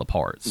and some of the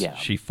parts. Yeah.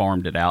 She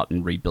farmed it out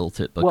and rebuilt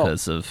it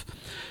because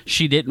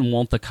she didn't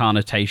want the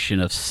connotation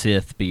of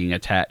Sith being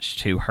attached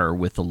to her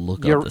with the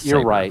look of the saber.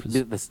 You're right.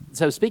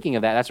 So speaking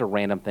of that, that's a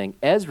random thing.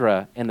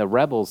 Ezra in the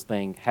Rebels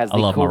thing has I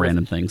love my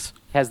random things.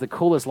 Has the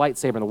coolest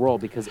lightsaber in the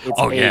world because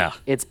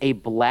it's a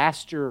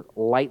blaster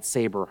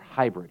lightsaber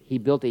hybrid. He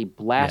built a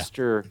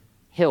blaster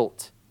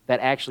hilt that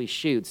actually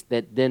shoots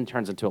that then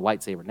turns into a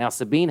lightsaber. Now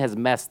Sabine has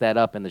messed that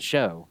up in the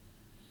show.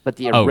 But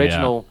the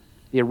original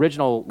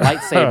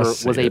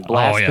lightsaber was a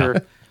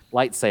blaster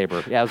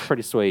lightsaber. Yeah, it was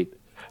pretty sweet.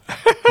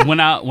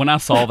 When I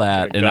saw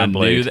that and I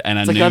knew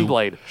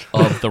gunblade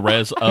of the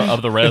res.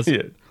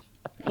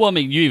 Well, I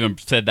mean, you even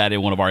said that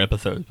in one of our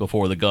episodes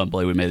before the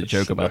gunblade. We made a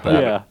joke about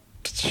that. Yeah.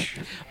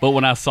 But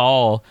when I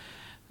saw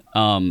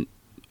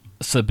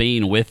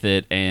Sabine with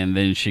it, and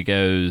then she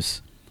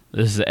goes,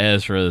 "This is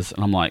Ezra's,"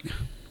 and I'm like,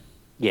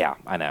 "Yeah,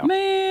 I know,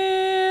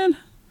 man."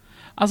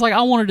 I was like,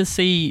 I wanted to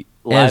see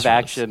live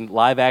action. I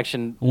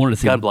wanted to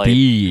see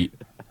gunblade.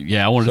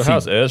 I wanted to see.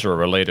 How's Ezra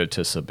related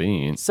to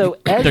Sabine? So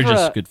Ezra, they're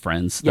just good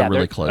friends. They're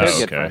really close.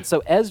 They're good friends.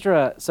 So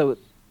Ezra,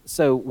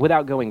 so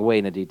without going way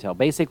into detail,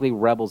 basically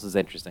Rebels is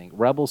interesting.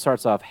 Rebels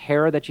starts off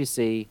Hera that you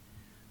see,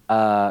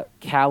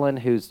 Callan,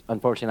 who's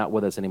unfortunately not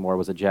with us anymore,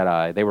 was a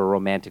Jedi. They were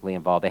romantically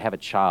involved. They have a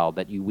child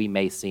that we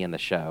may see in the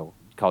show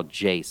called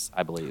Jace,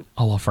 I believe.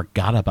 Oh, I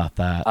forgot about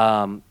that.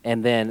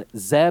 And then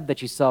Zeb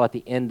that you saw at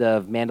the end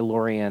of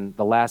Mandalorian,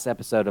 the last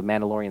episode of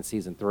Mandalorian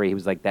Season 3, he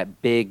was like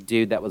that big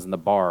dude that was in the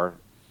bar.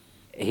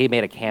 He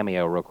made a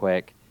cameo real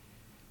quick.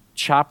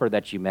 Chopper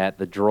that you met,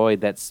 the droid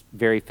that's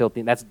very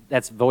filthy,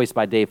 that's voiced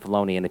by Dave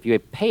Filoni, and if you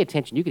pay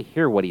attention, you could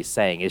hear what he's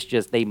saying. It's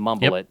just they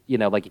mumble it. You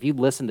know, like if you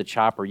listen to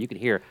Chopper, you could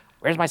hear,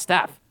 "Where's my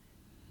stuff?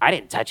 I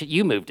didn't touch it.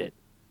 You moved it.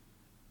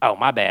 Oh,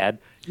 my bad."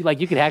 You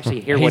could actually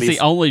hear what he's saying. He's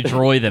the only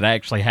droid that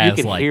actually has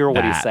you can hear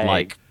what he's saying.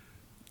 Like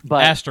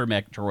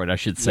astromech droid, I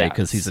should say,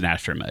 because he's an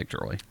astromech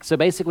droid. So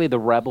basically, the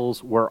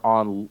Rebels were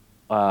on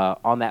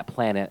that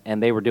planet,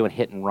 and they were doing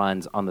hit and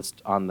runs on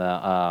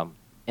the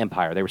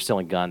Empire. They were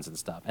stealing guns and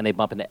stuff, and they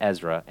bump into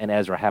Ezra, and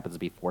Ezra happens to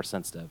be Force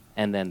sensitive,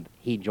 and then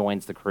he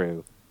joins the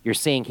crew. You're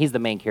seeing he's the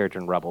main character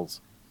in Rebels,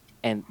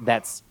 and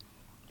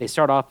they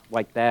start off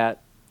like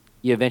that.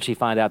 You eventually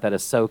find out that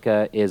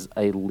Ahsoka is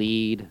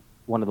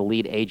one of the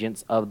lead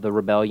agents of the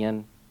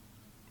rebellion,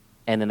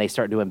 and then they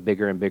start doing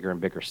bigger and bigger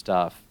and bigger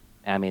stuff.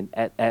 I mean,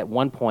 at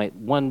one point,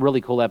 one really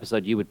cool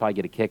episode you would probably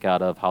get a kick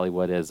out of,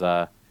 Hollywood, is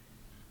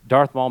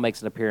Darth Maul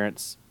makes an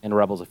appearance in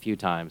Rebels a few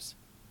times.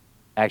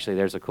 Actually,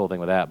 there's a cool thing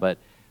with that, but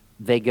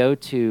they go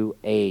to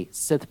a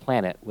Sith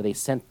planet with a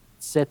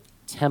Sith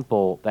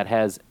temple that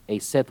has a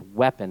Sith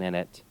weapon in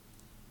it.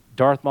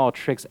 Darth Maul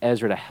tricks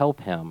Ezra to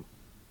help him,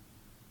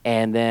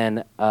 and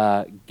then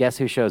guess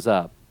who shows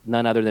up?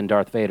 None other than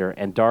Darth Vader.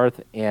 And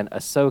Darth and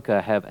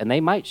Ahsoka and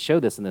they might show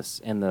this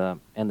in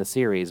the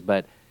series,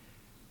 but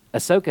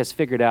Ahsoka has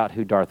figured out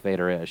who Darth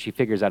Vader is. She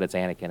figures out it's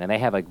Anakin, and they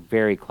have a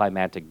very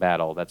climactic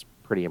battle that's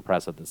pretty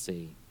impressive to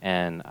see.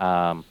 And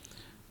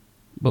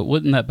but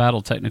wouldn't that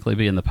battle technically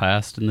be in the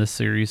past in this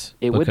series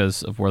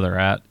because of where they're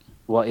at?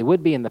 Well, it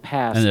would be in the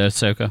past. And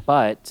Ahsoka.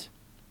 But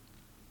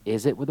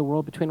is it with the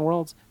world between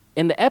worlds?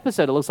 In the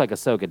episode, it looks like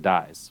Ahsoka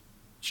dies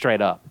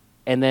straight up,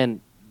 and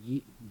then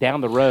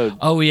down the road.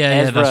 Oh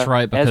yeah, that's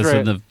right.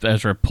 Because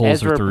Ezra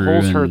pulls her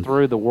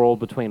through the world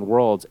between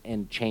worlds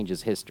and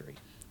changes history.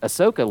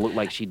 Ahsoka looked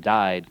like she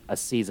died a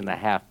season and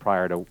a half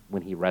prior to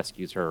when he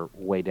rescues her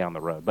way down the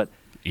road. But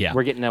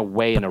we're getting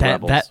away into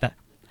Rebels.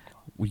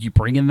 You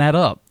bringing that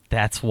up?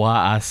 That's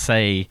why I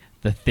say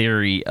the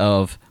theory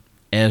of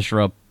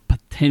Ezra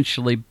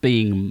potentially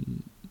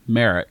being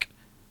Merrick.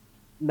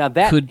 Now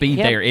that could be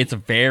there. It's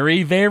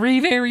very, very,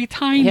 very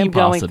tiny. Him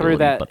going through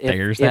that. But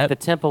if the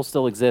temple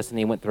still exists and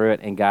he went through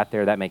it and got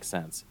there, that makes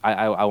sense.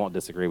 I won't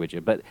disagree with you,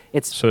 but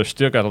it's so it's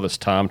still got all this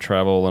time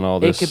travel and all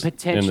this. It could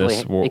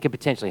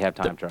potentially have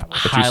time travel.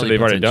 But you said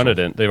they've already done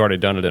it. They've already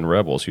done it in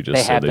Rebels. You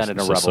just said done it in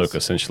Rebels. Ahsoka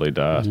essentially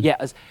died.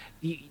 Yeah,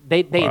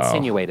 they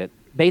insinuate it.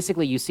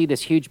 Basically, you see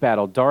this huge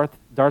battle. Darth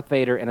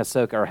Vader and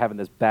Ahsoka are having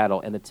this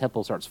battle, and the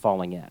temple starts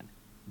falling in.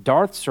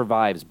 Darth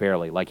survives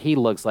barely. Like, he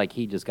looks like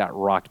he just got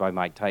rocked by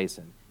Mike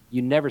Tyson.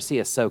 You never see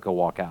Ahsoka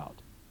walk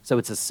out. So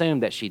it's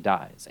assumed that she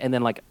dies. And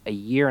then, like, a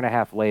year and a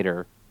half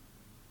later,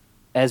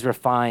 Ezra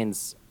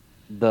finds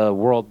the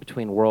world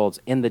between worlds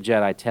in the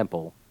Jedi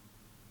Temple,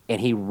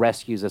 and he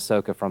rescues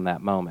Ahsoka from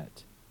that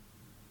moment.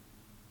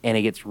 And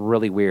it gets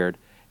really weird.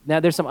 Now,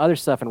 there's some other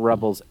stuff in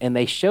Rebels, and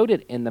they showed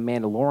it in The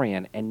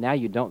Mandalorian, and now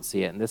you don't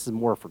see it. And this is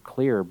more for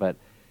clear, but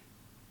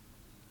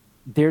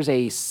there's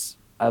a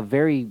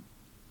very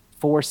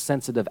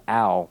Force-sensitive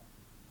owl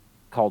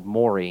called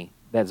Maury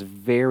that's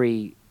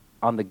very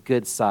on the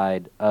good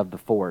side of the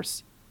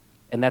Force.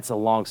 And that's a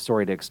long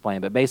story to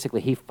explain, but basically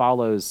he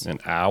follows... An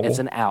owl? It's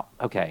an owl.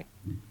 Okay.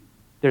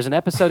 There's an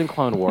episode in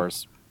Clone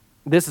Wars.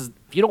 This is...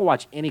 If you don't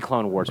watch any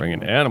Clone Wars...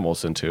 Bringing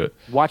animals into it.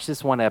 Watch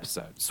this one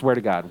episode. Swear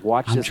to God.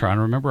 Watch this. I'm trying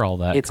to remember all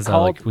that. It's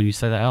called... when you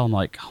say the owl, I'm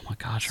like, oh my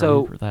gosh, I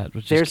remember that.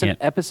 But there's an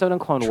episode in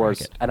Clone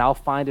Wars, and I'll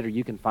find it or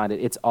you can find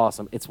it. It's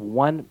awesome. It's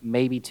one,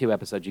 maybe two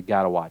episodes. You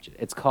got to watch it.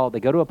 It's called... They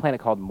go to a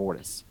planet called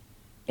Mortis,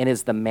 and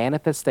it's the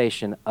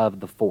manifestation of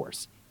the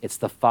Force. It's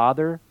the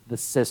father, the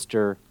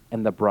sister,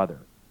 and the brother.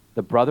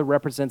 The brother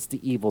represents the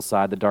evil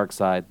side, the dark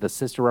side. The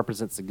sister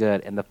represents the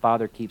good, and the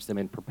father keeps them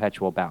in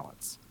perpetual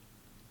balance.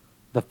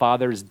 The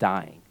father is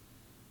dying,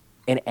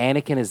 and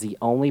Anakin is the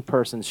only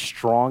person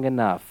strong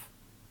enough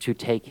to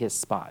take his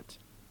spot.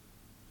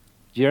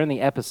 During the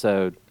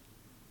episode,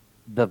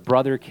 the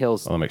brother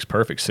kills... Well, that makes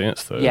perfect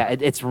sense, though. Yeah,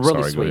 it's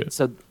really sweet.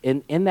 So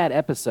in that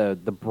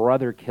episode, the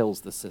brother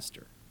kills the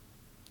sister.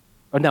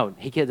 Or no,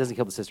 he doesn't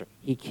kill the sister.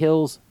 He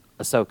kills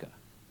Ahsoka.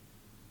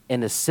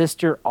 And the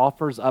sister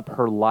offers up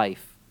her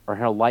life or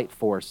her light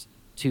force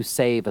to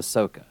save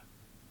Ahsoka.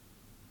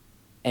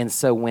 And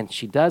so when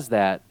she does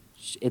that,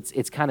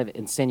 it's kind of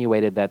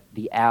insinuated that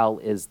the owl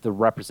is the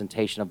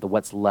representation of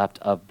what's left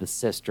of the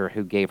sister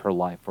who gave her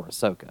life for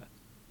Ahsoka.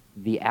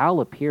 The owl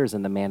appears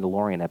in the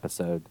Mandalorian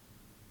episode.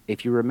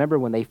 If you remember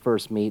when they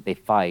first meet, they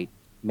fight,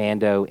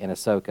 Mando and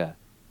Ahsoka.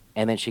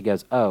 And then she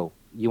goes, oh,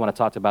 you want to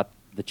talk about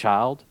the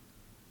child?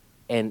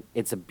 And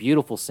it's a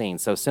beautiful scene.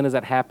 So as soon as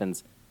that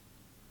happens...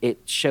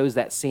 It shows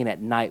that scene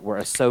at night where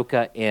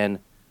Ahsoka and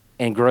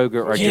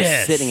Grogu are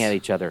just sitting at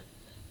each other.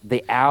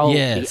 The owl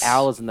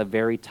is in the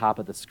very top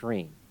of the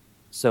screen.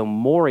 So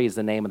Maury is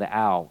the name of the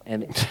owl,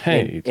 and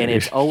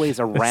it's always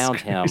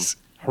around him,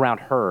 around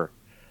her.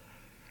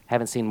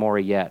 Haven't seen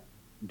Maury yet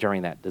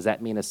during that. Does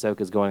that mean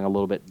Ahsoka's going a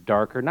little bit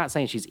darker? Not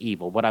saying she's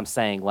evil, but I'm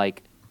saying,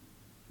 like,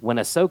 when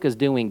Ahsoka's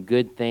doing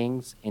good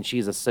things and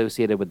she's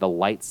associated with the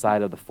light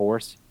side of the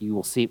Force, you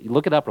will see.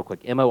 Look it up real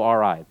quick.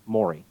 Mori,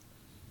 Maury.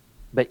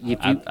 But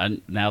if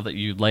you, now that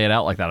you lay it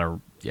out like that,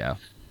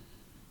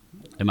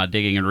 in my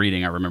digging and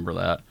reading, I remember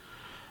that.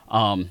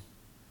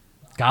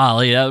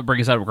 Golly, that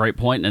brings up a great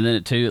point, and then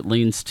it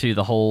leans to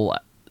the whole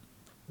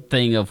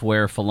thing of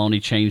where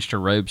Filoni changed her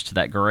robes to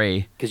that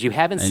gray. Because you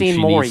haven't seen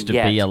Maury yet. She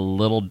needs to be a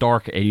little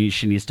dark, and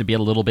she needs to be a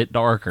little bit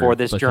darker for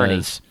this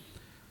journey.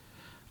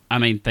 I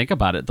mean, think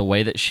about it. The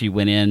way that she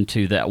went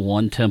into that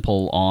one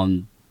temple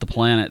on the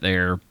planet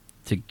there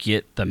to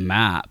get the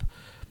map.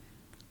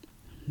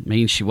 I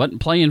mean, she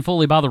wasn't playing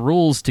fully by the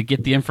rules to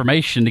get the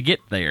information to get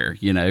there.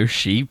 You know,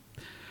 she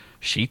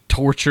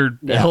tortured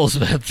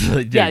Elizabeth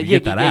to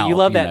get that out. You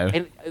love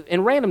that.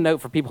 And random note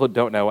for people who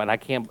don't know, and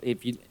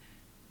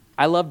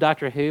I love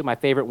Doctor Who. My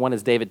favorite one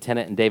is David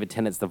Tennant, and David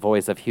Tennant's the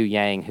voice of Hugh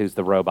Yang, who's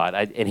the robot.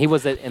 And he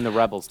was in the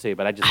Rebels too.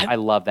 But I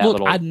love that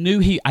little. I knew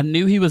he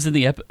was in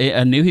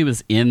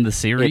the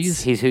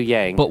series. He's Hugh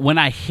Yang. But when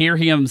I hear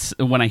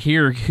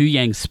Hugh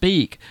Yang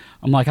speak,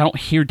 I'm like, I don't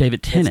hear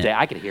David Tennant.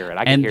 I could hear it.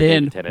 I could hear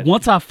David Tennant.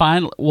 Once I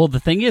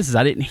the thing is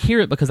I didn't hear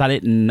it because I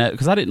didn't know,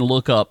 because I didn't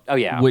look up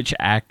which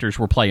actors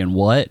were playing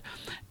what.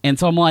 And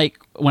so I'm like,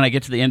 when I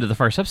get to the end of the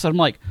first episode, I'm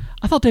like,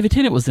 I thought David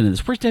Tennant was in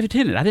this. Where's David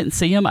Tennant? I didn't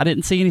see him. I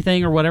didn't see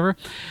anything or whatever.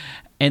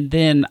 And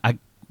then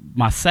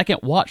my second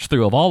watch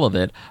through of all of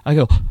it, I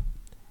go,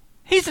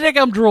 he's an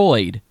Egum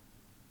droid.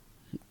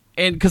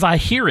 And because I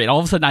hear it, all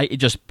of a sudden it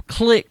just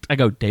clicked. I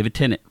go, David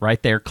Tennant,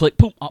 right there. Click,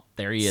 boom, oh,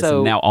 there he is. So,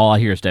 and now all I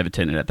hear is David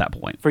Tennant at that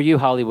point. For you,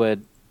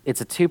 Hollywood, it's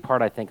a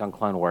two-part, I think, on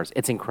Clone Wars.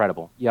 It's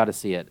incredible. You ought to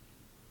see it.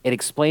 It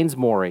explains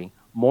Maury.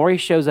 Maury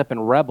shows up in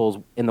Rebels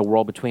in the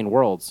World Between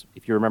Worlds.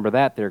 If you remember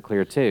that, they're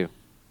clear too.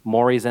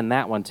 Maury's in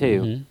that one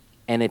too. Mm-hmm.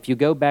 And if you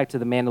go back to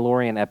the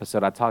Mandalorian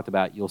episode I talked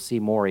about, you'll see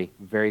Maury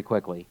very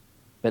quickly.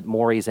 But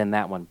Maury's in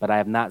that one. But I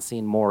have not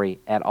seen Maury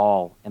at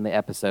all in the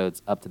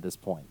episodes up to this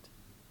point.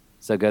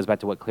 So it goes back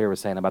to what Clear was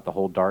saying about the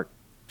whole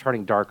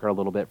turning darker a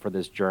little bit for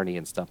this journey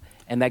and stuff.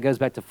 And that goes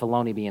back to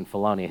Filoni being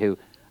Filoni, who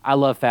I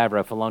love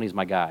Favreau. Filoni's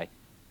my guy.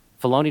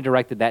 Filoni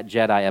directed that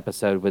Jedi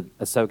episode with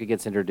Ahsoka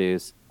gets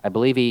introduced. I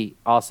believe he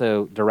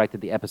also directed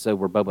the episode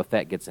where Boba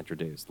Fett gets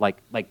introduced. Like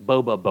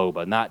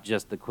Boba, not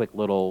just the quick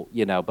little,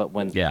 but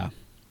when,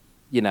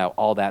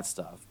 all that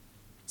stuff.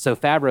 So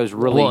Favreau's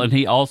really... Well,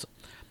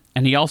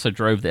 and he also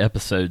drove the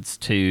episodes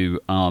to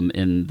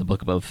in the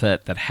Book of Boba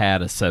Fett that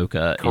had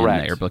Ahsoka in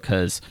there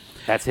because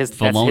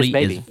Filoni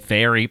is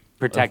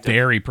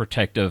very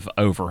protective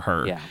over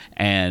her. Yeah.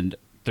 And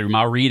through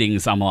my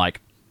readings, I'm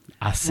like,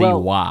 I see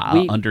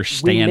why. I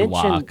understand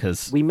why.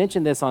 Because we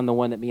mentioned this on the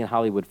one that me and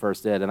Hollywood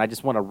first did, and I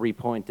just want to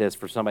repoint this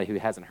for somebody who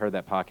hasn't heard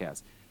that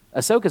podcast.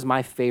 Ahsoka's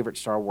my favorite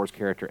Star Wars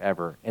character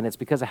ever, and it's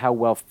because of how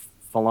well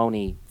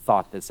Filoni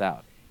thought this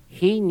out.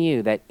 He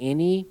knew that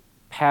any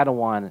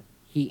Padawan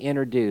he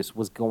introduced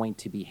was going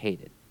to be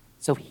hated.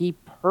 So he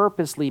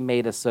purposely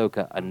made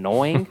Ahsoka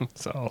annoying.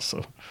 It's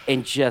awesome.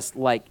 And just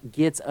like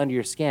gets under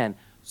your skin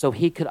so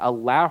he could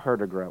allow her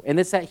to grow. And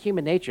it's that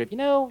human nature of, you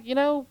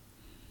know,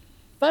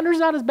 Thunder's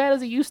not as bad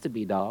as he used to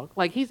be, dog.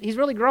 Like he's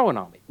really growing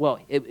on me. Well,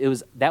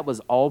 that was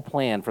all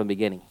planned from the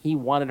beginning. He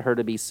wanted her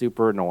to be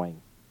super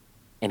annoying.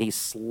 And he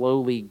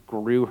slowly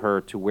grew her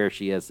to where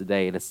she is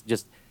today. And it's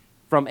just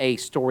from a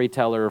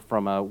storyteller,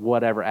 from a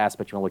whatever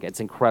aspect you want to look at, it's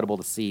incredible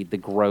to see the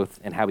growth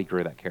and how he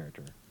grew that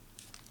character.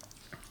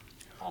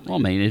 Well, I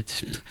mean,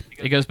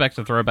 it goes back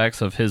to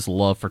throwbacks of his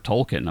love for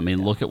Tolkien. I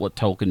mean, look at what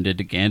Tolkien did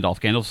to Gandalf.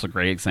 Gandalf's a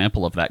great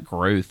example of that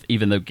growth,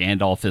 even though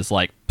Gandalf is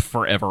like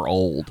forever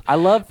old. I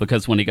love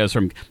because when he goes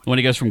from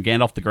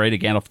Gandalf the Grey to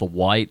Gandalf the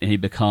White, and he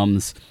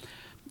becomes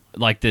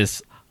like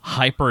this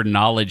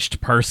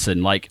hyper-knowledged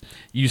person. Like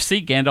you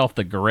see Gandalf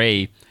the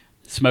Grey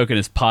smoking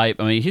his pipe.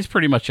 I mean, he's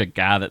pretty much a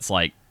guy that's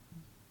like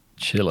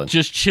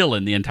just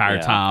chilling the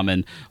entire time,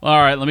 and all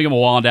right, let me get my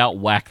wand out,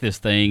 whack this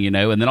thing, and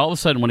then all of a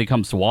sudden when he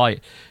comes to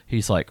White,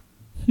 he's like,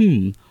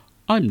 I'm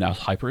now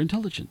hyper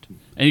intelligent,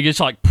 and he gets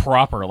like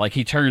proper, like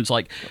he turns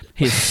like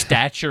his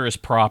stature is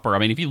proper. I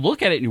mean, if you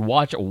look at it and you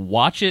watch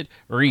it,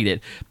 read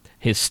it,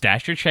 his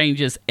stature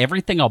changes.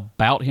 Everything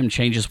about him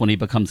changes when he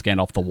becomes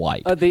Gandalf the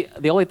White.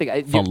 The only thing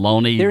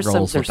Filoni there's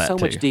rolls with so that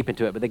much too. deep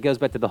into it, but it goes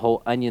back to the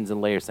whole onions and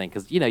layers thing,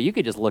 because you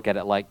could just look at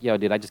it like, yo,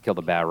 dude, I just killed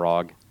a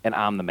Balrog, and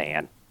I'm the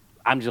man.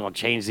 I'm just going to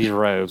change these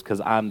robes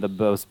because I'm the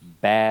most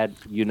bad,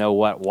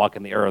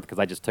 walking the earth because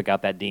I just took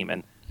out that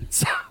demon.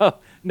 So,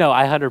 no,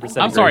 I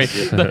 100% I'm sorry,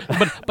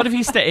 but if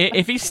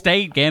he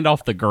stayed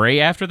Gandalf the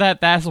Grey after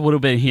that would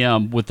have been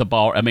him with the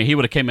ball. I mean, he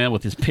would have came in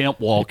with his pimp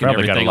walk and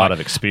everything. Probably got a lot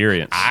of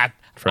experience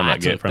from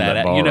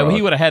that ball.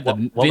 He would have had the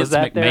Vince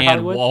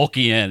McMahon walk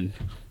in.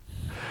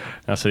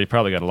 I said he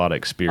probably got a lot of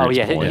experience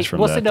points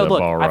from that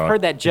look, Balrog. I've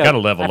heard that joke. Got to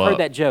level up. I've heard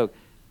that joke.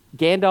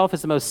 Gandalf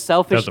is the most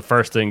selfish. That's the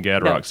first thing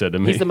Gadrock said to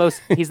me.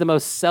 He's the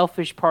most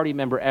selfish party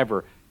member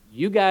ever.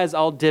 You guys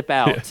all dip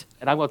out,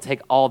 and I'm going to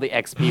take all the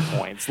XP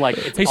points. Like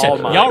it's he all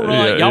said, mine. Y'all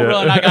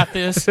run. I got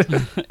this.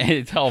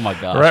 And oh my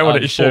gosh! Right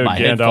when it showed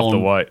Gandalf the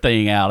White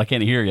thing out, I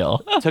can't hear y'all.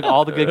 Took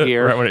all the good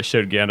gear. Right when it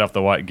showed Gandalf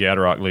the White,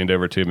 Gadrock leaned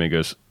over to me and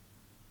goes,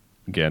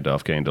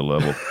 Gandalf gained a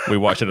level. We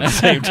watched it at the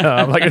same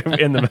time, like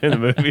in the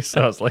movie.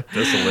 So I was like,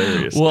 "That's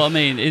hilarious." Well, I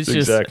mean, it's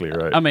just exactly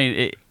right. I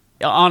mean,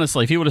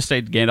 honestly, if he would have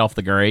stayed Gandalf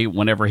the Grey,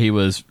 whenever he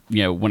was,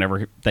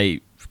 whenever they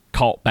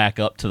caught back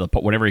up to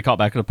whenever he caught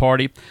back to the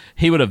party,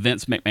 he would have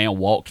Vince McMahon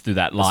walked through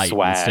that light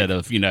instead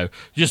of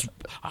just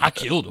I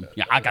killed him.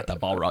 Yeah, I got that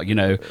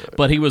Balrog.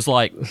 But he was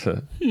like,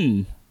 so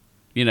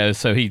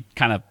he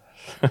kind of.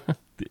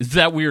 It's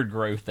that weird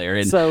growth there.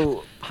 And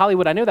so,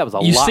 Hollywood, I knew that was a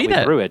lot we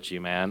threw at you,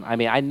 man. I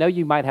mean, I know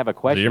you might have a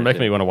question. You're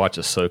making me want to watch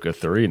Ahsoka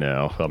 3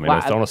 now. I mean,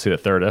 I want to see the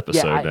third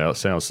episode now. It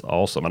sounds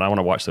awesome. And I want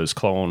to watch those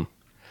clone.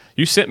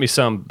 You sent me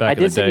some back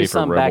in the day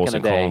for Rebels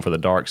and Clone for the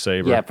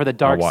Darksaber. Yeah, for the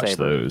Darksaber. I watched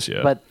those,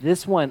 yeah. But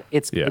this one,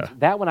 it's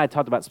that one I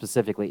talked about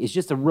specifically. It's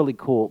just a really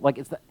cool,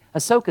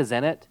 Ahsoka's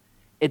in it.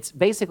 It's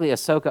basically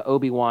Ahsoka,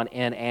 Obi-Wan,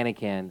 and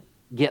Anakin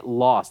get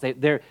lost.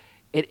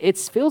 It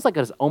feels like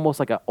it's almost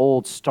like an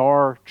old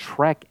Star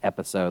Trek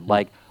episode.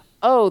 Like,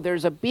 oh,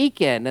 there's a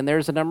beacon and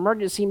there's an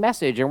emergency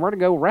message and we're going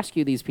to go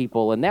rescue these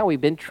people and now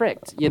we've been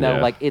tricked.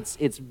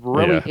 It's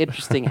really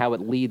interesting how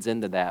it leads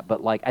into that.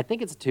 But I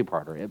think it's a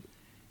two-parter.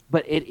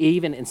 But it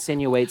even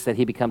insinuates that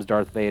he becomes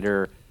Darth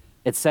Vader,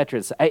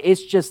 etc.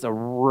 It's just a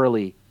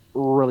really,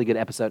 really good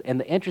episode. And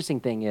the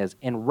interesting thing is,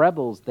 in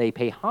Rebels, they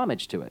pay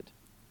homage to it.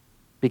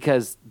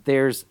 Because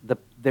there's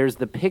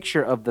the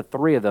picture of the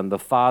three of them, the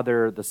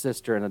father, the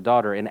sister, and the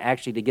daughter, and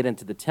actually to get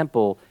into the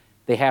temple,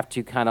 they have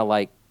to kind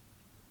of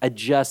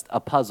adjust a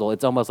puzzle.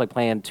 It's almost like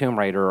playing Tomb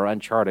Raider or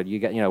Uncharted. You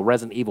got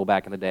Resident Evil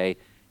back in the day,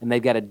 and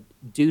they've got to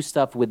do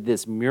stuff with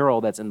this mural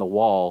that's in the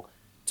wall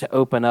to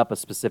open up a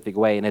specific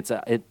way,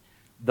 and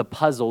the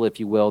puzzle, if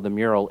you will, the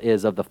mural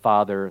is of the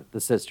father,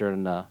 the sister,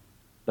 and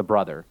the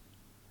brother.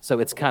 So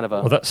it's kind of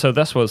a... Well,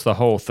 that was the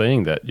whole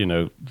thing that,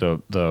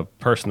 the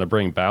person to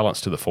bring balance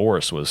to the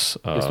Force was...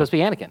 it was supposed to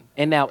be Anakin.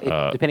 And now,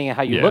 depending on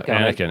how you look at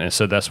it... Anakin. And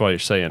so that's why you're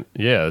saying,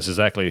 it's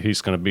exactly,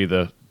 he's going to be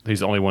he's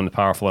the only one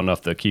powerful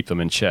enough to keep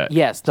them in check.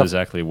 Yes. That's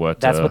exactly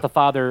what... That's what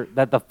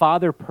the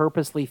father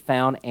purposely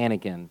found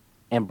Anakin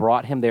and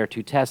brought him there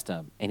to test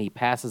him. And he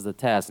passes the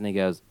test and he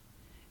goes...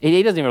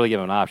 He doesn't even really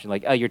give him an option.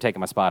 Like, oh, you're taking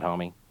my spot,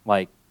 homie.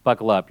 Like,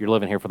 buckle up. You're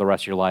living here for the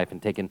rest of your life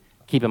and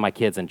keeping my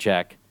kids in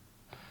check.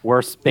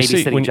 Worst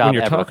babysitting job when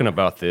you're ever. talking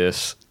about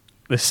this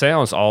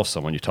sounds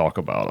awesome when you talk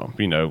about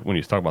them. When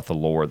you talk about the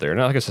lore there.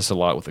 And I guess that's a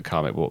lot with the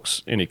comic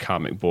books, any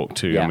comic book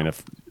too. Yeah. I mean,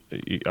 if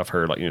I've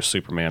heard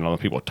Superman and other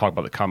people talk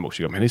about the comic books,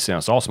 you go, man, this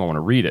sounds awesome. I want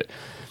to read it.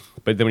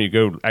 But then when you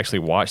go actually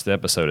watch the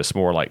episode, it's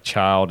more like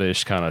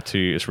childish kind of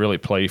too. It's really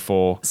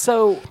playful.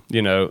 So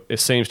it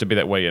seems to be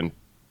that way in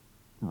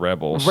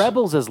Rebels.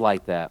 Rebels is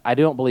like that. I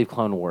don't believe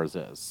Clone Wars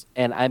is.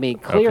 And I mean,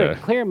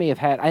 Clear may have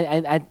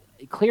had.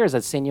 Clear has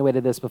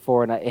insinuated this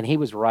before, and he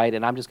was right.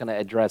 And I'm just going to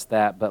address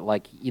that. But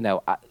like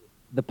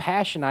the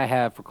passion I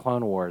have for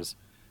Clone Wars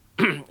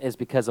is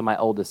because of my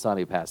oldest son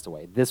who passed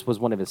away. This was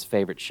one of his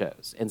favorite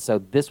shows, and so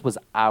this was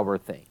our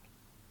thing.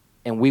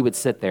 And we would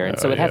sit there, and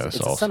so it's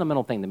a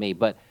sentimental thing to me.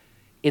 But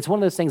it's one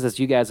of those things as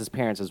you guys as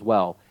parents as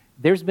well.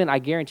 I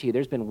guarantee you,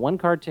 there's been one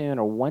cartoon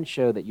or one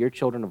show that your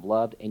children have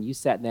loved, and you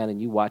sat down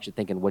and you watch it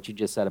thinking what you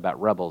just said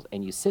about Rebels,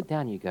 and you sit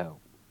down and you go,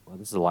 well,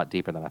 this is a lot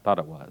deeper than I thought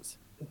it was.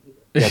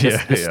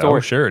 This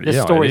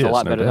story is a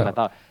lot better than I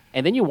thought.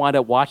 And then you wind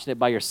up watching it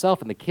by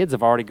yourself, and the kids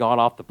have already gone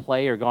off to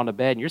play or gone to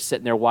bed, and you're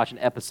sitting there watching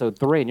episode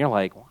 3, and you're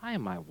like, why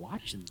am I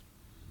watching?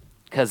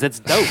 Because it's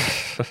dope.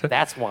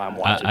 That's why I'm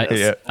watching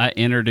this. I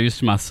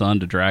introduced my son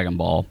to Dragon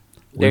Ball.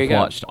 We've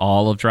watched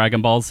all of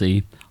Dragon Ball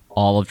Z,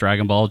 all of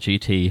Dragon Ball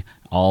GT,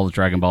 all of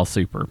Dragon Ball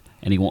Super,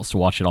 and he wants to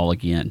watch it all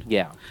again.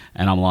 Yeah.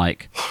 And I'm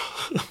like,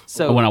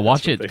 so when I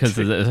watch it, because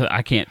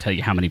I can't tell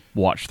you how many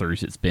watch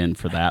throughs it's been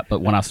for that,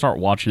 but when I start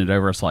watching it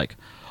over, it's like,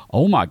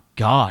 oh my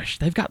gosh,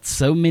 they've got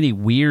so many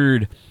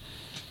weird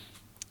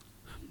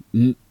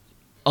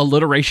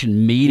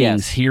alliteration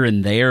meetings here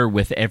and there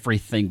with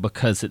everything,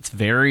 because it's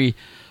very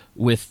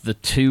with the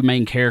two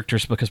main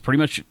characters, because pretty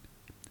much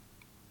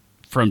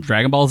from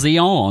Dragon Ball Z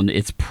on,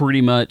 it's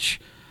pretty much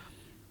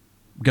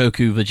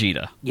Goku,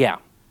 Vegeta. Yeah.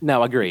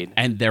 No, agreed.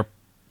 And they're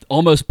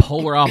almost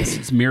polar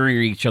opposites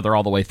mirroring each other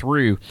all the way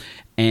through.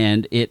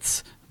 And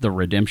it's the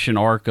redemption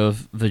arc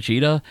of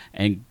Vegeta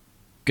and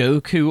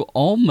Goku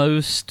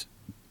almost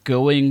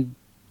going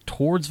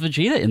towards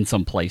Vegeta in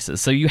some places.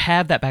 So you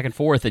have that back and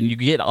forth, and you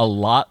get a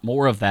lot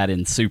more of that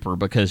in Super,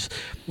 because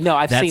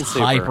that's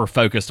hyper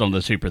focused on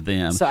the Super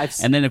them.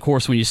 And then, of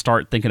course, when you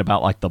start thinking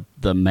about like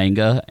the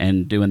manga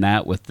and doing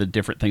that with the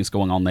different things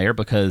going on there,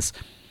 because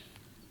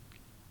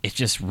it's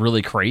just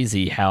really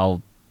crazy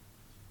how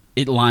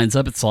it lines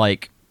up. It's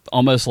like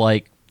almost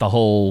like the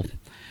whole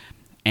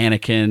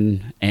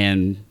Anakin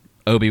and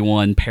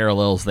Obi-Wan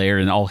parallels there,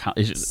 and all.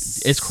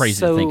 It's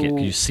crazy to think it.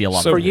 You see a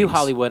lot of for you,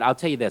 Hollywood. I'll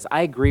tell you this: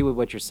 I agree with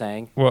what you're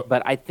saying,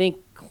 but I think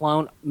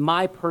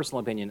my personal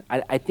opinion,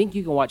 I think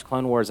you can watch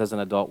Clone Wars as an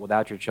adult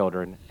without your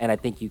children, and I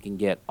think you can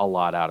get a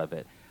lot out of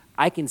it.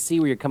 I can see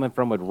where you're coming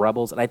from with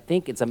Rebels, and I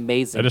think it's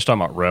amazing. I'm just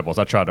talking about Rebels.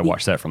 I tried to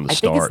watch that from the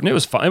start, and it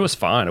was fine. It was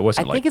fine. It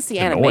wasn't like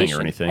annoying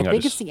or anything. I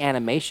think it's the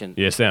animation.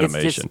 Yeah, it's the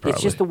animation.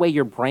 It's just the way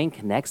your brain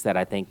connects that.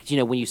 I think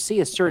when you see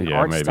a certain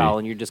art style,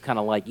 and you're just kind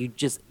of like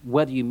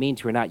whether you mean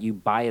to or not, you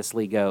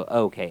biasly go,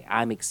 okay,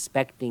 I'm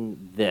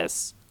expecting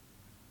this,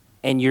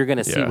 and you're going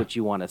to see what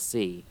you want to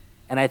see.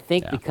 And I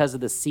think because of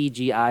the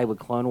CGI with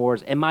Clone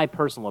Wars, in my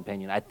personal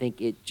opinion, I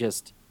think it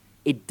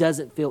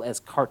doesn't feel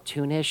as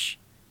cartoonish.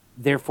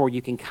 Therefore,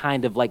 you can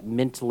kind of like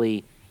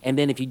mentally, and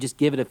then if you just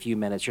give it a few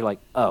minutes, you're like,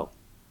 oh,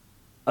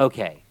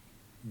 okay,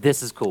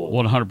 this is cool.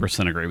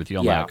 100% agree with you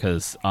on that,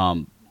 because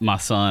my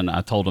son,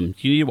 I told him,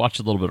 you need to watch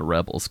a little bit of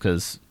Rebels,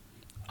 because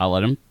I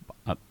let him,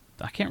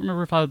 I can't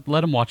remember if I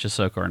let him watch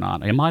Ahsoka or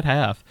not. I might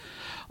have.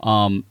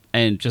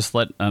 And just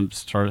let him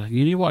start,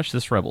 you need to watch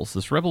this Rebels.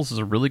 This Rebels is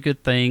a really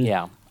good thing.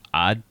 Yeah.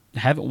 I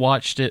haven't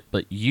watched it,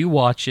 but you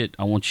watch it.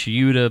 I want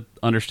you to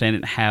understand it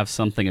and have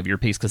something of your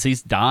piece, because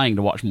he's dying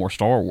to watch more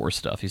Star Wars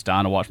stuff. He's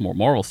dying to watch more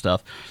Marvel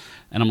stuff.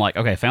 And I'm like,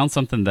 okay, found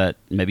something that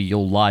maybe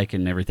you'll like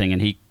and everything.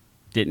 And he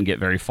didn't get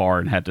very far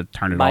and had to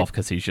turn it off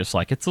because he's just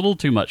like, it's a little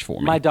too much for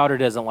me. My daughter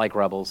doesn't like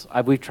Rebels.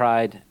 We've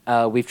tried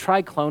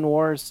Clone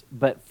Wars,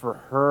 but for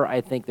her,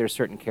 I think there's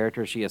certain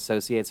characters she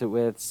associates it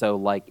with. So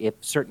like if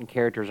certain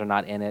characters are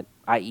not in it,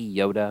 i.e.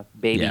 Yoda,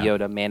 Baby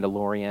Yoda,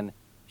 Mandalorian,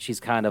 she's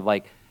kind of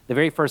like, the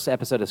very first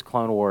episode of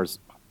Clone Wars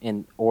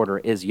in order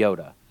is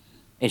Yoda.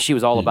 And she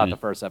was all about the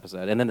first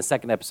episode. And then the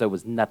second episode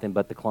was nothing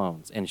but the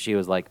clones. And she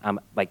was like, I'm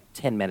like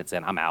 10 minutes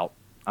in, I'm out.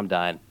 I'm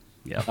done.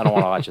 Yeah. I don't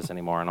want to watch this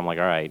anymore. And I'm like,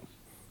 all right.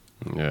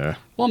 Yeah.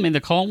 Well, I mean, the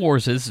Clone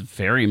Wars is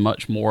very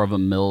much more of a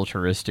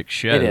militaristic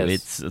show. It is.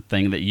 It's a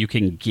thing that you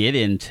can get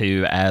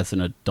into as an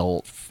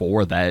adult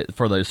for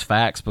those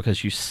facts,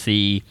 because you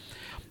see,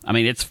 I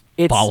mean, it's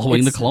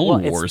following the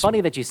Clone Wars. It's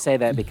funny that you say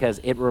that, because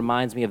it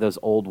reminds me of those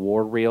old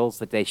war reels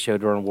that they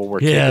showed during World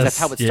War II. Yes, that's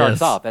how it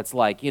starts off. It's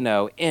like,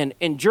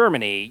 in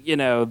Germany,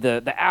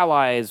 the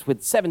Allies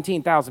with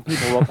 17,000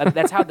 people.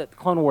 That's how the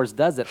Clone Wars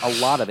does it. A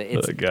lot of it.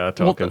 It's, the guy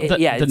talking.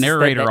 The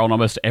narrator on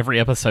almost every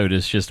episode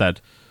is just that.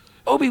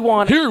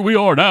 Obi-Wan. Here we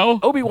are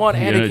now. Obi-Wan,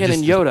 Anakin,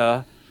 and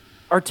Yoda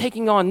are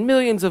taking on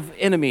millions of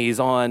enemies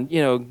on,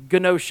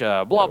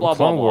 Genosha. Blah blah blah.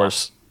 Clone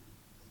Wars,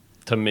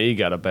 to me,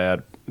 got a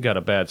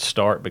bad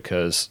start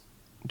because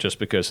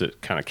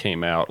it kind of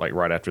came out like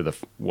right after the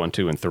 1,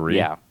 2, and 3.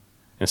 Yeah.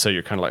 And so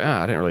you're kind of like,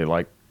 I didn't really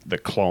like the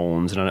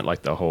clones, and I didn't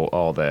like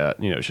all that.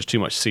 It's just too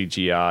much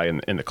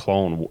CGI in the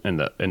clone, and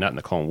not in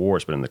the Clone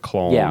Wars, but in the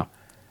clone. Yeah.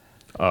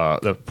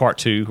 The part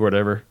 2 or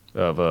whatever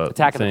of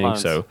Attack thing.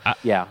 of the Clones. So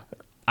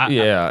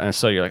and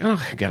so you're like,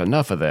 I got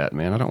enough of that,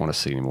 man. I don't want to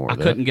see any more of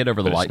that. I couldn't get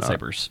over the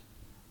lightsabers.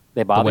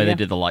 They bother the way you? they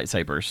did the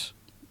lightsabers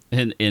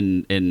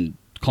in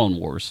Clone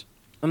Wars.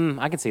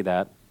 I can see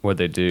that. What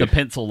they do? The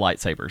pencil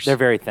lightsabers. They're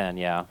very thin,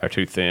 yeah. Are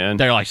too thin?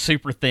 They're like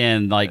super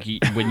thin. Like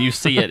when you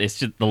see it, it's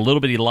just the little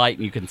bitty light,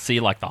 and you can see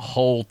like the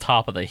whole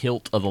top of the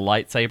hilt of the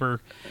lightsaber.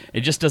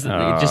 It just doesn't.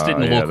 It just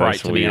didn't look right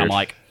to me. And I'm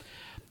like,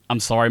 I'm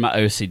sorry, my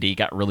OCD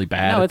got really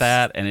bad at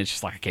that, and it's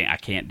just like I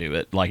can't do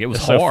it. Like it was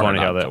hard. So funny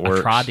how that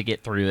works. I tried to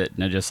get through it,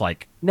 and I just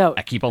like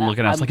I keep on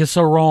looking. I was like, it's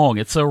so wrong.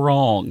 It's so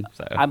wrong.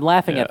 So, I'm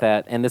laughing at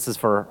that, and this is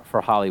for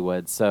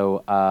Hollywood.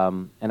 So,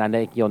 and I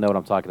think you'll know what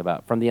I'm talking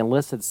about. From the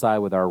enlisted side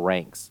with our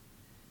ranks,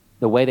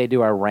 the way they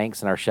do our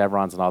ranks and our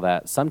chevrons and all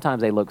that,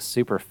 sometimes they look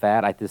super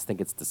fat. I just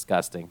think it's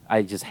disgusting.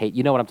 I just hate.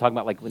 You know what I'm talking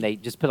about? Like when they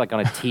just put like on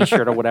a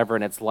T-shirt or whatever,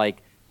 and it's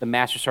like the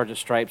Master Sergeant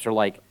stripes are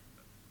like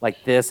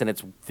this, and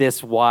it's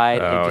this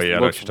wide. Oh, it just yeah,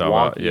 looks I know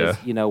what wonky. you're talking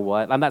about, You know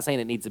what? I'm not saying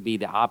it needs to be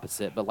the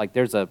opposite, but like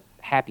there's a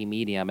happy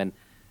medium, and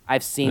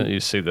I've seen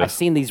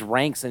these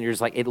ranks, and you're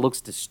just like it looks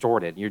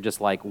distorted. You're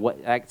just like what?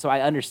 So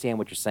I understand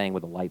what you're saying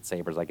with the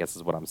lightsabers. I guess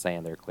is what I'm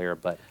saying. They're clear,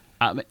 but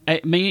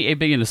me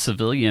being a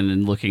civilian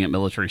and looking at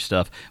military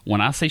stuff,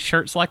 when I see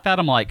shirts like that,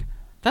 I'm like,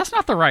 that's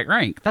not the right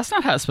rank. That's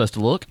not how it's supposed to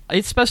look.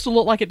 It's supposed to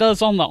look like it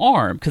does on the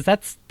arm because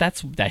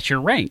that's your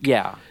rank.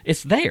 Yeah,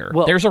 it's there.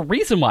 Well, there's a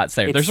reason why it's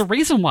there. There's a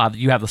reason why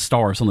you have the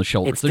stars on the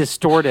shoulders. It's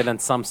distorted on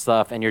some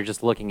stuff, and you're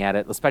just looking at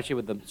it, especially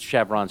with the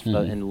chevrons for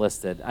the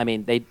enlisted. I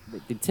mean, they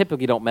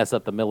typically don't mess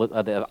up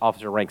the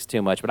officer ranks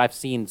too much, but I've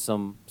seen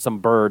some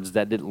birds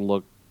that didn't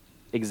look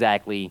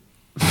exactly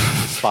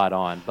spot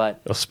on. But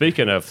well,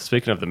 speaking of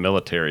the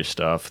military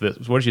stuff,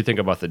 what did you think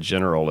about the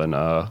general in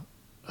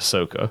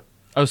Ahsoka?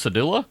 Oh,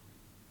 Sedula?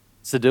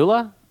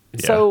 Sedula?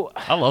 Yeah. So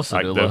I love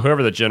Sedula.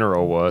 Whoever the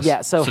general was.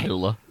 Yeah, so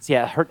Sedula.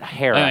 Yeah, her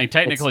Hera. I mean,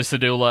 technically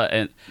Sedula,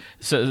 and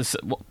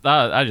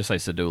I just say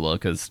Sedula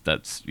because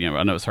that's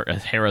I know it's her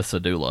Hera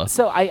Sedula.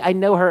 So I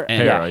know her.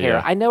 Hera.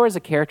 Hera. I know her as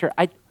a character.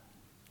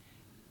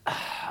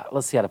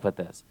 Let's see how to put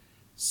this.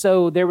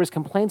 So there was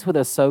complaints with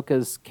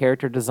Ahsoka's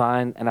character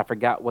design, and I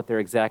forgot what they're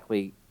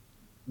exactly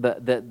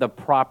the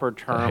proper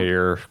term.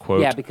 Hair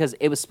quote. Yeah, because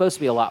it was supposed to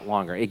be a lot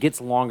longer. It gets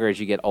longer as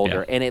you get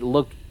older, and it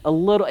looked a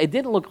little. It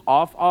didn't look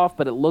off,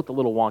 but it looked a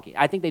little wonky.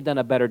 I think they've done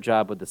a better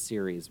job with the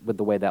series with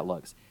the way that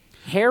looks.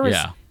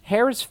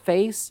 Hera's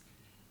face,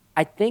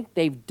 I think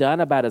they've done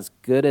about as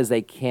good as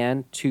they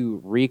can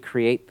to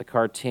recreate the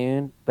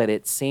cartoon, but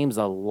it seems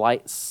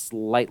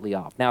slightly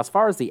off. Now, as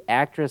far as the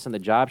actress and the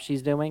job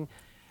she's doing,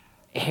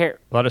 well,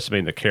 I just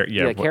mean the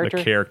character.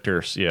 The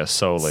characters,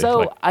 solely.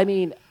 So I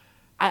mean,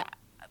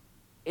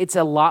 it's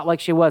a lot like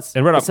she was.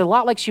 It's a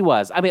lot like she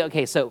was. I mean,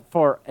 okay, so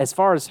as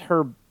far as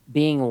her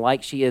being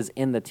like she is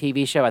in the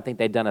TV show, I think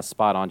they've done a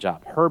spot-on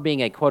job. Her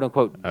being a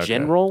quote-unquote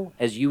general,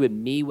 as you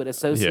and me would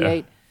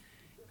associate.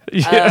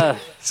 Yeah,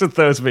 so it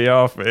throws me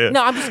off, man.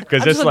 No, I'm just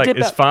because it's like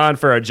it's fine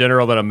for a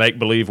general in a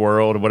make-believe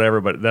world or whatever,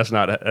 but that's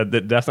not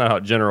how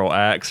a general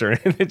acts, or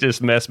it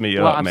just messed me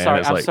up, man.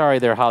 I'm sorry,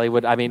 there,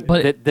 Hollywood. I mean,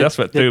 that's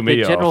what threw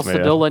me off, man. General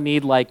Sedula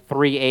need like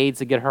 3 aides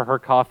to get her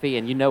coffee,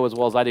 and you know as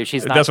well as I do,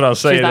 she's not. That's what I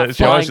was saying.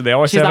 They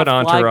always have an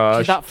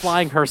entourage. She's not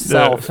flying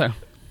herself.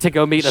 To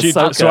go meet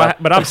Ahsoka.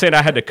 But I'm saying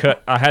I had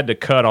to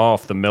cut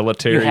off the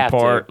military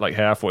part like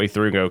halfway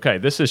through and go, okay,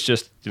 this is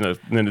just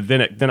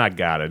then I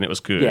got it and it was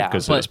good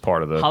because it was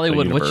part of the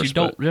Hollywood. The universe, what you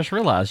don't just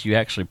realize, you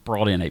actually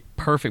brought in a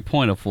perfect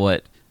point of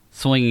what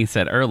Swinging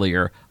said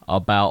earlier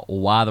about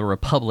why the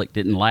Republic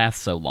didn't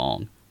last so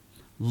long.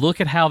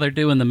 Look at how they're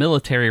doing the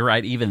military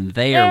right even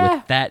there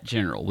with that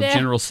general, with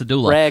General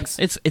Sedula.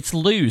 Regs. It's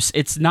loose.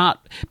 It's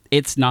not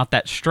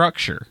that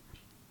structure.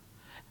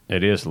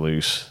 It is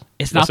loose.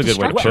 It's not a good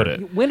way to put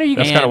it. When are you?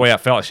 That's kind of the way I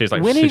felt. She's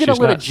like, when are you going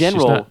to let a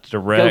general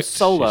go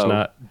solo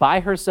not,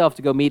 by herself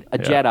to go meet a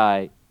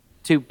Jedi?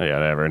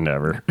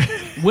 Never.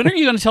 When are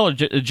you going to tell a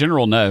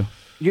general no?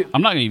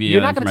 I'm not going to give you.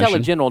 You're not going to tell a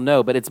general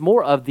no, but it's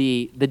more of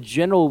the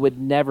general would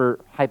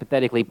never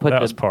hypothetically put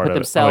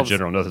themselves. A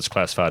general knows it's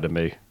classified to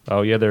me.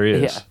 Oh yeah, there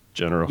is. Yeah.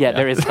 General. Yeah,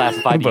 there is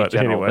classified but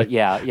general. Anyway. But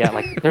yeah,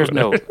 like there's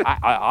no.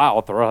 I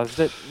authorized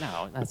it.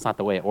 No, that's not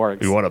the way it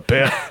works. You want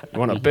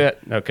to bet?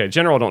 Okay,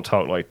 general don't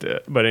talk like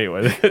that. But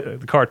anyway,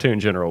 the cartoon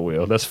general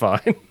will. That's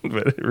fine.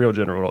 But real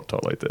general don't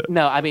talk like that.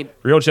 No, I mean,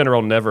 real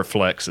general never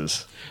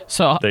flexes.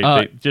 So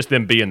they just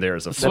them being there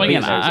as a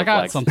Swinging. I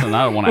got something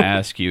I want to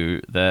ask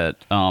you that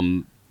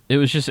it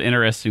was just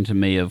interesting to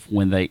me of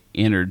when they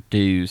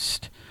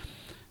introduced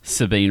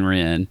Sabine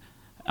Wren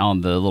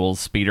on the little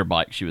speeder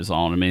bike she was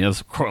on. I mean, it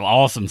was an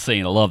awesome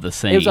scene. I love the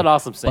scene. It was an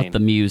awesome scene. But the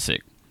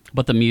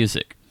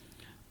music,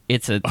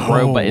 it's a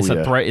throw.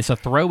 It's a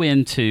throw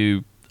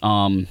into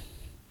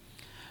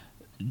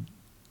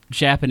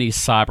Japanese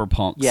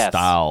cyberpunk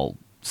style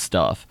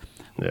stuff.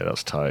 Yeah,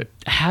 that's tight.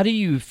 How do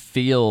you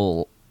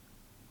feel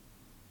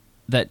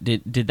that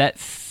did that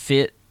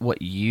fit what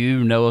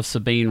you know of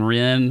Sabine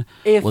Wren?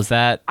 Was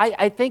that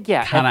I think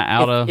kind of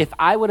out of if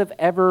I would have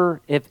ever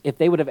if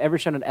they would have ever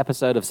shown an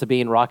episode of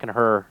Sabine rocking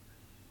her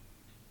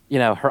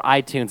her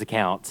iTunes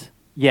account,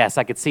 yes,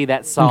 I could see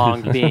that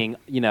song being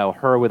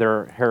her with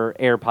her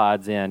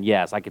AirPods in.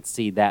 Yes, I could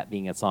see that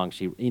being a song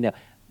she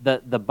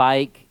the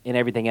bike and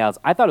everything else.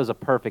 I thought it was a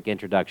perfect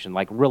introduction.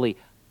 Like really,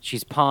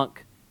 she's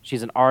punk,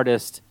 she's an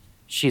artist,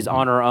 She's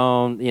on her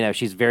own. You know,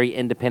 she's very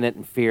independent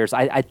and fierce.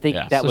 I think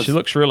that was. She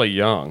looks really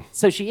young.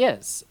 So she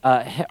is.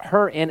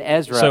 Her and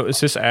Ezra. So is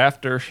this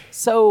after?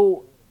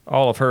 So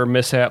all of her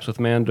mishaps with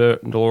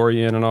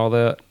Mandalorian and all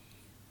that.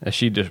 As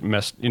she just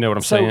messed. You know what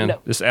I'm saying?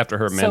 No, this is after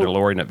her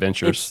Mandalorian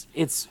adventures.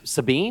 It's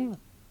Sabine.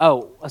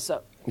 Oh,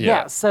 so.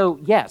 Yeah. So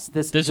yes,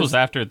 this was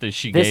after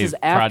she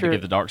tried to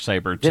give the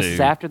Darksaber to. This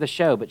is after the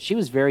show, but she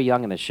was very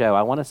young in the show.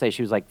 I want to say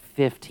she was like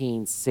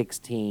 15,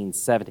 16,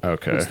 17.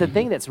 Okay. Which the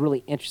thing that's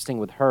really interesting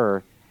with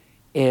her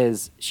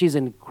is she's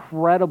an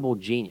incredible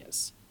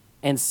genius,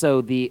 and so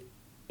the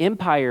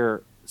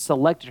Empire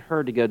selected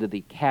her to go to the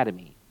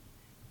Academy,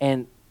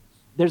 and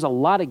there's a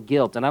lot of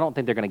guilt, and I don't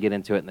think they're going to get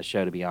into it in the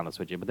show, to be honest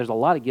with you. But there's a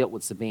lot of guilt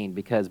with Sabine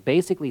because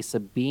basically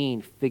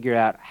Sabine figured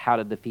out how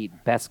to defeat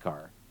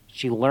Beskar.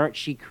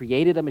 She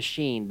created a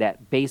machine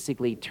that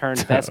basically turned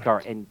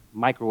Beskar and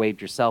microwaved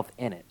yourself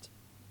in it.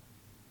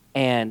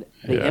 And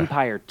the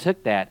Empire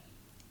took that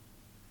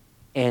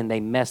and they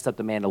messed up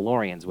the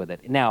Mandalorians with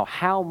it. Now,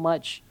 how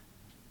much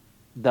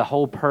the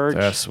whole purge?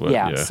 That's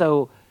what,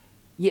 So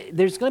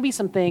there's going to be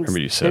some things.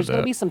 There's going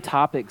to be some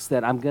topics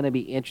that I'm going to be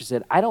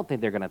interested. I don't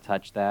think they're going to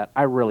touch that.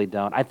 I really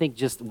don't. I think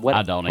just what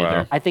I don't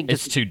either. I think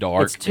it's too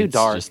dark. It's too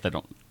dark. Just they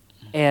don't.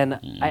 And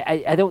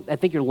I don't. I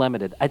think you're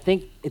limited. I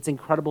think it's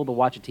incredible to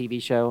watch a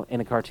TV show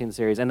and a cartoon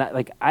series. And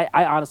I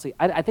honestly,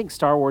 I think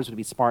Star Wars would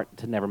be smart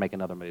to never make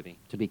another movie.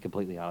 To be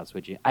completely honest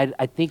with you,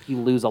 I think you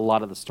lose a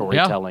lot of the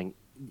storytelling.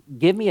 Yeah.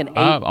 Give me an 8.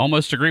 I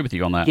almost agree with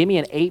you on that. Give me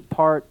an 8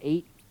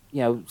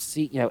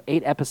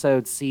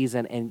 episode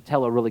season and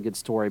tell a really good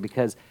story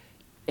because.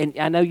 And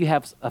I know you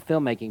have a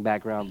filmmaking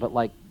background, but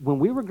like when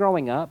we were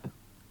growing up,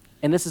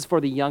 and this is for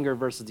the younger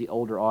versus the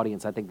older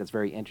audience, I think that's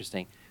very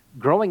interesting.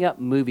 Growing up,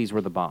 movies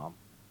were the bomb.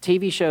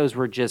 TV shows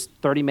were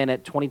just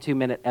 30-minute,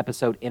 22-minute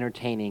episode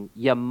entertaining.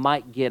 You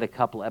might get a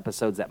couple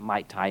episodes that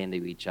might tie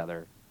into each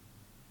other.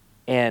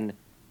 And,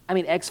 I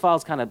mean,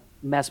 X-Files kind of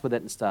messed with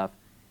it and stuff.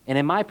 And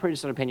in my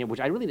personal opinion, which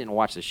I really didn't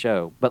watch the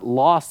show, but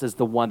Lost is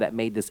the one that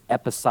made this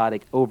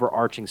episodic,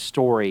 overarching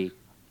story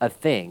a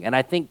thing. And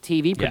I think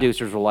TV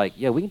producers were like,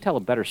 yeah, we can tell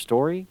a better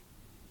story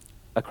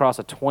across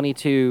a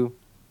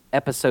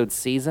 22-episode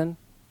season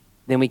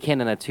than we can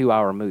in a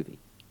 2-hour movie.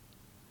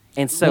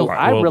 And so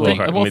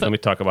let me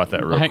talk about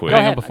that real quick.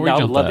 Hang on, before you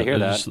jump I would love to hear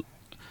that.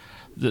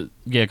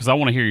 Because I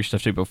want to hear your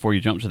stuff too before you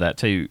jump to that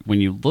too.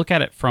 When you look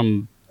at it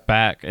from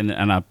back, and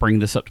I bring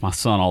this up to my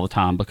son all the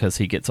time because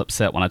he gets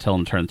upset when I tell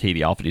him to turn the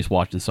TV off and he's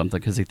watching something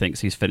because he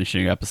thinks he's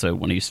finishing an episode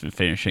when he's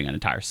finishing an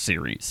entire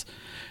series.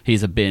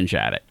 He's a binge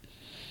addict.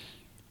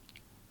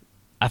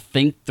 I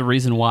think the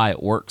reason why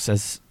it works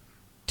as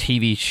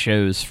TV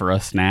shows for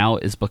us now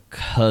is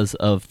because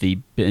of the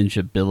binge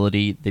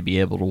ability to be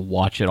able to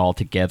watch it all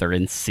together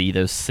and see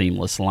those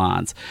seamless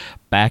lines.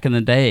 Back in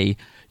the day,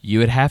 you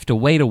would have to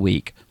wait a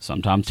week,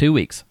 sometimes 2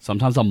 weeks,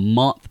 sometimes a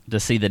month to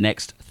see the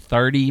next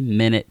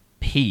 30-minute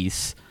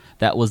piece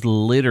that was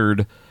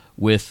littered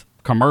with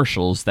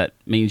commercials. That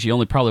means you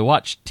only probably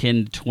watched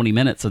 10 to 20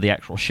 minutes of the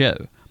actual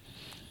show.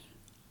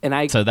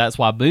 So that's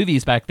why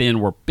movies back then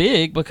were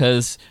big,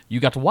 because you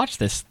got to watch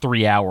this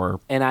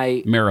 3-hour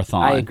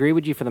marathon. I agree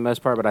with you for the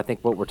most part, but I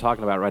think what we're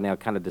talking about right now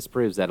kind of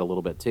disproves that a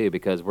little bit too,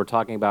 because we're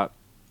talking about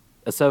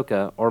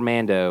Ahsoka or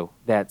Mando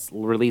that's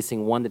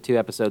releasing 1 to 2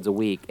 episodes a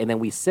week, and then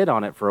we sit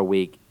on it for a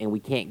week and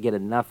we can't get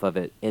enough of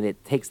it, and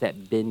it takes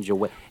that binge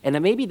away. And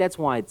then maybe that's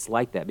why it's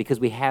like that, because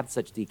we have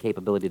such the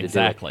capability to do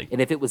it.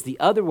 And if it was the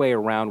other way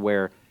around,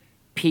 where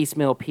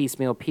piecemeal,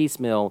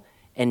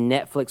 and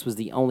Netflix was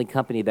the only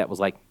company that was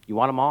like, you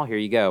want them all? Here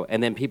you go.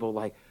 And then people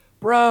were like,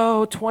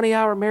 bro,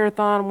 20-hour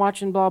marathon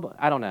watching blah, blah.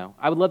 I don't know.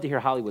 I would love to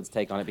hear Hollywood's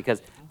take on it,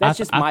 because that's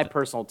just my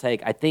personal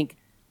take. I think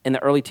in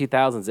the early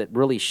 2000s, it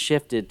really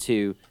shifted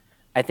to,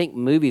 I think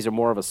movies are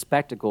more of a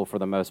spectacle for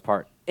the most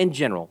part, in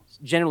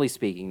generally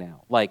speaking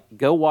now. Like,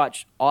 go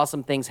watch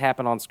awesome things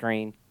happen on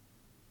screen.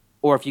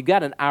 Or if you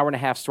got an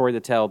hour-and-a-half story to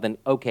tell, then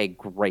okay,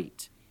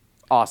 great.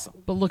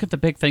 Awesome. But look at the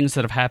big things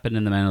that have happened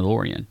in The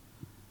Mandalorian.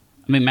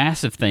 I mean,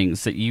 massive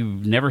things that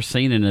you've never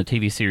seen in a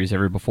TV series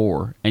ever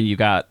before, and you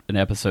got an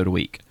episode a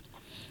week.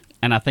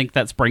 And I think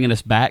that's bringing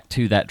us back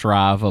to that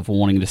drive of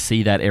wanting to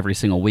see that every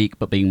single week,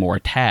 but being more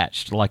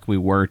attached like we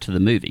were to the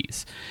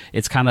movies.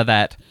 It's kind of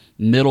that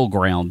middle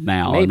ground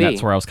now, Maybe. And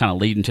that's where I was kind of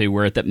leading to.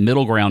 We're at that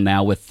middle ground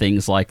now with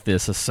things like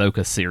this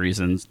Ahsoka series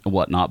and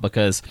whatnot,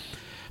 because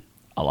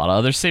a lot of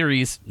other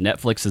series,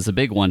 Netflix is a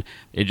big one,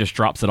 it just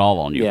drops it all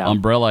on you. Yeah.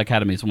 Umbrella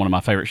Academy is one of my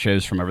favorite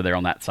shows from over there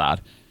on that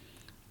side.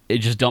 It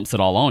just dumps it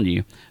all on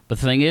you. But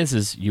the thing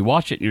is you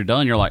watch it and you're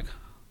done. You're like,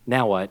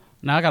 now what?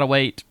 Now I got to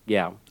wait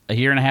a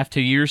year and a half, 2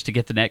 years to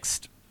get the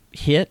next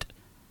hit.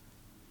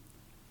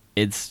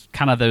 It's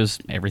kind of those,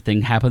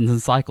 everything happens in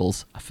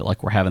cycles. I feel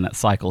like we're having that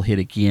cycle hit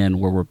again,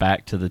 where we're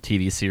back to the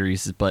TV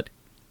series, but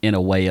in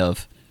a way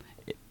of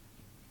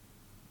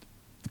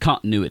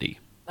continuity.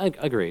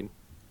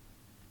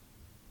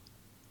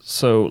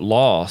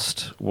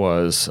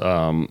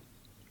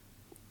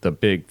 the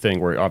big thing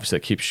where obviously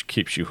it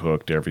keeps you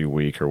hooked every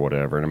week or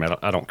whatever. And I mean,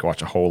 I don't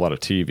watch a whole lot of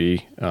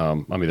TV.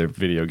 I'm either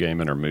video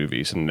gaming or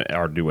movies, and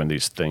are doing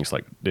these things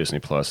like Disney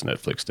Plus,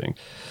 Netflix thing.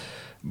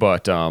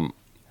 But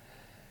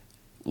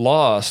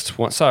Lost,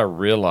 once I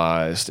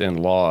realized in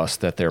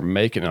Lost that they're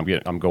making,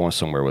 I'm going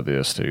somewhere with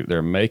this too.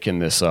 They're making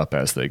this up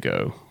as they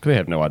go. They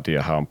have no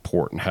idea how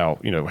important, hey,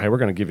 we're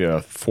going to give you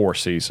 4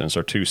 seasons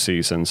or 2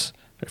 seasons.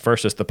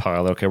 First it's the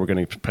pilot. Okay, we're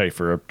going to pay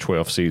for a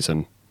 12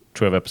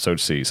 episode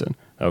season.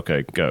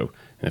 Okay, go.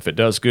 And if it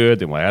does good,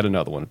 then we'll add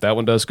another one. If that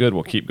one does good,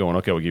 we'll keep going.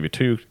 Okay, we'll give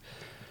you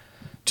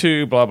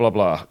two, blah, blah,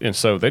 blah. And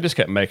so they just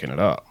kept making it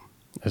up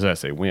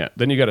as they went.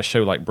 Then you got a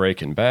show like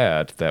Breaking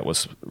Bad that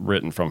was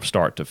written from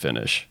start to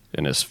finish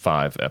in its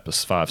 5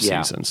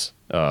 seasons,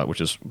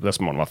 that's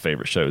one of my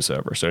favorite shows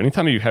ever. So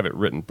anytime you have it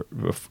written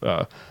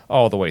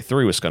all the way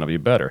through, it's going to be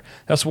better.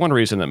 That's one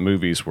reason that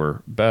movies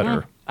were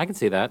better. I can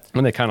see that.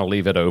 And they kind of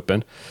leave it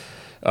open.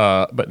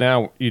 But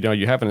now,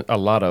 you have a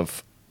lot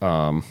of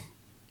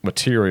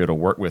material to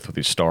work with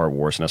these Star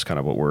Wars, and that's kind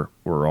of what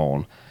we're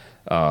on.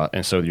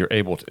 And so you're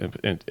able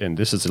to, and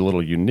this is a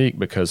little unique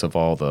because of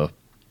all the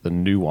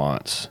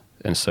nuance.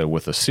 And so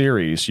with a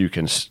series, you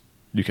can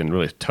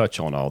really touch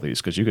on all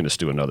these, because you can just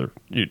do another.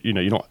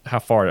 You don't. How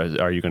far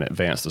are you going to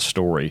advance the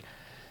story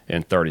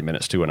in 30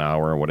 minutes to an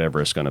hour or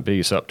whatever it's going to be?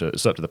 It's up to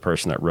the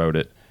person that wrote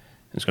it.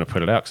 It's going to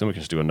put it out. So then we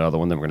can just do another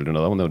one. Then we're going to do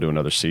another one. Then we'll do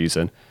another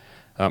season.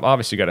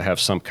 Obviously, you got to have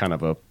some kind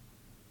of a,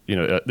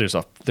 there's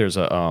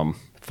a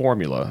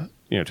formula,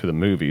 to the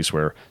movies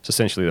where it's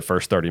essentially the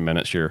first 30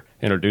 minutes you're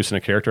introducing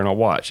a character, and I'll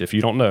watch. If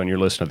you don't know and you're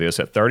listening to this,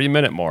 at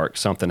 30-minute mark,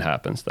 something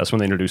happens. That's when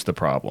they introduce the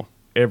problem.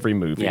 Every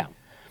movie. Yeah.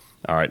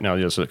 All right. Now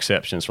there's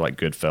exceptions for like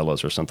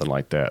Goodfellas or something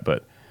like that,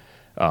 but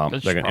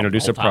they're going to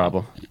introduce a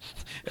problem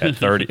at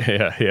 30.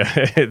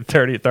 Yeah.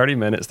 30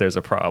 minutes. There's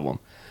a problem.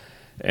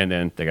 And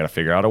then they got to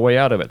figure out a way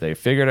out of it. They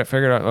figured it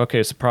out. Okay,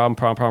 it's a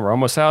problem. We're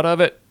almost out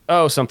of it.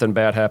 Oh, something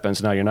bad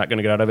happens. Now you're not going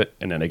to get out of it.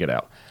 And then they get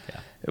out. Yeah.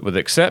 With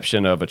the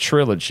exception of a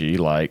trilogy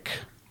like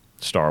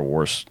Star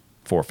Wars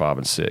 4, 5,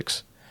 and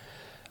 6.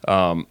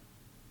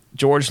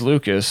 George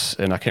Lucas,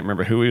 and I can't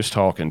remember who he was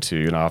talking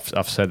to, and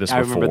I've said this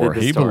before.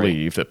 He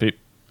believed that people.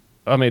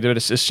 I mean, dude,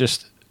 it's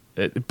just,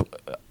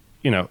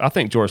 I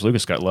think George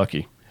Lucas got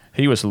lucky.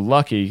 He was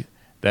lucky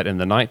that in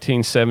the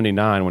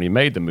 1979, when he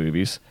made the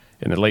movies,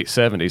 in the late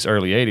 70s,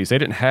 early 80s, they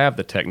didn't have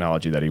the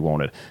technology that he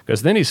wanted,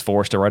 because then he's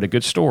forced to write a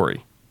good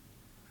story.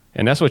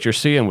 And that's what you're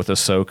seeing with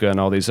Ahsoka and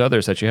all these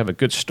others, that you have a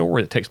good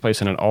story that takes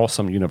place in an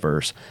awesome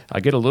universe.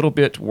 I get a little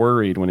bit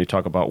worried when you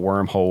talk about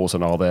wormholes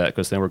and all that,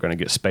 because then we're going to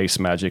get space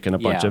magic and a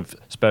bunch of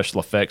special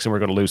effects, and we're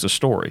going to lose the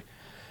story.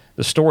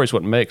 The story is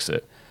what makes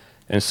it.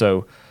 And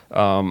so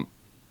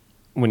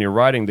when you're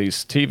writing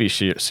these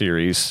TV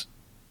series,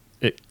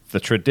 the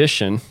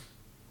tradition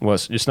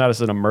was it's not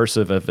as an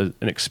immersive of an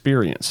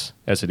experience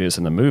as it is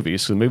in the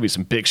movies. So the movies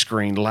in big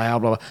screen,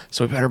 loud, blah, blah,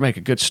 so we better make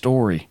a good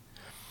story.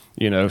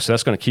 So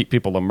that's going to keep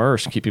people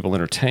immersed and keep people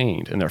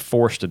entertained, and they're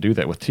forced to do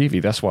that with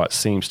TV. That's why it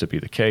seems to be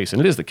the case, and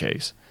it is the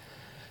case.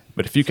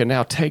 But if you can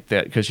now take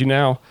that, because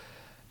and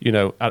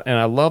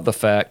I love the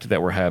fact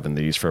that we're having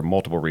these for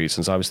multiple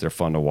reasons. Obviously, they're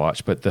fun to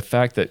watch, but the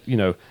fact that,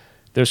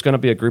 there's going to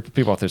be a group of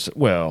people out there that say,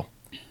 well,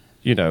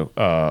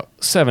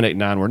 7, 8,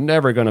 9, we're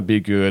never going to be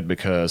good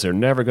because they're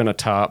never going to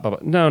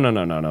top.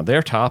 No.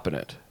 They're topping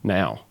it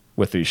now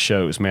with these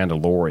shows,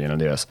 Mandalorian and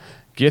this.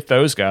 Get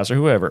those guys or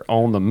whoever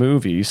on the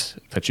movies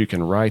that you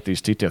can write these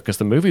details, because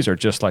the movies are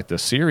just like the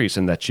series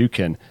in that you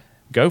can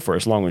go for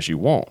as long as you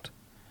want,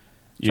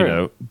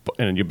 and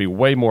you'll be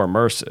way more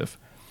immersive.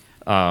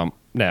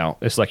 Now,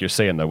 it's like you're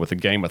saying, though, with the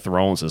Game of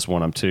Thrones is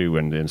one of them, too,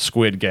 and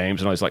Squid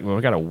Games, and I was like, well,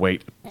 we got to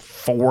wait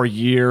 4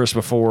 years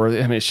before.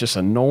 I mean, it's just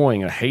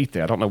annoying. I hate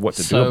that. I don't know what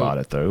to do about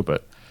it, though.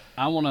 But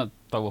I want to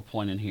throw a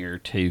point in here,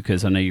 too,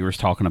 because I know you were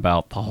talking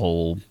about the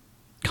whole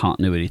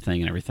continuity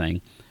thing and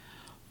everything.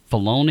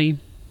 Filoni,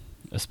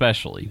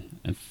 especially,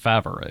 and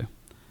Favreau,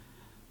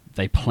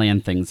 they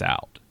plan things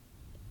out.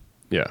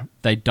 Yeah.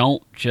 They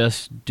don't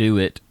just do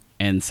it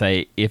and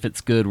say, if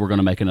it's good, we're going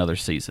to make another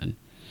season.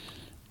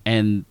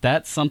 And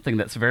that's something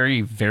that's very,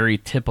 very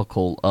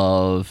typical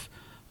of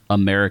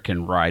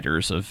American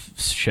writers of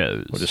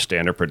shows. Or just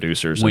standard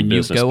producers when and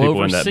business you go people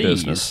overseas, in that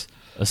business.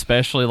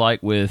 Especially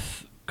like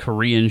with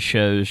Korean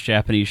shows,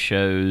 Japanese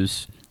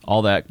shows,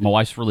 all that. My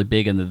wife's really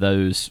big into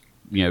those,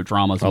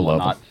 dramas and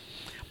whatnot.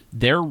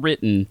 They're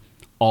written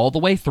all the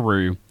way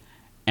through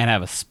and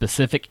have a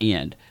specific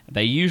end.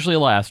 They usually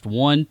last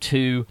 1,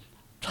 2,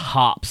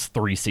 tops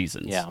 3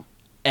 seasons. Yeah.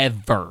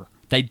 Ever.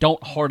 They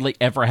don't hardly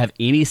ever have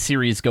any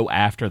series go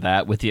after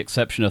that, with the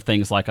exception of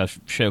things like a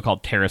show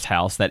called Terrace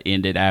House that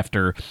ended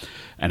after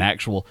an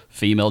actual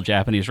female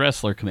Japanese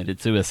wrestler committed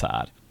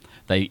suicide.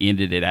 They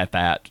ended it at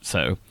that.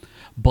 So,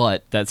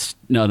 but that's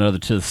another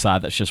to the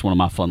side. That's just one of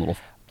my fun little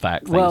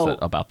fact things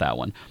about that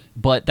one.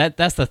 But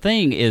that's the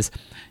thing is,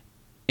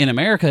 in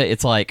America,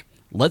 it's like,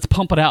 let's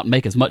pump it out and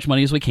make as much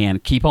money as we can.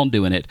 Keep on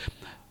doing it.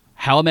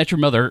 How I Met Your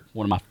Mother,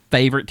 one of my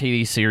favorite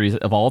TV series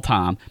of all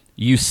time.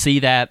 You see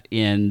that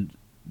in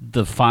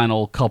the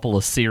final couple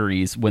of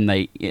series when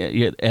they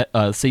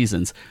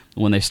seasons,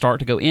 when they start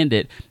to go end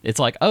it, it's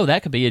like, oh,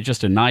 that could be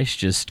just a nice,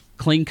 just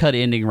clean cut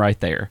ending right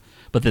there.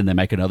 But then they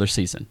make another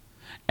season,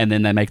 and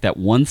then they make that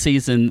one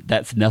season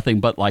that's nothing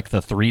but like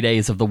the 3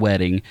 days of the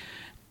wedding,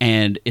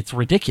 and it's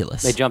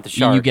ridiculous. They jump the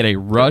shark. You get a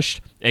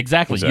rushed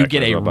exactly. You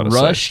get a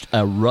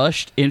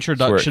rushed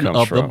introduction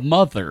of the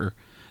mother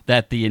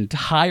that the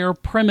entire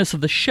premise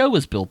of the show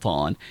is built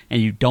on,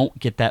 and you don't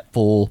get that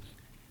full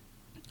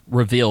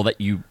reveal that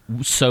you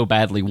so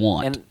badly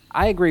want. And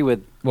I agree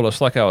with... Well,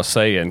 it's like I was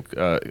saying,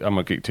 I'm going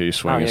to get to you,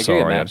 Swinging,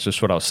 sorry. It's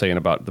just what I was saying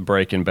about the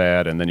Breaking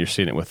Bad, and then you're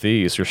seeing it with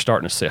these. You're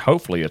starting to see,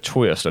 hopefully, a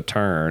twist, a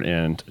turn,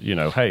 and,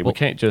 hey, we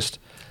can't just...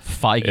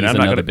 Feige's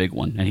another big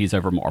one, and he's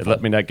over Marvel.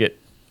 Let me not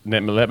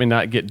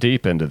get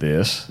deep into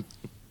this,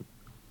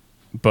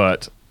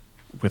 but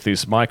with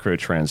these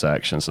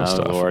microtransactions and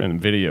stuff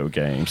and video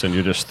games, and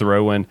you're just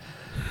throwing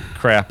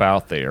crap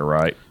out there,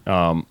 right?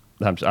 I'm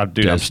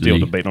still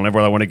debating on whether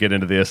I want to get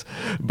into this,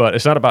 but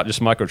it's not about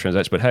just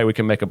microtransactions. But hey, we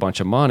can make a bunch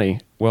of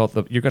money. Well,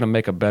 you're going to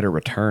make a better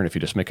return if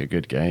you just make a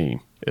good game.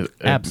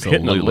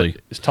 Absolutely.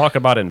 It's talk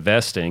about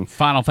investing.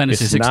 Final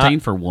Fantasy 16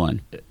 for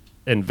one.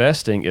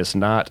 Investing is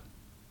not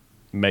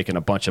making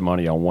a bunch of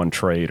money on one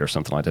trade or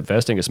something like that.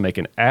 Investing is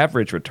making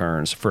average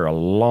returns for a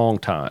long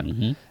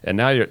time, and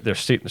now they're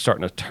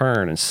starting to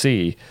turn and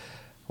see,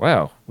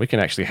 wow, we can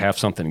actually have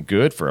something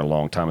good for a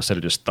long time instead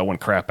of just throwing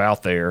crap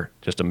out there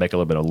just to make a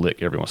little bit of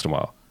lick every once in a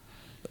while.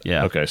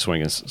 Yeah. Okay,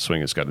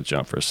 Swinging's got to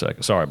jump for a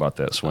second. Sorry about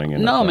that,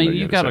 Swinging. No, I mean,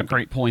 you've got a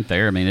great point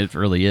there. I mean, it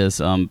really is.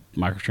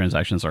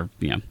 Microtransactions are,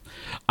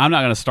 I'm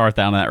not going to start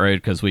down that road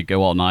because we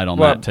go all night on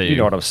that too. You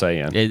know what I'm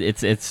saying.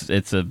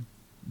 It's a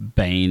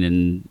bane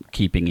in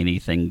keeping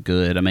anything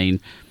good. I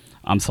mean,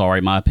 I'm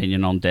sorry, my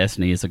opinion on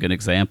Destiny is a good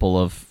example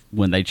of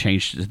when they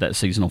changed that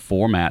seasonal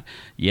format.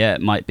 Yeah,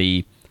 it might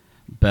be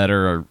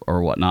better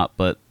or whatnot,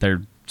 but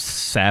they're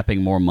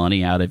sapping more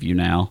money out of you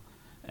now,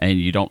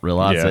 and you don't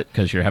realize it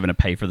because you're having to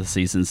pay for the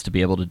seasons to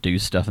be able to do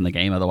stuff in the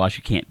game. Otherwise,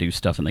 you can't do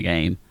stuff in the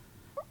game.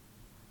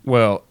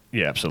 Well,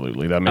 yeah,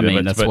 absolutely. I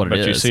mean that's what it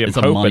is. But you see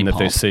them hoping that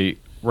they see,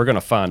 we're going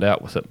to find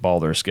out with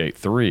Baldur's Gate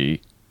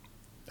 3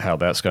 how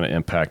that's going to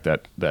impact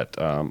that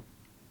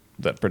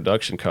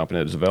production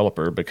company, that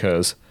developer,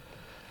 because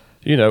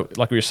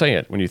like we were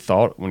saying, when you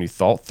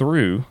thought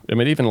through, I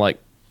mean, even like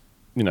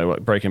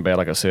Breaking Bad,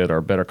 like I said,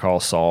 or Better Call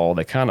Saul,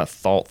 they kind of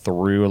thought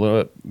through a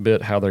little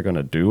bit how they're going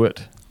to do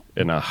it,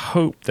 and I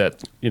hope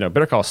that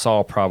Better Call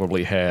Saul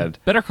probably had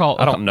I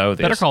don't know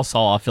this. Better Call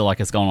Saul, I feel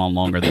like it's gone on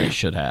longer than it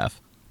should have.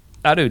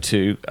 I do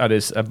too.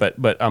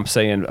 But I'm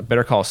saying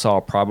Better Call Saul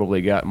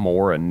probably got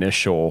more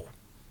initial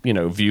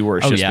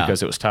viewers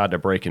because it was tied to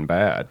Breaking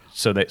Bad.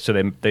 So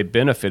they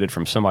benefited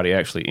from somebody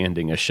actually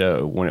ending a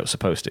show when it was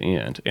supposed to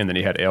end. And then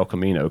you had El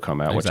Camino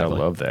come out, which I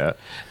love that.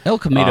 El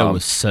Camino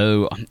was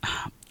so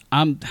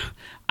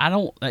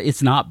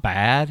it's not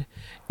bad.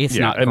 It's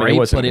not great,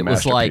 but it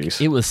was like,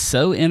 it was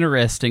so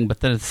interesting, but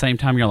then at the same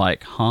time you're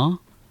like, huh?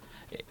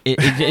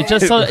 It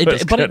just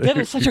but it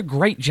did such a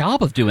great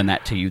job of doing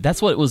that to you.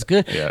 That's what it was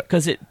good,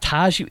 because it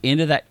ties you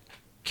into that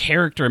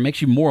character and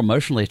makes you more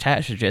emotionally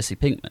attached to Jesse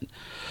Pinkman.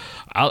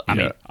 I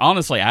mean,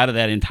 honestly, out of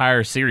that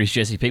entire series,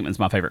 Jesse Pinkman's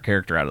my favorite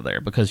character out of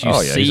there, because you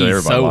see a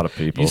lot of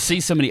people. You see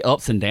so many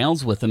ups and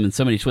downs with him and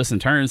so many twists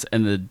and turns,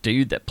 and the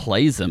dude that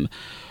plays him,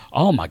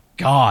 oh my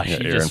gosh,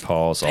 Aaron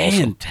Paul's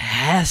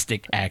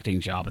fantastic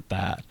acting job at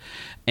that.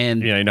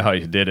 And you know how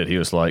he did it. He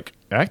was like,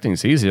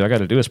 acting's easy. All I got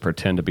to do is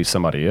pretend to be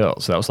somebody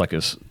else. That was like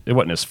it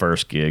wasn't his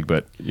first gig,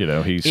 but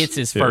it's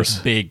his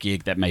first big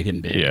gig that made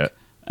him big. Yeah.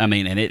 I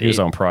mean, and he was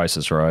on Price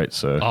is Right,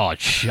 so it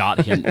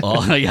shot him.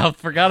 Yeah, I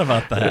forgot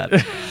about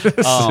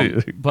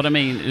that. But I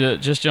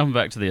mean, just jumping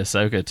back to the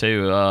Ahsoka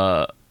too.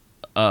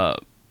 God,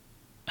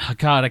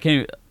 I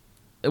can't.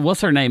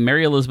 What's her name?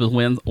 Mary Elizabeth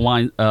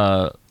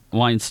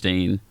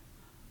Weinstein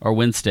or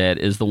Winstead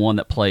is the one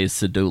that plays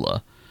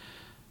Sedula.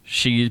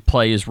 She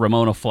plays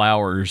Ramona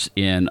Flowers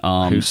in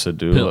who's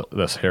Sedula?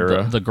 That's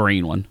Hera, the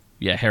green one.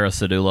 Yeah, Hera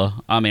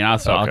Sedula. I mean, I'll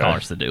call her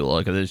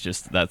Sedula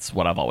because that's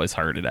what I've always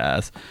heard it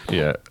as.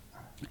 Yeah.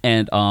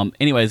 And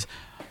anyways,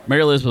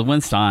 Mary Elizabeth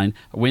Weinstein,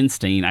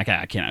 I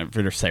can't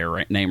ever say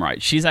her name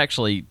right. She's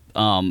actually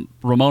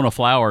Ramona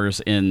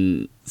Flowers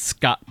in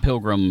Scott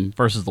Pilgrim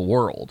versus the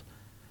World.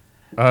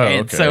 Oh,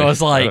 and so I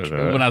was like,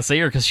 when I see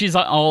her, because she's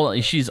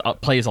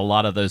plays a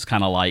lot of those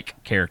kind of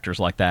like characters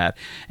like that.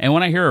 And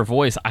when I hear her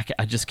voice,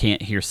 I just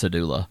can't hear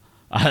Sedula.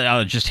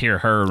 I just hear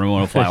her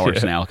Ramona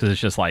Flowers now, because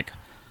it's just like,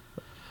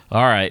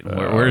 all right,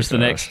 where's the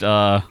next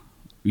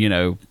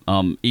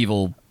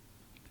evil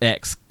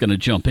X gonna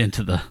jump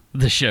into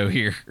the show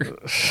here?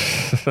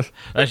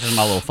 That's just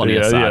my little funny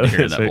aside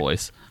hearing that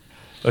voice.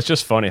 It's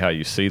just funny how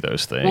you see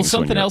those things. Well,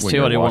 something else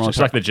too I do want to. It's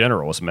like the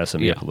general was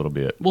messing me up a little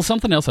bit. Well,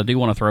 something else I do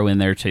want to throw in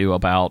there too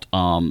about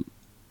going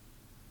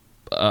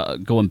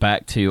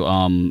back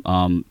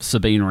to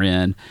Sabine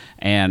Wren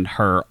and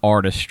her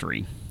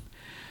artistry.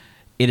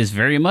 It is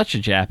very much a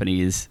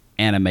Japanese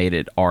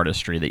animated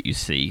artistry that you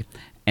see,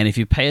 and if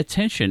you pay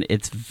attention,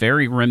 it's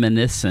very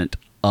reminiscent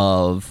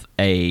of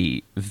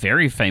a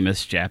very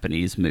famous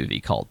Japanese movie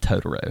called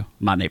Totoro,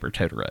 My Neighbor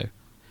Totoro.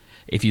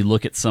 If you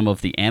look at some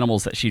of the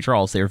animals that she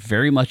draws, they're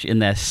very much in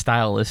that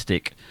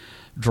stylistic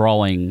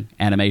drawing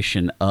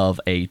animation of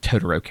a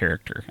Totoro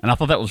character. And I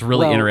thought that was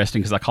really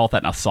interesting because I caught that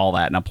and I saw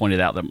that and I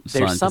pointed out that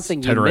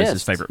Totoro is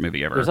his favorite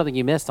movie ever. There's something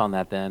you missed on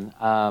that then.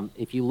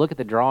 If you look at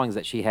the drawings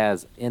that she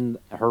has in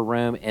her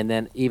room and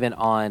then even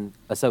on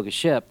Ahsoka's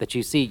ship that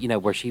you see,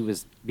 where she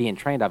was being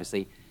trained,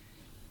 obviously,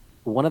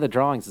 one of the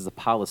drawings is a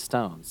pile of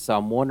stones. So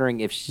I'm wondering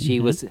if she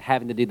was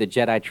having to do the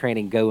Jedi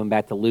training going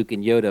back to Luke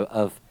and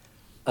Yoda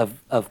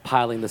of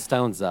piling the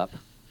stones up.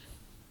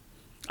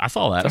 I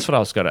saw that. That's what I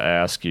was going to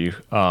ask you.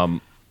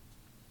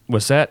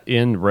 Was that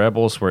in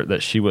Rebels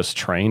that she was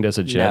trained as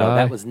a Jedi? No,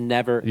 that was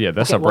never. Yeah,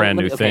 that's a brand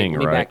new thing,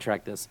 right? Let me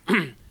backtrack this.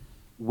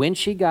 When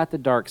she got the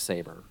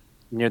Darksaber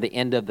near the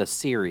end of the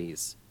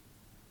series,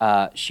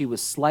 she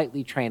was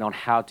slightly trained on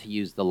how to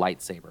use the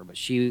lightsaber, but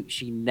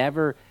she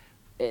never.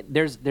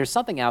 There's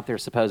something out there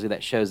supposedly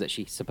that shows that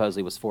she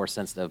supposedly was Force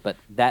sensitive, but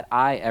that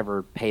I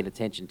ever paid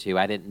attention to,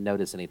 I didn't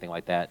notice anything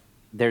like that.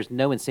 There's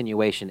no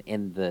insinuation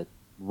in the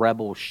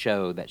Rebel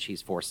show that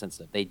she's Force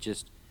sensitive. They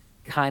just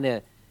kind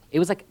of, it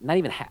was like not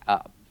even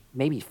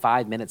maybe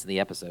 5 minutes in the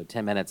episode,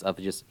 10 minutes of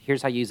just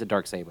here's how you use a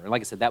Darksaber. And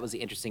like I said, that was the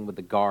interesting with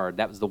the guard.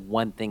 That was the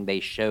one thing they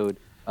showed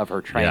of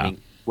her training,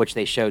 which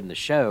they showed in the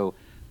show.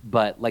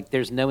 But like,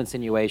 there's no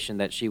insinuation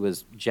that she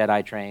was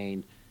Jedi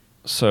trained,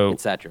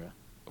 etc.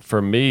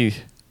 For me,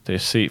 to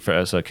see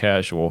as a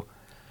casual,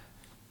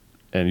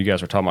 and you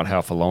guys were talking about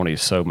how Filoni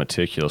is so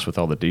meticulous with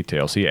all the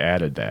details, he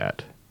added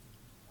that.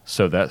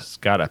 So that's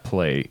got to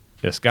play.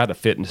 It's got to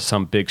fit into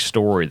some big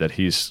story that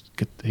he's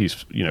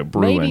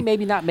brewing.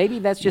 Maybe not. Maybe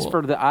that's just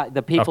for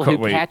the people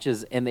who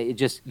catches and they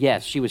just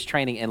she was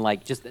training and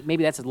like just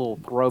maybe that's a little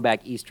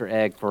throwback Easter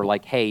egg for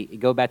like, hey,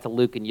 go back to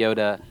Luke and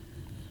Yoda,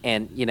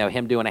 and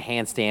him doing a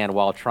handstand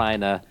while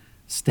trying to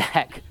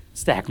stack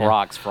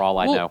rocks. For all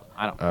I know,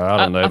 I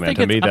don't know, man.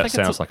 To me, that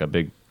sounds like a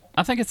big.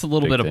 I think it's a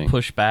little bit of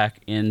pushback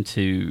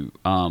into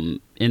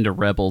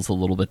Rebels a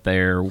little bit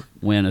there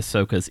when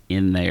Ahsoka's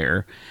in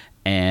there.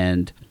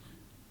 And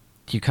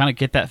you kind of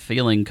get that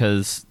feeling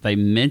because they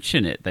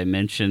mention it. They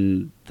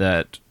mention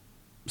that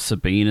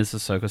Sabine is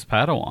Ahsoka's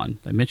Padawan.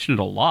 They mention it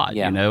a lot,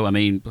 I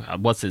mean,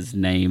 what's his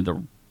name?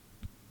 The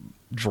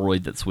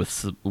droid that's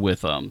with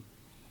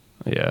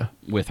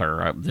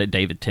her,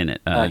 David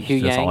Tennant. That's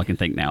Yang. all I can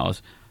think now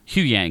is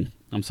Hugh Yang.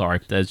 I'm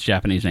sorry. Those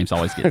Japanese names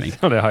always get me. I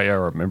don't know how you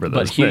remember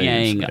those But Hugh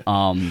names.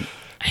 Yang,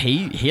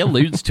 he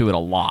alludes to it a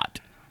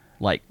lot.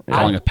 Like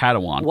calling a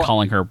Padawan,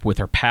 calling her with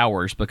her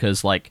powers,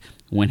 because like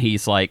when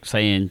he's like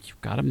saying you've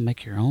got to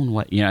make your own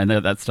way, and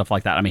that stuff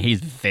like that. I mean,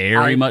 he's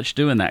very much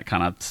doing that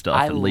kind of stuff.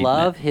 I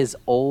love his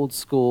old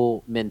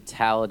school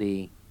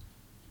mentality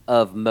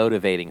of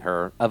motivating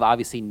her, of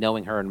obviously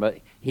knowing her,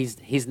 and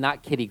he's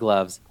not kitty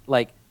gloves.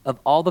 Like of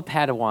all the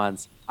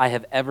Padawans I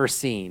have ever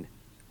seen,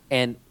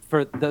 and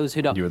for those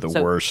who don't, you're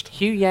the worst.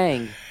 Hugh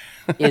Yang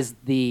is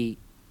the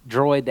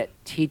droid that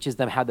teaches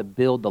them how to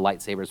build the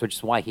lightsabers, which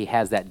is why he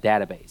has that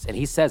database. And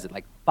he says it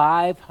like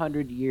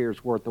 500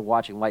 years worth of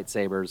watching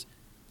lightsabers.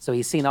 So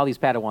he's seen all these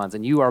Padawans,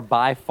 and you are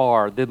by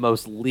far the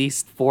most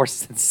least Force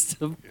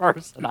sensitive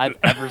person I've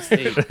ever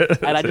seen.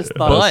 And I just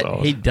thought,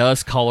 but he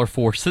does call her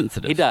Force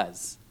sensitive. He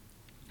does.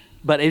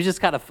 But it was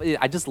just kind of,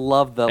 I just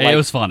love the. It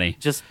was funny.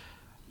 Just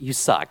you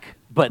suck.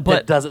 But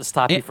that doesn't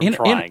stop you from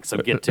trying, so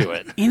get to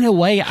it. In a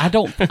way, I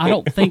don't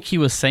think he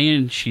was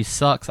saying she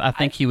sucks. I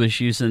think he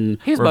was using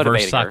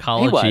reverse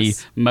psychology,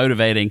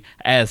 motivating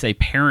as a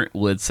parent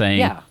would,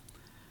 saying,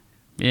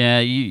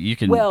 you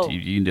can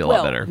do a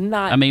lot better.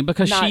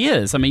 Because she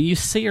is. I mean, you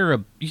see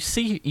her.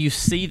 You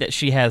see that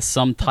she has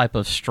some type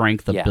of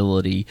strength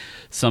ability,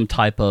 some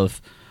type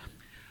of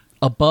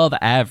above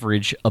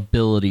average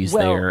abilities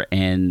there,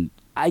 and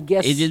I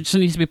guess it just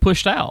needs to be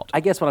pushed out.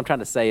 I guess what I'm trying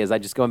to say is, I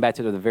just going back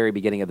to the very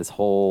beginning of this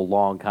whole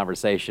long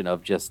conversation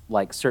of just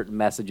like certain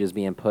messages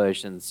being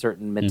pushed and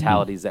certain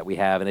mentalities that we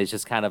have, and it's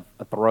just kind of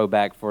a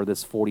throwback for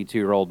this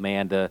 42-year-old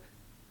man to,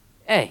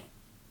 hey,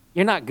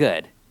 you're not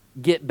good.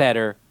 Get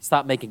better.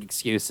 Stop making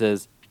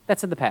excuses.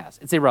 That's in the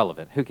past. It's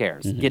irrelevant. Who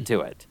cares? Get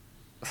to it.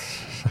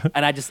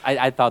 And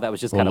I thought that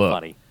was just kind of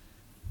funny.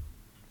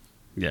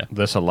 Yeah,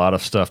 there's a lot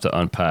of stuff to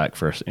unpack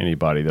for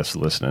anybody that's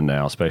listening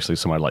now, especially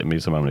somebody like me.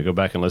 So I'm going to go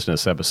back and listen to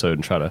this episode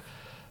and try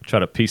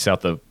to piece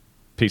out the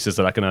pieces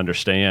that I can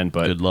understand.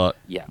 But good luck.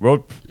 Yeah,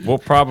 we'll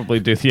probably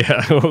do.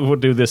 Yeah, we'll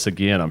do this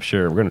again. I'm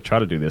sure we're going to try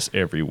to do this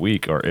every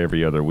week or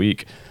every other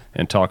week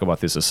and talk about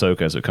this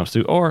Ahsoka as it comes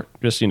through, or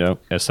just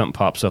as something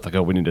pops up, like,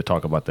 oh, we need to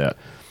talk about that.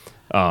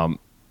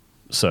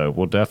 So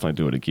we'll definitely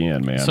do it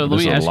again, man. So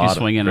let me ask you,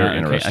 Swinging,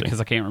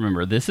 because I can't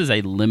remember. This is a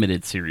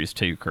limited series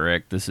too,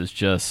 correct? This is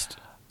just.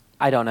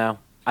 I don't know.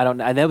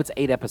 I know it's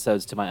 8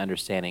 episodes to my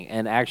understanding.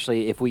 And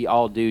actually, if we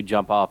all do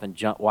jump off and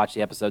watch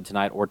the episode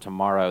tonight or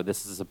tomorrow,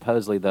 this is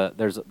supposedly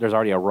there's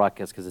already a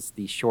ruckus because it's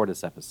the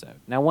shortest episode.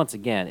 Now, once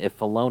again, if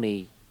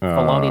Filoni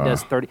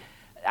does 30,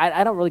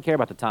 I don't really care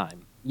about the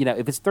time.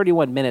 If it's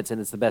 31 minutes and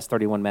it's the best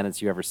 31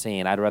 minutes you've ever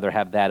seen, I'd rather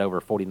have that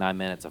over 49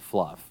 minutes of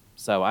fluff.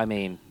 So, I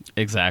mean...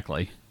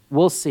 Exactly.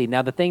 We'll see.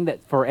 Now, the thing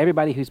that, for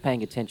everybody who's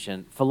paying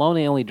attention,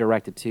 Filoni only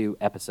directed 2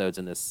 episodes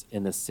in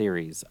this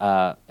series.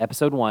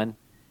 Episode 1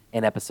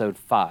 and Episode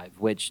 5,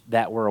 which,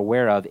 that we're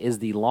aware of, is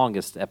the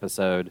longest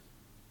episode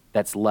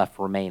that's left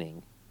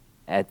remaining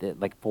at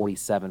like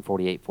 47,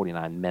 48,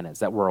 49 minutes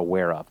that we're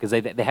aware of, because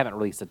they haven't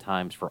released the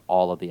times for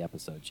all of the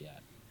episodes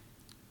yet.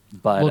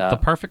 But the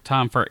perfect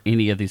time for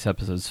any of these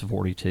episodes is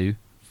 42.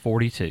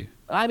 42.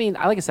 I mean,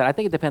 like I said, I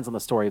think it depends on the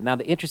story. Now,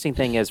 the interesting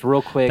thing is,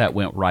 real quick... That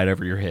went right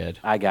over your head.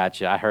 I got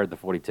you. I heard the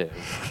 42.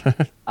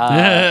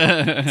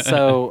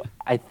 So,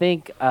 I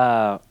think...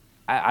 I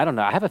don't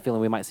know. I have a feeling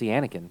we might see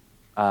Anakin.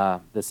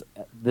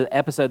 The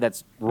episode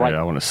that's right... Yeah,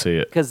 I want to see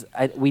it. Because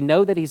we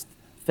know that he's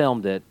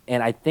filmed it,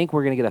 and I think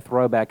we're going to get a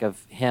throwback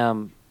of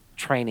him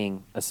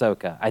training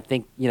Ahsoka. I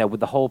think, with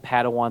the whole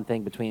Padawan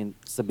thing between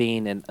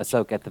Sabine and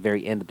Ahsoka at the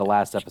very end of the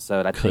last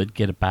episode, I could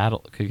get the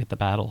battle.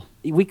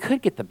 We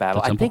could get the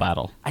battle. The temple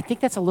battle. I think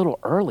that's a little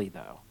early,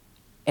 though.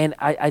 And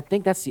I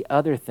think that's the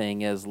other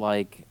thing is,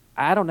 like,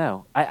 I don't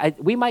know.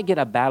 We might get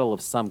a battle of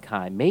some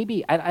kind.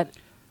 Maybe. I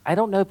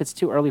don't know if it's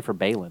too early for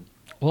Balin.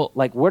 Well,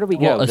 like, where do we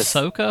go? Well,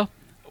 Ahsoka...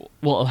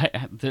 Well,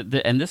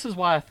 and this is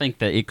why I think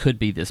that it could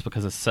be this,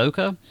 because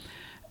Ahsoka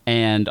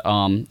and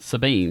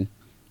Sabine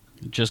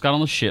just got on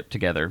the ship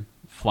together,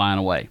 flying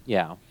away.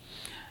 Yeah.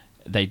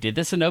 They did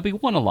this in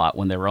Obi-Wan a lot.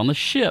 When they were on the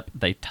ship,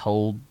 they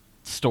told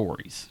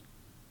stories.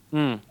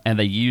 And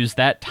they used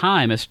that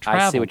time as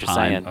travel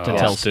time to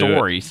tell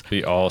stories.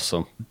 Be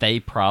awesome.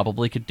 They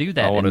probably could do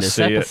that in this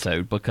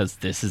episode because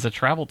this is a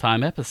travel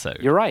time episode.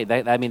 You're right.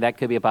 That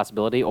could be a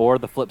possibility. Or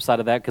the flip side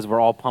of that, because we're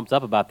all pumped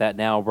up about that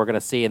now, we're going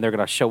to see, and they're going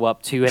to show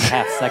up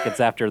 2.5 seconds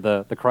after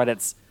the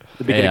credits,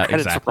 the beginning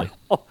credits. Exactly.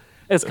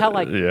 It's kind of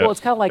like, it's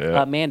kind of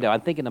like Mando.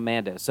 I'm thinking of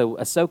Mando. So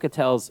Ahsoka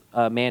tells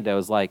Mando,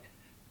 is like,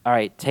 all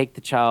right, take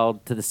the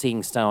child to the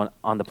Seeing Stone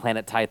on the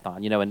planet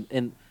Tython,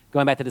 and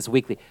going back to this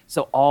weekly.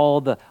 So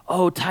all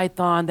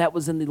Tython, that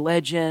was in the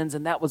legends,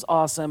 and that was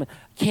awesome.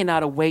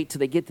 Cannot wait till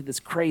they get to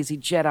this crazy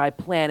Jedi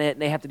planet,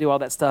 and they have to do all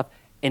that stuff.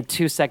 And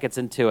 2 seconds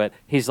into it,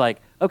 he's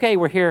like, okay,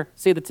 we're here.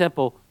 See the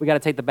temple. We got to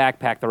take the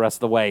backpack the rest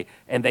of the way.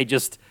 And they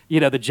just, the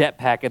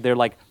jetpack, and they're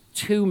like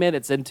 2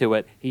 minutes into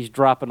it, he's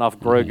dropping off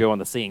Grogu on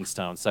the Seeing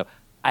Stone. So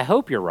I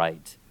hope you're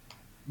right.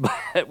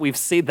 But we've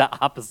seen the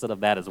opposite of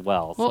that as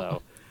well.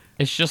 So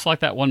it's just like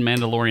that one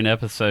Mandalorian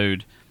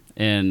episode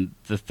in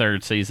the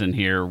 3rd season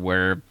here,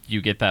 where you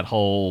get that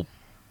whole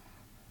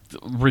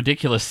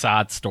ridiculous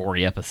side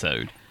story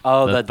episode.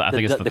 Oh, I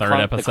think it's the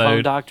 3rd episode. The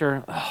Clone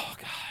Doctor. Oh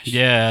gosh.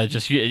 Yeah,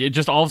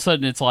 just all of a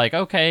sudden it's like,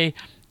 okay,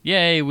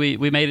 yay, we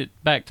made it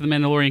back to the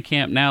Mandalorian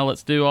camp. Now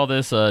let's do all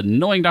this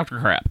annoying Doctor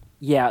crap.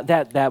 Yeah,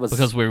 that was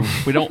because we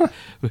don't.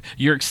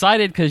 You're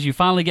excited because you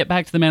finally get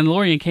back to the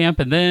Mandalorian camp,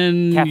 and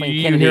then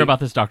you hear about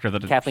this Doctor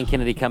that Kathleen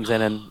Kennedy comes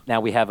in, and now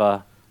we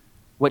have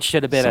what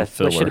should have been a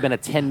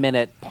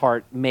 10-minute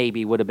part.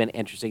 Maybe would have been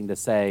interesting to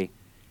say,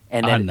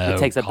 and then it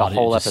takes up the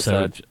whole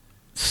episode.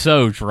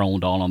 So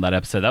droned on that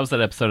episode. That was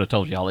that episode I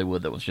told you,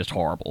 Hollywood, that was just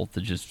horrible.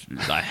 I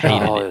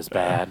hated it. Oh, it was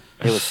bad.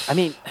 It was. I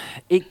mean,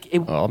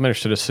 well, I'm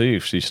interested to see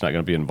if she's not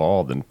going to be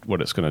involved in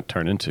what it's going to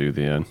turn into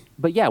then.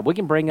 But yeah, we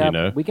can bring up.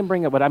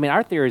 But I mean,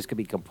 our theories could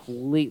be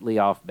completely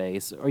off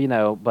base, or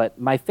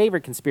But my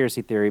favorite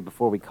conspiracy theory,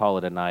 before we call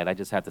it a night, I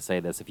just have to say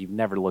this: if you've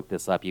never looked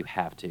this up, you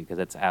have to, because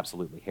it's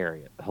absolutely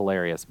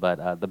hilarious.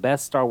 But the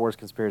best Star Wars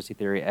conspiracy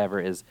theory ever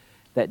is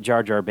that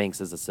Jar Jar Binks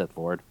is a Sith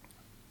Lord.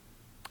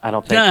 I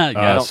don't think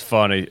that's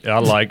funny. I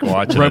like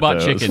watching Robot it,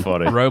 Chicken. It's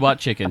funny. Robot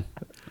Chicken.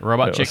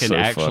 Robot Chicken so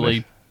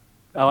actually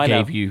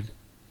gave you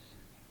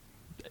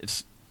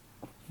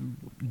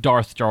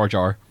Darth Jar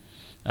Jar.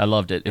 I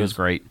loved it. It was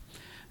great.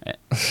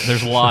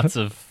 There's lots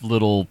of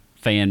little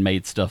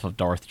fan-made stuff of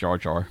Darth Jar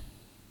Jar.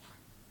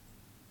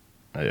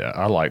 Yeah,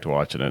 I liked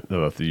watching it. The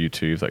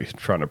YouTube, like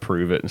trying to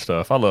prove it and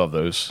stuff. I love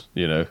those.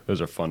 Those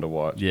are fun to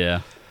watch.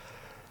 Yeah.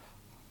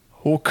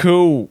 Well,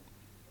 cool.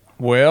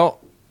 Well,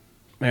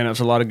 man, that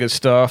was a lot of good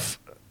stuff.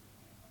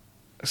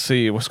 Let's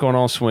see, what's going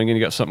on, Swinging?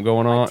 You got something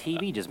going on? My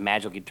TV just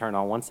magically turned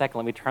on. 1 second,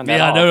 let me turn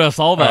that off. Yeah, I noticed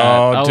all that.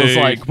 Oh, I dude, was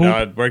like,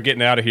 no, we're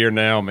getting out of here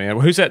now, man.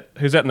 Who's that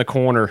in the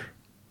corner?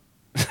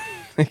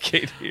 I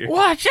can't hear.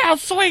 Watch out,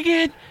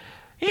 Swinging!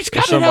 He's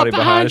coming somebody up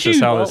behind us. you.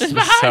 This is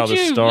how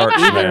this starts,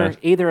 man.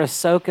 Either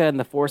Ahsoka and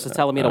the Force is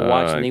telling me to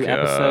watch a new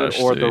episode,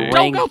 or the ring.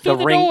 Don't go through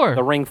the door.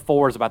 The Ring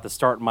 4 is about to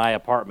start in my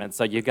apartment.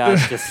 So you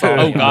guys just saw.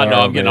 Oh God, no!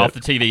 I'm getting off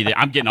the TV.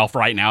 I'm getting off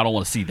right now. I don't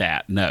want to see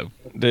that. No,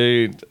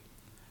 dude.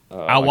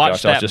 I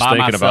watched that by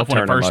myself when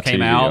it first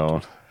came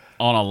out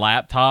on a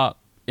laptop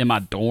in my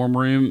dorm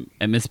room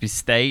at Mississippi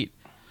State.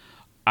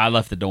 I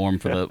left the dorm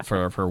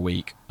for a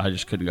week. I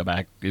just couldn't go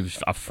back.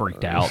 I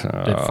freaked out.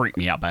 It freaked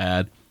me out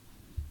bad.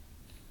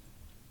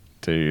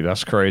 Dude,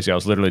 that's crazy. I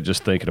was literally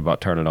just thinking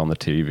about turning on the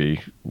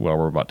TV while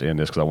we're about to end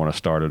this because I want to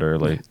start it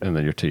early, and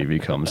then your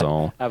TV comes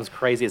on. That was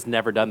crazy. It's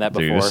never done that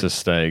before. Dude, this is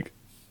stank.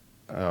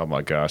 Oh,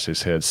 my gosh.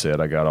 This headset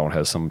I got on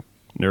has some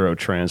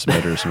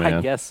neurotransmitters, man.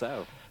 I guess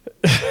so.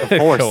 Of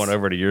course. Going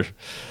over to your...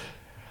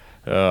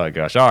 Oh, my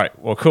gosh. All right.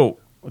 Well, cool.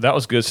 That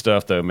was good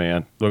stuff, though,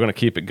 man. We're going to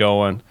keep it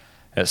going.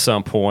 at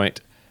some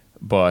point,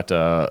 but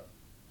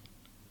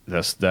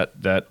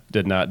that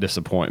did not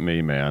disappoint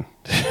me, man.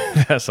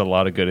 That's a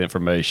lot of good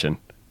information,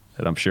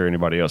 and I'm sure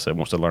anybody else that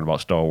wants to learn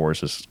about Star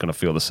Wars is going to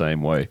feel the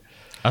same way.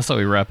 I thought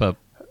we wrap up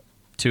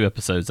 2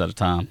 episodes at a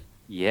time.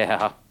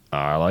 Yeah.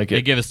 I like it.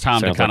 It gives us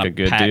time Sounds to kind like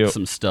of pack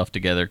some stuff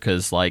together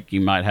because, like,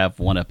 you might have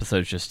one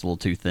episode just a little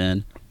too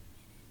thin.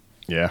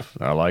 Yeah,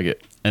 I like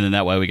it. And then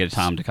that way we get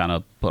time to kind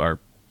of put our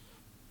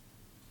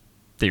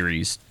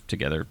theories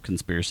together,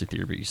 conspiracy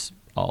theories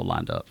all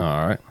lined up.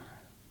 All right.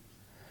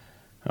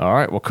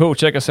 Well, cool.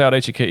 Check us out,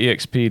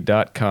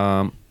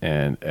 HNKEXP.com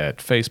and at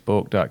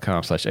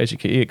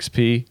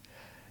Facebook.com/HNKEXP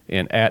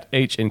and at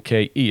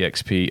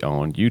HNKEXP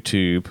on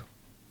YouTube.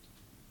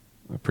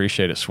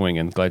 Appreciate it,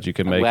 Swinging. Glad you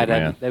could make it,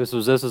 man. This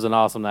was an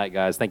awesome night,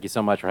 guys. Thank you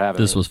so much for having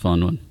me. This was a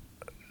fun one.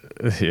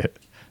 Yeah.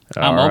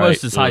 I'm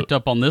almost as hyped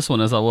up on this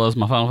one as I was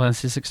my Final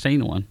Fantasy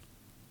 16 one.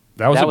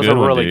 That was a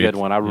really good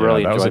one. I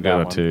really enjoyed that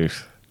one too.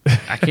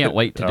 I can't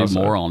wait to do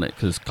more on it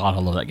because, God, I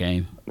love that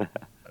game.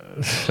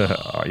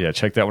 Yeah,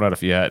 check that one out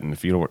if you hadn't.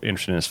 If you're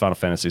interested in Final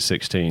Fantasy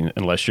 16,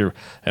 unless you're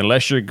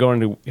going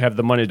to have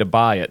the money to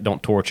buy it,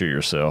 don't torture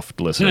yourself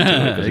listening to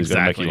it because he's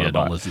going to make you want to buy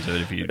it. Don't listen to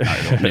it if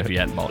you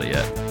hadn't bought it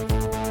yet.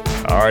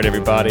 All right,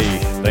 everybody.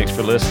 Thanks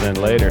for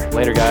listening. Later.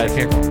 Later, guys.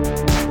 Take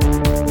care.